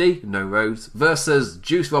 Cody, no Rhodes, versus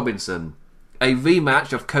Juice Robinson. A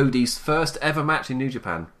rematch of Cody's first ever match in New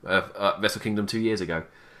Japan at Wrestle Kingdom 2 years ago,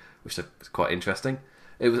 which is quite interesting.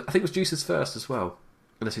 I think it was Juice's first as well,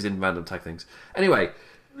 unless he's in random tag things. Anyway,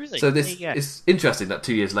 really? So it's interesting that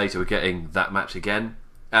 2 years later we're getting that match again.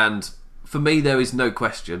 And for me, there is no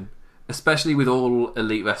question, especially with all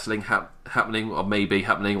Elite Wrestling happening, or maybe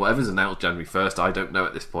happening, whatever's announced January 1st, I don't know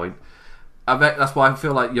at this point. I bet that's why I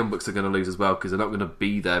feel like Young Bucks are going to lose as well, because they're not going to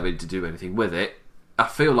be there ready to do anything with it. I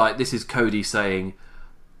feel like this is Cody saying,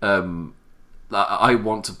 I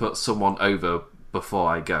want to put someone over before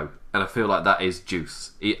I go. And I feel like that is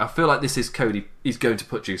Juice. I feel like this is Cody. He's going to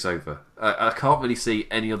put Juice over. I can't really see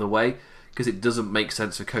any other way, because it doesn't make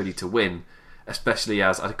sense for Cody to win, especially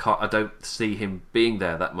as I don't see him being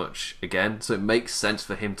there that much again. So it makes sense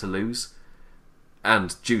for him to lose.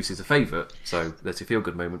 And Juice is a favourite, so that's a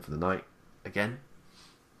feel-good moment for the night again.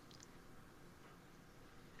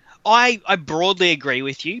 I broadly agree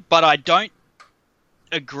with you, but I don't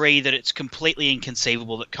agree that it's completely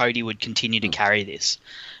inconceivable that Cody would continue to carry this.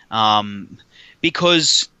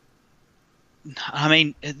 Because, I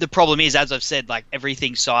mean, the problem is, as I've said, like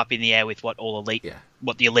everything's so up in the air with what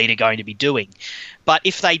the Elite are going to be doing. But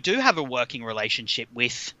if they do have a working relationship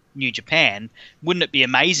with New Japan, wouldn't it be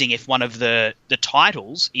amazing if one of the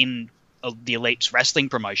titles in the Elite's wrestling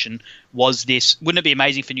promotion was this? Wouldn't it be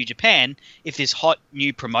amazing for New Japan if this hot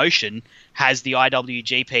new promotion has the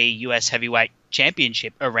IWGP US Heavyweight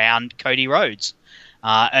Championship around Cody Rhodes?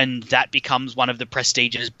 And that becomes one of the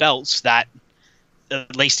prestigious belts that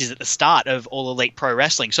at least is at the start of All Elite Pro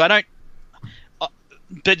Wrestling. So I don't...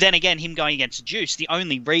 but then again, him going against Juice, the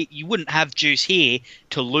only... you wouldn't have Juice here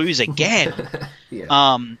to lose again.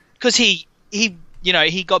 Because he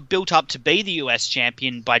got built up to be the US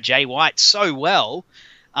champion by Jay White so well,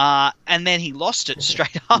 and then he lost it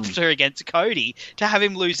straight after against Cody. To have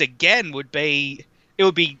him lose again would be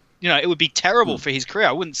terrible for his career.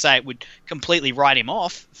 I wouldn't say it would completely write him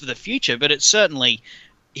off for the future, but it certainly,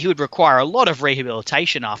 he would require a lot of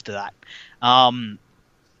rehabilitation after that.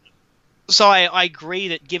 So I agree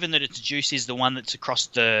that given that it's Juice is the one that's across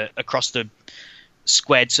the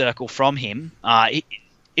squared circle from him,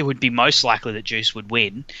 it would be most likely that Juice would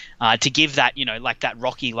win, to give that, like that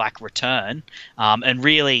Rocky-like return, and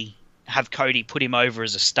really have Cody put him over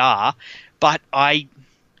as a star. But I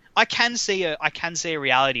can see a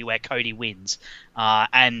reality where Cody wins,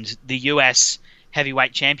 and the US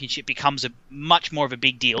Heavyweight Championship becomes a much more of a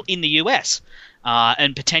big deal in the US,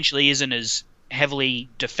 and potentially isn't as heavily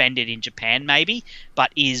defended in Japan, maybe, but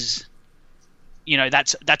is,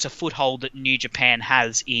 that's a foothold that New Japan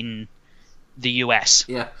has in the US.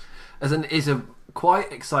 Yeah, as in it's a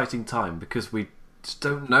quite exciting time because we just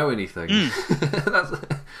don't know anything. That's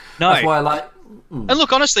why I like. And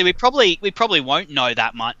look, honestly, we probably won't know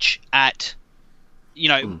that much at,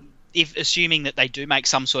 if assuming that they do make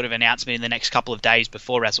some sort of announcement in the next couple of days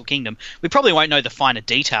before Wrestle Kingdom, we probably won't know the finer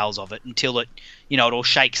details of it until it all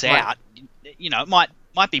shakes out. It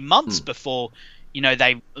might be months before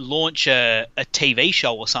they launch a TV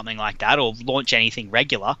show or something like that, or launch anything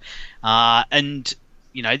regular, and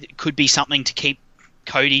it could be something to keep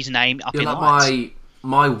Cody's name up in lights.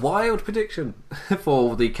 My wild prediction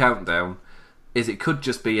for the countdown is it could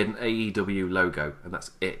just be an AEW logo, and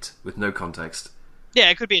that's it, with no context. Yeah,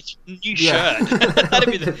 it could be a new shirt.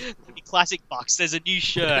 That'd be the classic Bucks. There's a new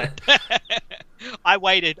shirt. I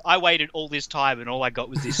waited all this time, and all I got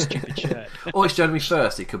was this stupid shirt. Or it's January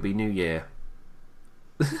 1st. It could be New Year.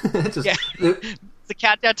 The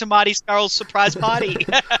countdown to Marty Scurll's surprise party.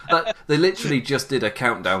 They literally just did a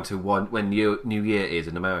countdown to when New Year is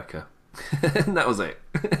in America. And that was it.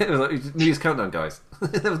 It was like New Year's countdown, guys.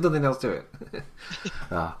 There was nothing else to it.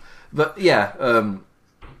 But yeah,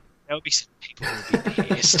 there would be some people who would be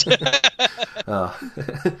pissed. But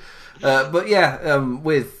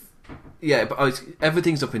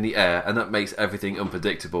everything's up in the air, and that makes everything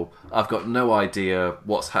unpredictable. I've got no idea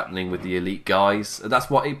what's happening with the elite guys. That's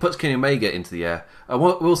what it puts Kenny Omega into the air. I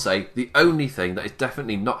will say the only thing that is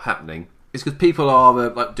definitely not happening is because people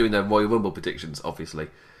are doing their Royal Rumble predictions, obviously.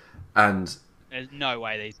 And there's no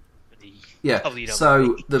way WWE.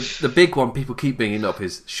 So the big one people keep bringing up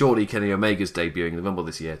is surely Kenny Omega's debuting in the Rumble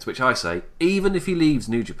this year. To which I say, even if he leaves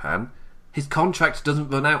New Japan, his contract doesn't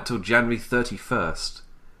run out till January 31st.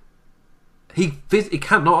 He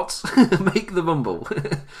cannot make the Rumble,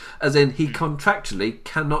 as in he contractually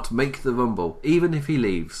cannot make the Rumble, even if he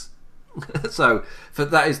leaves. So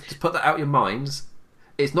that is to put that out of your minds.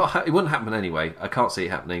 It's not. It wouldn't happen anyway. I can't see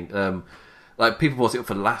it happening. People brought it up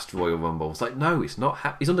for the last Royal Rumble. It's like, no, it's not.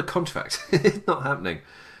 He's under contract. It's not happening.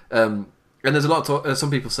 And there's a lot of talk.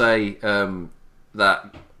 Some people say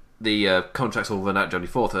that the contracts will run out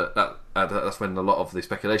January 4th. That's when a lot of the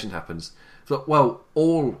speculation happens. So, well,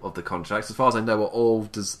 all of the contracts, as far as I know,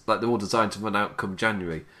 are they're all designed to run out come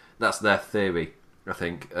January. That's their theory, I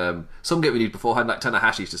think. Some get renewed beforehand, like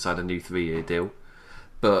Tanahashi's just signed a new 3-year deal,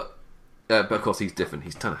 but of course he's different.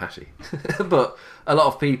 He's Tanahashi. But a lot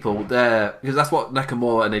of people there, because that's what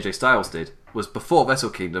Nakamura and AJ Styles did, was before Wrestle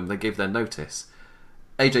Kingdom they gave their notice.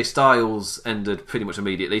 AJ Styles ended pretty much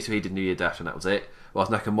immediately, so he did New Year Dash and that was it.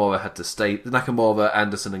 Whilst Nakamura had to stay. Nakamura,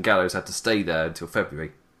 Anderson, and Gallows had to stay there until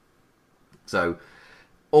February. So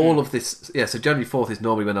all of this, so January 4th is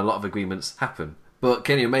normally when a lot of agreements happen. But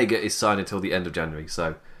Kenny Omega is signed until the end of January,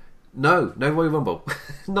 so no Royal Rumble,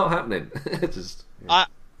 not happening.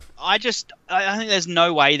 I think there's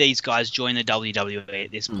no way these guys join the WWE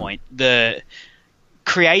at this point. The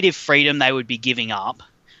creative freedom they would be giving up,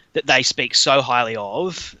 that they speak so highly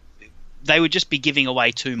of, they would just be giving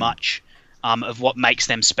away too much of what makes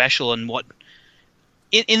them special and what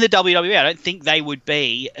in the WWE. I don't think they would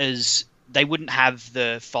be as. They wouldn't have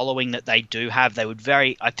the following that they do have. I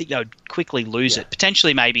think they would quickly lose it.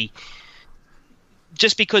 Potentially, maybe,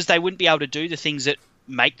 just because they wouldn't be able to do the things that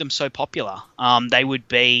make them so popular. They would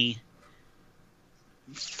be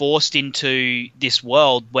forced into this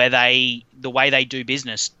world where the way they do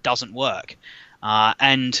business doesn't work.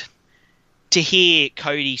 And to hear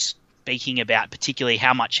Cody speaking about particularly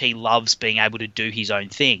how much he loves being able to do his own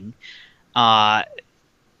thing,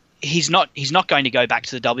 he's not going to go back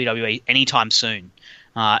to the WWE anytime soon.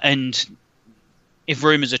 And if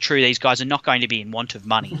rumours are true, these guys are not going to be in want of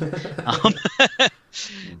money.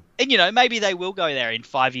 And maybe they will go there in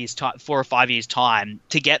 4 or 5 years time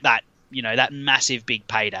to get that that massive big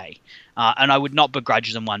payday. And I would not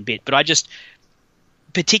begrudge them one bit. But I just,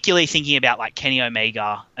 particularly thinking about like Kenny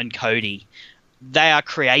Omega and Cody, they are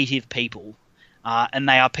creative people, and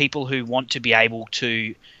they are people who want to be able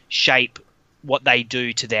to shape what they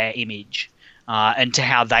do to their image and to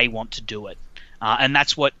how they want to do it. And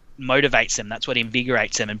that's what motivates them. That's what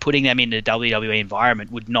invigorates them. And putting them in a WWE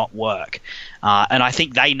environment would not work. And I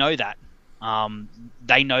think they know that.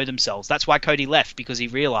 They know themselves. That's why Cody left, because he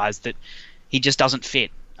realized that he just doesn't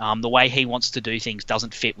fit. The way he wants to do things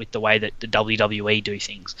doesn't fit with the way that the WWE do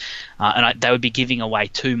things. They would be giving away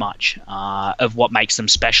too much of what makes them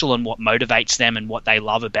special and what motivates them and what they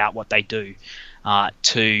love about what they do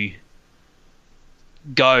to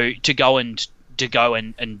go and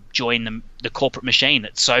join the corporate machine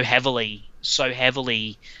that's so heavily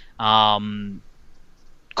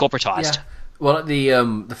corporatized. Yeah. Well,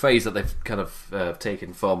 the phrase that they've kind of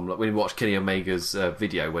taken from, like, when you watch Kenny Omega's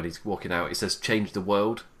video when he's walking out, it says "change the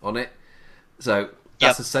world" on it. So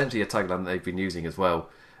that's essentially a tagline that they've been using as well.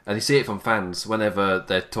 And you see it from fans whenever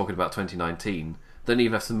they're talking about 2019. They don't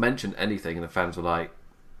even have to mention anything, and the fans were like,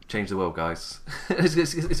 "Change the world, guys."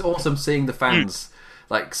 It's awesome seeing the fans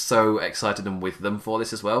like so excited and with them for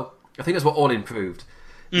this as well. I think that's what All In proved,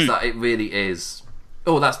 is that it really is.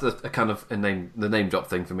 Oh, that's the name drop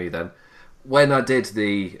thing for me then. When I did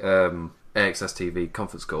the AXS TV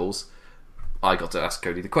conference calls, I got to ask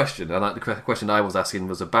Cody the question, and the question I was asking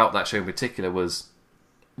was about that show in particular, was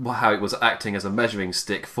how it was acting as a measuring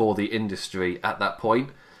stick for the industry at that point.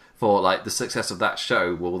 For like the success of that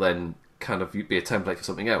show will then kind of be a template for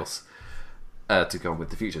something else to go on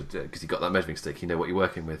with the future, because you got that measuring stick, you know what you're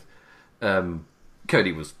working with.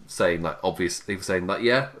 Cody was saying, like, obviously, he was saying, like,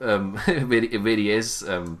 yeah, it really is.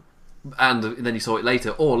 And then you saw it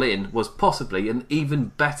later. All In was possibly an even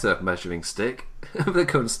better measuring stick for the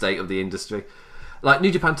current state of the industry. Like,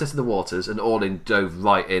 New Japan tested the waters, and All In dove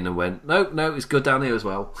right in and went, no, it's good down here as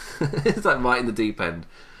well. It's like right in the deep end.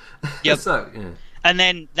 Yep. So, yeah. And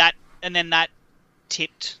then that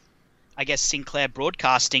tipped, I guess, Sinclair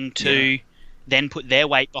Broadcasting to then put their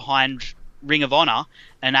weight behind Ring of Honor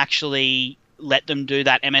and actually let them do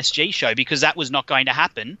that MSG show, because that was not going to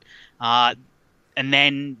happen. And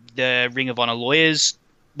then the Ring of Honor lawyers,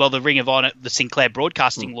 the Sinclair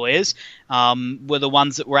Broadcasting lawyers, were the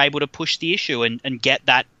ones that were able to push the issue and get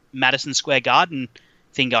that Madison Square Garden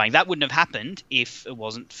thing going. That wouldn't have happened if it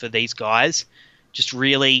wasn't for these guys just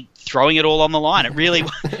really throwing it all on the line. It really,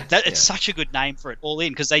 it's such a good name for it, All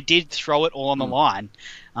In, because they did throw it all on the line.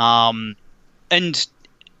 And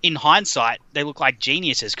in hindsight, they look like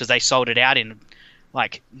geniuses because they sold it out in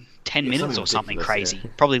like 10 minutes or something crazy,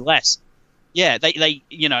 probably less. Yeah, they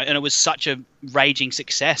and it was such a raging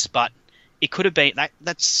success, but it could have been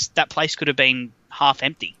that place could have been half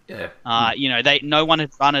empty. Yeah. No one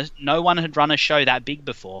had run a show that big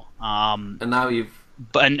before. And now you've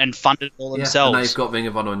and funded it all themselves. And now you've got Ring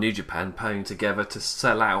of Honor and New Japan paying together to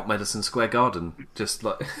sell out Madison Square Garden. Just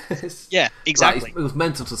like yeah, exactly. Like, it was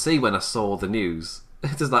mental to see when I saw the news.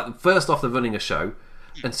 It's just like, first off, they're running a show,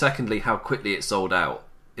 and secondly, how quickly it sold out.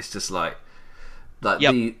 It's just like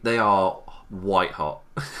they are white hot.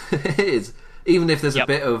 It is. Even if there's a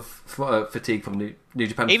bit of fatigue from New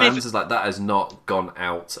Japan fans, it's like that has not gone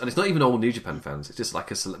out, and it's not even all New Japan fans. It's just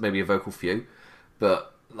like maybe a vocal few,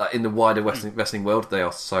 but like in the wider wrestling world, they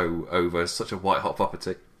are so over. It's such a white hot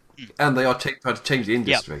property, and they are trying to change the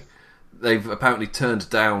industry. Yep. They've apparently turned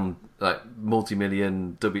down like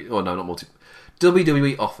multi-million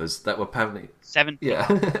WWE offers that were apparently 7. Yeah,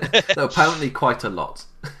 that were apparently quite a lot.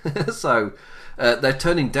 So they're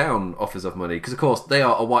turning down offers of money because, of course, they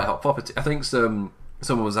are a white hot property. I think someone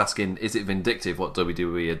was asking, is it vindictive what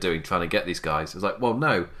WWE are doing trying to get these guys? It was like, well,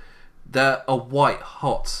 no, they're a white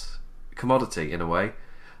hot commodity in a way.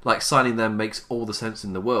 Like, signing them makes all the sense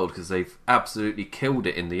in the world because they've absolutely killed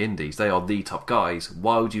it in the indies. They are the top guys.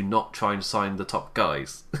 Why would you not try and sign the top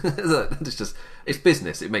guys? It's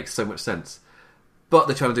business. It makes so much sense. But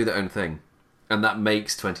they're trying to do their own thing, and that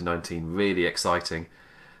makes 2019 really exciting.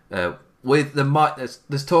 There's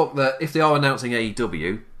talk that if they are announcing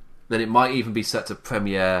AEW, then it might even be set to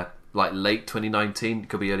premiere like late 2019. It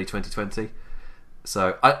could be early 2020.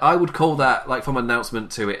 So I would call that, like, from announcement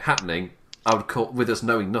to it happening, I would call, with us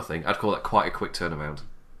knowing nothing, I'd call that quite a quick turnaround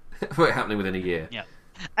for it happening within a year. Yeah,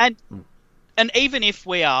 and even if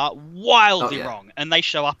we are wildly wrong and they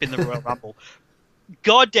show up in the Royal Rumble.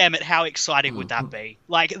 God damn it, how exciting would that be?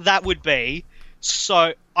 Like, that would be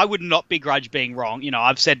so... I would not begrudge being wrong.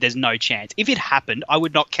 I've said there's no chance. If it happened, I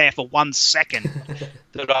would not care for 1 second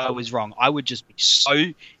that I was wrong. I would just be so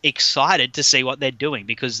excited to see what they're doing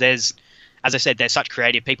because there's... As I said, they're such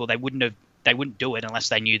creative people. They wouldn't do it unless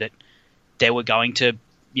they knew that they were going to,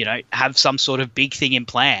 have some sort of big thing in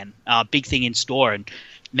plan, big thing in store. And,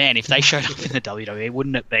 man, if they showed up in the WWE,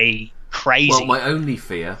 wouldn't it be crazy? Well, my only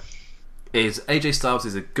fear... is AJ Styles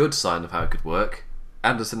is a good sign of how it could work.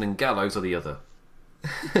 Anderson and Gallows are the other.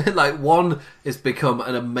 Like, one has become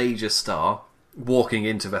a major star, walking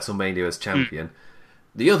into WrestleMania as champion.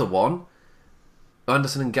 The other one,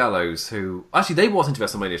 Anderson and Gallows, who... Actually, they walked into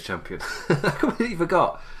WrestleMania as champion. I completely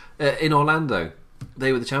forgot. In Orlando.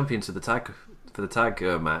 They were the champions for the tag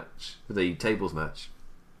match, for the tables match.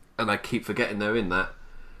 And I keep forgetting they're in that.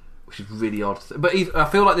 Which is really odd. But I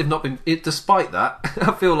feel like they've not been... Despite that,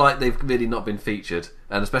 I feel like they've really not been featured.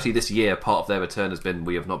 And especially this year, part of their return has been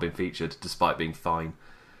we have not been featured, despite being fine.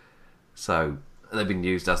 So, they've been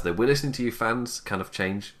used as the "we're listening to you" fans kind of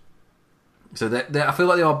change. So I feel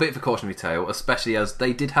like they are a bit of a cautionary tale, especially as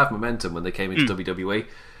they did have momentum when they came into WWE.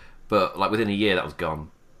 But like within a year, that was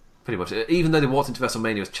gone. Pretty much. Even though they walked into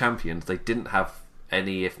WrestleMania as champions, they didn't have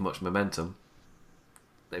any, if much, momentum.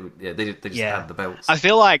 They just had the belts. I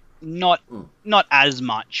feel like not as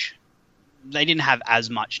much. They didn't have as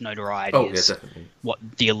much notoriety as definitely. What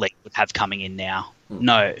the Elite would have coming in now.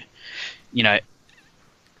 No,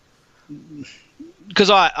 because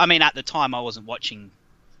I mean at the time I wasn't watching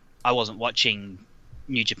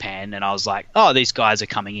New Japan, and I was like, oh, these guys are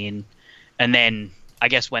coming in, and then I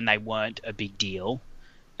guess when they weren't a big deal,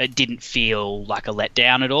 it didn't feel like a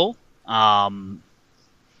letdown at all.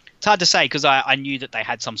 It's hard to say because I knew that they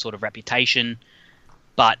had some sort of reputation,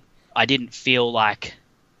 but I didn't feel like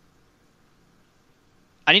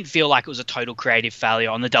I didn't feel like it was a total creative failure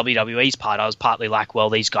on the WWE's part. I was partly like, well,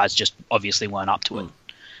 these guys just obviously weren't up to it.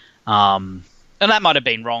 And that might have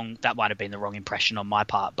been wrong. That might have been the wrong impression on my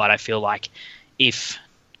part. But I feel like if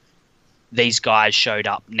these guys showed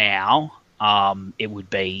up now, it would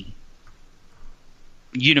be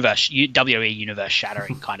WWE universe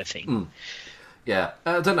shattering kind of thing. Yeah,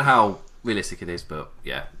 I don't know how realistic it is, but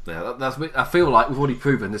yeah, I feel like we've already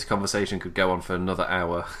proven this conversation could go on for another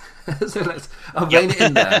hour. So I'll rein it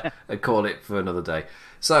in there and call it for another day.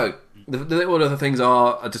 So the little other things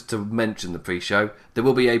are just to mention the pre-show. There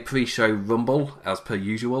will be a pre-show rumble as per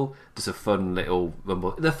usual. Just a fun little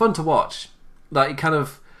rumble. They're fun to watch. Like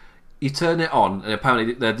you turn it on, and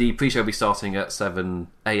apparently the pre-show will be starting at 7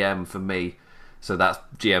 a.m. for me. So that's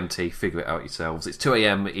GMT. Figure it out yourselves. It's 2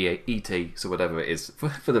 a.m. ET, so whatever it is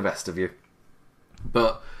for the rest of you.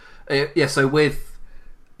 But yeah, so with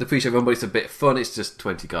the pre-show rumble, it's a bit fun. It's just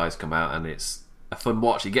 20 guys come out, and it's a fun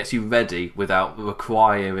watch. It gets you ready without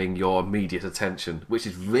requiring your immediate attention, which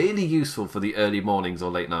is really useful for the early mornings or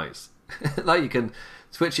late nights. Like, you can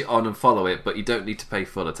switch it on and follow it, but you don't need to pay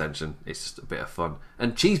full attention. It's just a bit of fun.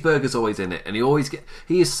 And Cheeseburger's always in it, and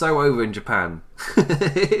he is so over in Japan.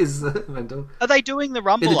 It is mental. Are they doing the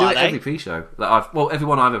Rumble? Yeah, they do it every pre-show.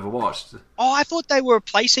 Everyone I've ever watched. Oh, I thought they were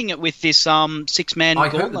replacing it with this 6-man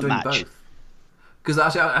gauntlet match. Both. Because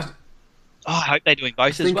actually, I hope they're doing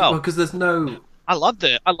both as well. Because there's no. I love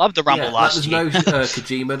the Rumble last year. There's no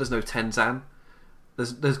Kojima. There's no Tenzan.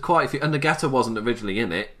 There's quite a few, and Nagata wasn't originally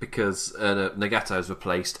in it because Nagata has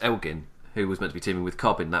replaced Elgin, who was meant to be teaming with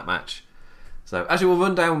Cobb in that match. So actually, we'll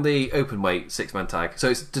run down the open weight 6-man tag. So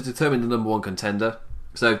it's to determine the number one contender.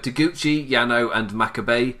 So Taguchi, Yano, and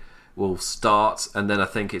Makabe will start, and then I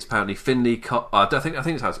think it's apparently Finley. I think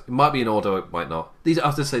it's how it might be in order, it might not. These I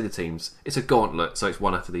have to say the teams. It's a gauntlet, so it's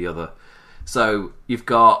one after the other. So you've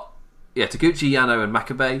got Taguchi, Yano, and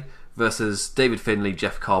Makabe versus David Finley,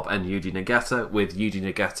 Jeff Cobb, and Yuji Nagata, with Yuji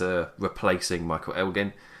Nagata replacing Michael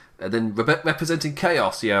Elgin. And then representing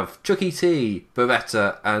Chaos, you have Chucky T,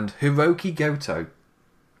 Beretta, and Hiroki Goto.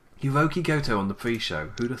 Hiroki Goto on the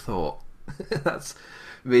pre-show. Who'd have thought? That's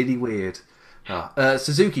really weird.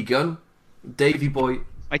 Suzuki Gun, Davey Boy.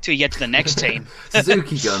 Wait till you get to the next team.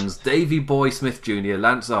 Suzuki Guns, Davey Boy Smith Jr.,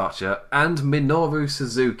 Lance Archer, and Minoru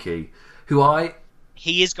Suzuki,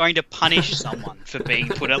 He is going to punish someone for being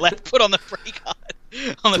put on the free card.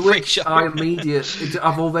 On the to free which show.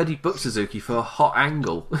 I've already booked Suzuki for a hot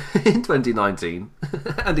angle in 2019,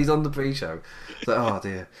 and he's on the pre-show. So, oh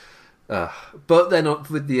dear. But then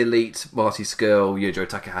with the Elite, Marty Skrull, Yujiro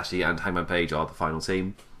Takahashi, and Hangman Page are the final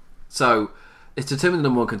team. So it's determined the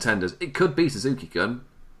number one contenders. It could be Suzuki Gun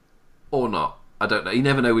or not. I don't know. You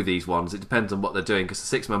never know with these ones. It depends on what they're doing, because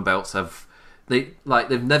the 6-man belts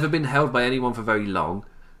they've never been held by anyone for very long,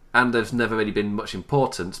 and there's never really been much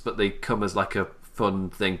importance, but they come as like a fun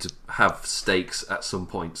thing to have stakes at some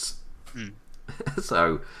points.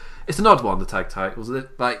 So it's an odd one, the tag titles.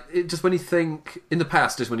 Just when you think in the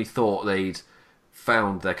past, just when you thought they'd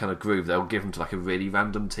found their kind of groove, they'll give them to like a really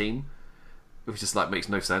random team, which just like makes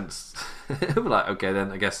no sense. We're like, okay,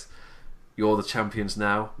 then I guess you're the champions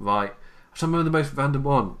now, right? I'm trying to remember the most random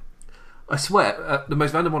one. I swear, the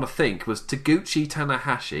most random one I think was Taguchi,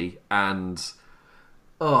 Tanahashi, and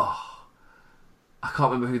I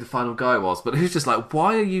can't remember who the final guy was, but who's just like,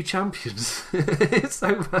 why are you champions? It's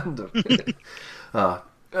so random.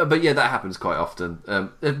 But yeah, that happens quite often.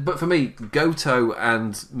 But for me, Goto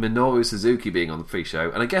and Minoru Suzuki being on the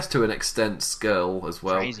pre-show, and I guess to an extent Skrull as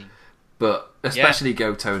well. Crazy. But especially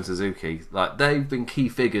Goto and Suzuki, like they've been key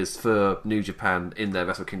figures for New Japan in their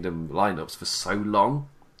Wrestle Kingdom lineups for so long,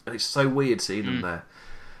 and it's so weird seeing them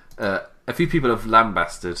there. A few people have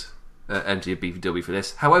lambasted NJPW for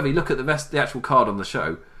this. However, you look at the actual card on the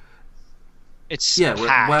show. It's where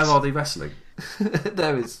are they wrestling?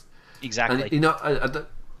 There is exactly. And, I don't...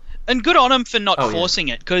 and good on them for not forcing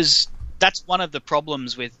it, because that's one of the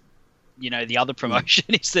problems with the other promotion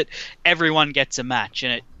is that everyone gets a match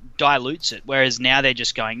and it dilutes it. Whereas now they're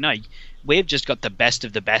just going, no, we've just got the best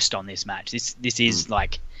of the best on this match. This is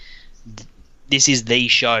like. This is the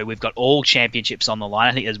show. We've got all championships on the line.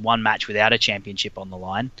 I think there's one match without a championship on the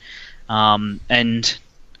line. And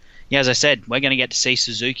as I said, we're going to get to see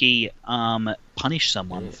Suzuki punish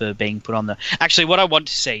someone for being put on the... Actually, what I want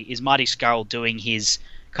to see is Marty Scurll doing his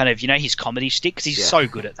kind of, his comedy stick, because he's so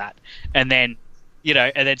good at that. And then,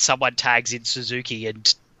 and then someone tags in Suzuki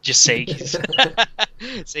and just seeing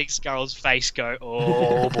Scurll's face go,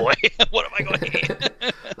 oh boy, what have I got here?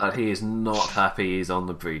 Like, he is not happy he's on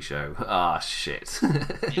the pre-show. Ah, shit.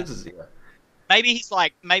 Maybe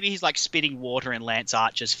he's like spitting water in Lance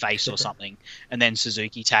Archer's face or something, and then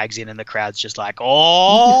Suzuki tags in, and the crowd's just like,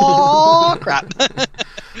 "Oh crap!"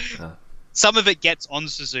 Some of it gets on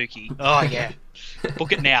Suzuki. Oh yeah,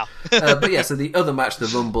 book it now. But yeah, so the other match, the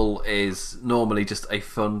Rumble, is normally just a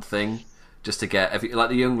fun thing, just to get like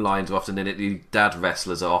the young lions are often in it, the dad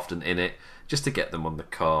wrestlers are often in it, just to get them on the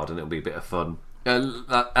card, and it'll be a bit of fun.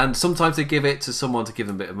 And sometimes they give it to someone to give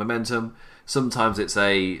them a bit of momentum. Sometimes it's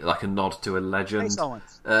a nod to a legend.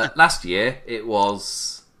 Last year it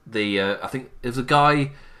was I think it was a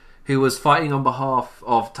guy who was fighting on behalf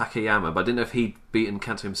of Takayama, but I didn't know if he'd beaten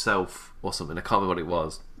Kanto himself or something. I can't remember what it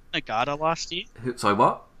was. Nagata last year? Sorry,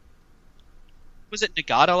 what? Was it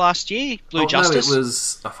Nagata last year? Blue Justice? No, it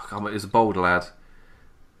was. It was a bold lad.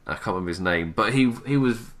 I can't remember his name, but he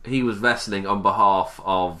was wrestling on behalf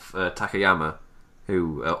of Takayama,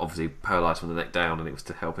 who obviously paralysed from the neck down, and it was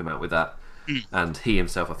to help him out with that. And he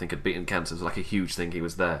himself, I think, had beaten cancer. It was like a huge thing. He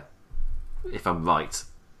was there, if I'm right.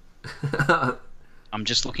 I'm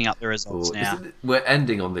just looking up the results now. We're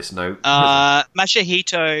ending on this note.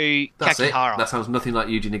 Masahito Kakihara. That sounds nothing like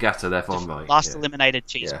Yuji Nagata, therefore I'm right. Last eliminated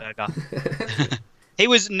cheeseburger. Yeah.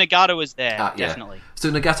 Nagata was there, definitely. So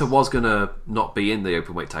Nagata was going to not be in the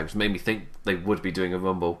openweight tag, which made me think they would be doing a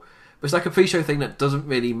Rumble. But it's like a pre-show thing that doesn't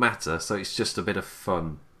really matter, so it's just a bit of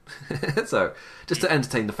fun. So, just to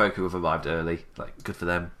entertain the folk who have arrived early. Good for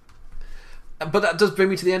them. But that does bring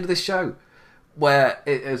me to the end of this show, where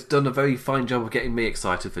it has done a very fine job of getting me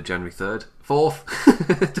excited for January 3rd.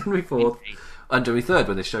 4th. January 4th. And January 3rd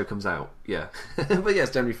when this show comes out. Yeah. But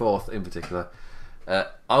yes, January 4th in particular.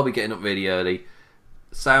 I'll be getting up really early.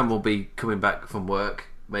 Sam will be coming back from work,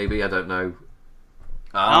 maybe, I don't know.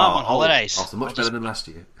 I'm on holidays. So much better than last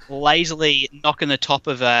year. Lazily knocking the top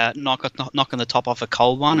off a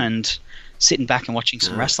cold one and sitting back and watching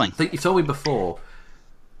some wrestling. I think you told me before,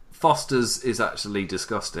 Foster's is actually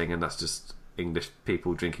disgusting, and that's just English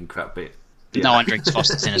people drinking crap beer. Yeah. No one drinks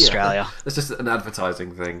Foster's in Australia. It's just an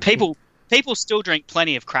advertising thing. People still drink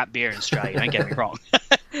plenty of crap beer in Australia, don't get me wrong.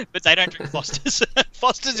 But they don't drink Foster's.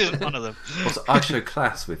 Foster's isn't one of them. Also, I show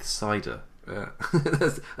class with cider. Yeah.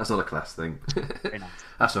 That's not a class thing. Very nice.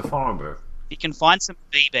 That's a farmer. You can find some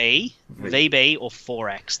VB or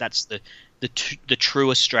 4X. That's the true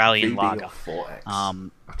Australian VB lager. Or 4X.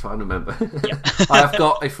 I'm trying to remember. Yep. I have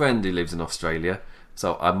got a friend who lives in Australia,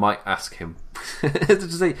 so I might ask him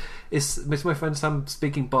to see, is my friend Sam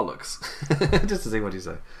speaking bollocks? Just to see what he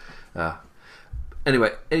say.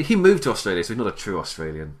 Anyway, he moved to Australia, so he's not a true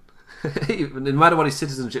Australian. No matter what his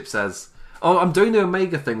citizenship says. Oh, I'm doing the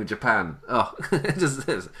Omega thing with Japan. Oh,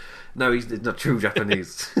 no, he's not true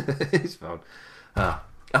Japanese. He's fine.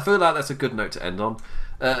 I feel like that's a good note to end on.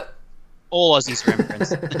 All Aussies for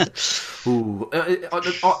immigrants.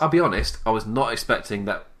 I'll be honest, I was not expecting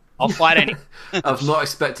that. I'll fight any. I was not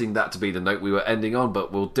expecting that to be the note we were ending on,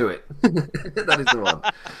 but we'll do it. That is the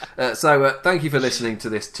one. So thank you for listening to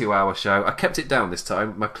this 2-hour show. I kept it down this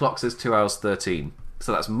time. My clock says 2 hours 13.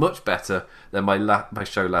 So that's much better than my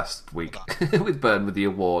show last week with Byrne with the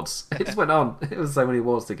awards. It just went on. It was so many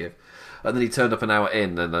awards to give. And then he turned up an hour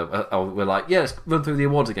in, and we're like, yeah, let's run through the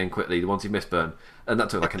awards again quickly, the ones you missed, Byrne. And that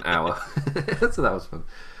took like an hour. So that was fun.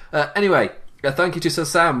 Anyway, thank you to Sir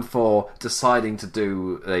Sam for deciding to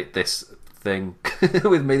do this thing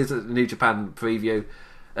with me. This is a New Japan preview.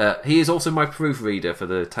 He is also my proofreader for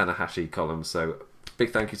the Tanahashi column, so big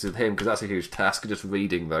thank you to him, because that's a huge task, just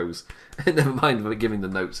reading those. Never mind giving the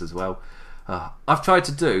notes as well. I've tried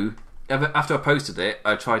to do, after I posted it,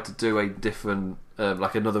 I tried to do a different,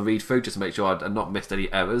 another read through, just to make sure I'd not missed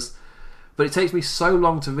any errors. But it takes me so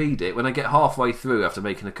long to read it. When I get halfway through after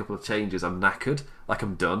making a couple of changes, I'm knackered, like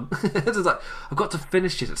I'm done. It's like, I've got to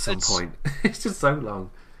finish it at some point. It's just so long.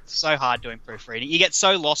 So hard doing proofreading. You get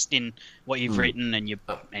so lost in what you've written, and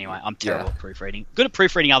anyway, I'm terrible at proofreading. Good at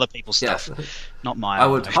proofreading other people's stuff, not mine. I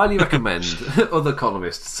would highly recommend other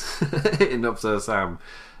columnists hitting up Sir Sam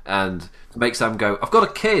and make Sam go, I've got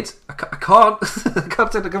a kid, I can't I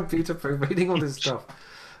can't take the computer proofreading all this stuff.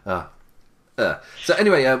 So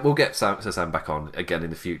anyway, we'll get Sir Sam back on again in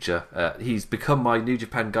the future. He's become my New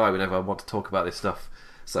Japan guy whenever I want to talk about this stuff.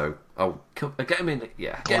 So I'll get him in.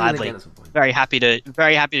 Yeah, get him in again at some point. Very happy to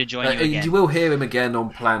join you again. You will hear him again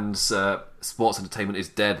on Plans. Sports Entertainment is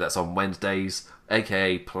Dead. That's on Wednesdays,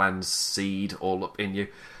 aka Plans Seed, all up in you.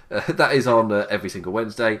 That is on every single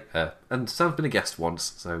Wednesday. And Sam's been a guest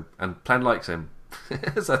once, and Plan likes him,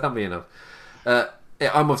 so that'll be enough. I'm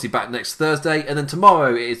obviously back next Thursday, and then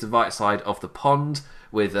tomorrow it is the right side of the pond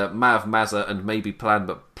with Mav, Mazza, and maybe Plan,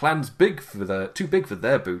 but Plan's too big for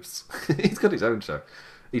their boots. He's got his own show.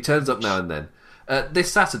 He turns up now and then. This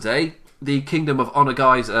Saturday, the Kingdom of Honor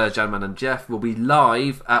guys, Janman and Jeff, will be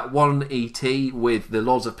live at 1 ET with the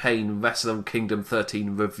Lords of Pain Wrestle Kingdom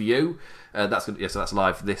 13 review. So that's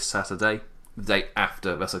live this Saturday, the day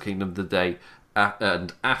after Wrestle Kingdom, the day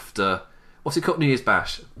and after, what's it called, New Year's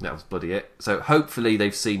Bash. That was bloody it. So hopefully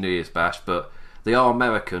they've seen New Year's Bash, but they are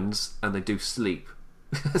Americans and they do sleep.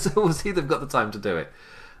 So we'll see if they've got the time to do it.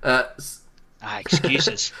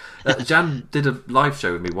 Excuses. Jan did a live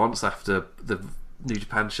show with me once after the New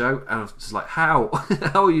Japan show, and I was just like, how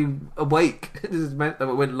are you awake? This is meant that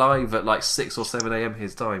it went live at like 6 or 7 a.m.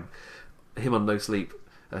 his time. Him on no sleep.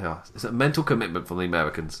 It's a mental commitment from the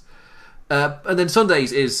Americans. And then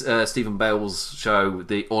Sundays is Stephen Bale's show,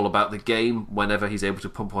 the All About the Game. Whenever he's able to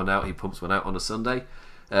pump one out, he pumps one out on a Sunday.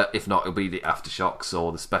 If not, it'll be the Aftershocks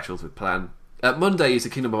or the specials with Plan. Monday is the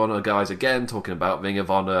Kingdom of Honor guys again, talking about Ring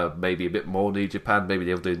of Honor, maybe a bit more New Japan. Maybe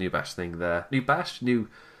they'll do a New Bash thing there. New Bash? New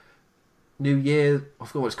Year? I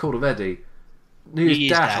forgot what it's called already. New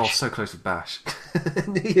Year's Dash. Oh, so close with Bash.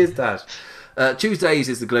 New Year's Dash. Tuesdays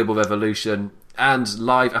is the Global Revolution. And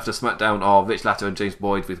live after SmackDown are Rich Latter and James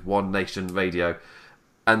Boyd with One Nation Radio.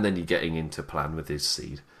 And then you're getting into Plan with his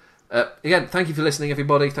seed. Again, thank you for listening,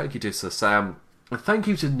 everybody. Thank you to Sir Sam. And thank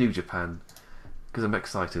you to New Japan. Because I'm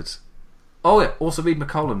excited. Oh yeah, also read my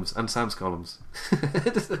columns and Sam's columns.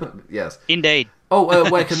 Yes. Indeed. Oh,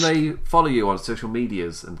 where can they follow you on social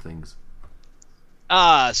medias and things?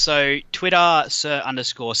 So Twitter,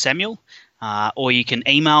 Sir_Samuel. Or you can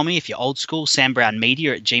email me if you're old school,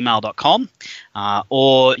 sambrownmedia@gmail.com.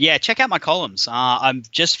 Or check out my columns. I'm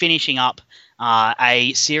just finishing up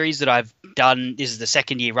a series that I've done. This is the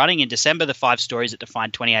second year running in December, the 5 stories that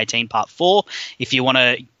defined 2018 part 4. If you want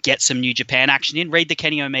to get some New Japan action in, read the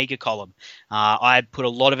Kenny Omega column. I put a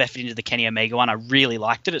lot of effort into the Kenny Omega one. I really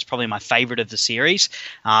liked it. It's probably my favorite of the series.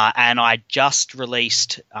 And I just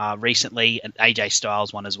released recently an AJ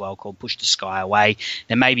Styles one as well called Push the Sky Away.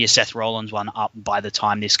 There may be a Seth Rollins one up by the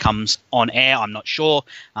time this comes on air. I'm not sure.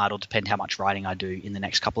 It'll depend how much writing I do in the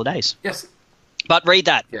next couple of days. Yes. But read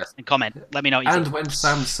that and comment. Let me know what you think. And when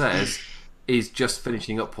Sam says he's just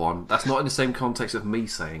finishing up one, that's not in the same context of me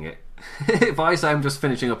saying it. If I say I'm just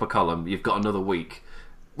finishing up a column, you've got another week.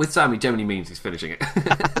 With Sam, he generally means he's finishing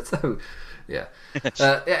it. So, yeah.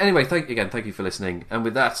 Anyway, thank you for listening. And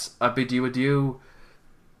with that, I bid you adieu.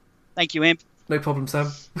 Thank you, Imp. No problem,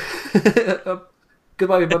 Sam.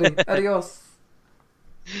 Goodbye, everybody. Adios.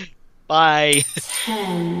 Bye.